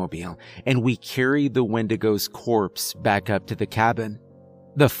snowmobile, and we carried the Wendigo's corpse back up to the cabin.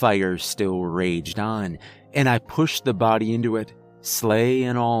 The fire still raged on, and I pushed the body into it, sleigh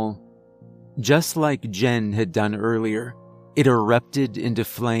and all. Just like Jen had done earlier, it erupted into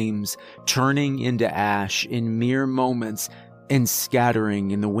flames, turning into ash in mere moments and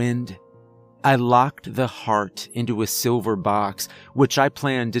scattering in the wind. I locked the heart into a silver box, which I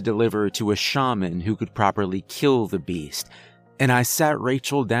planned to deliver to a shaman who could properly kill the beast, and I sat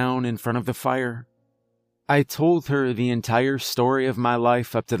Rachel down in front of the fire. I told her the entire story of my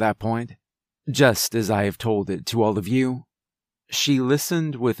life up to that point, just as I have told it to all of you. She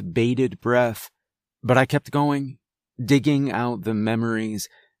listened with bated breath, but I kept going, digging out the memories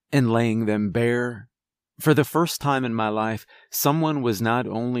and laying them bare. For the first time in my life, someone was not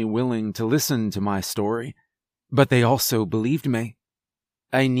only willing to listen to my story, but they also believed me.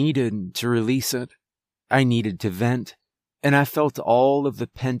 I needed to release it. I needed to vent, and I felt all of the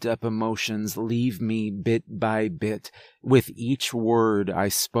pent-up emotions leave me bit by bit with each word I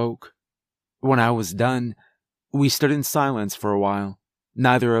spoke. When I was done, we stood in silence for a while,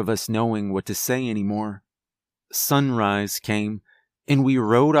 neither of us knowing what to say anymore. Sunrise came, and we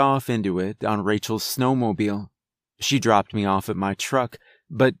rode off into it on Rachel's snowmobile. She dropped me off at my truck,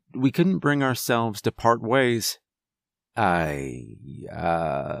 but we couldn't bring ourselves to part ways. I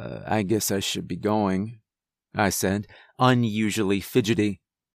guess I should be going, I said, unusually fidgety.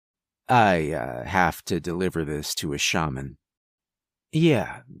 I have to deliver this to a shaman.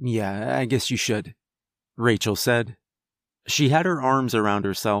 Yeah, I guess you should, Rachel said. She had her arms around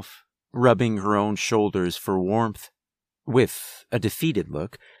herself, rubbing her own shoulders for warmth. With a defeated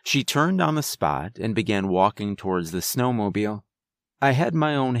look, she turned on the spot and began walking towards the snowmobile. I had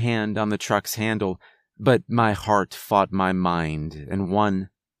my own hand on the truck's handle, but my heart fought my mind and won.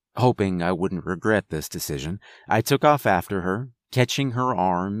 Hoping I wouldn't regret this decision, I took off after her, catching her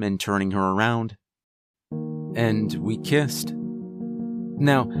arm and turning her around. And we kissed.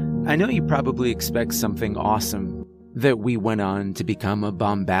 Now, I know you probably expect something awesome, that we went on to become a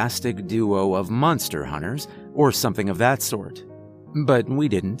bombastic duo of monster hunters or something of that sort. But we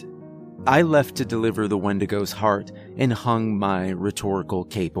didn't. I left to deliver the Wendigo's heart and hung my rhetorical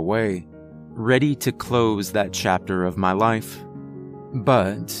cape away, ready to close that chapter of my life.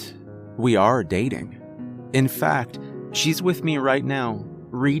 But we are dating. In fact, she's with me right now,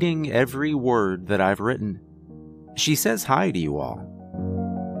 reading every word that I've written. She says hi to you all.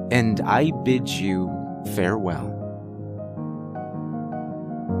 And I bid you farewell.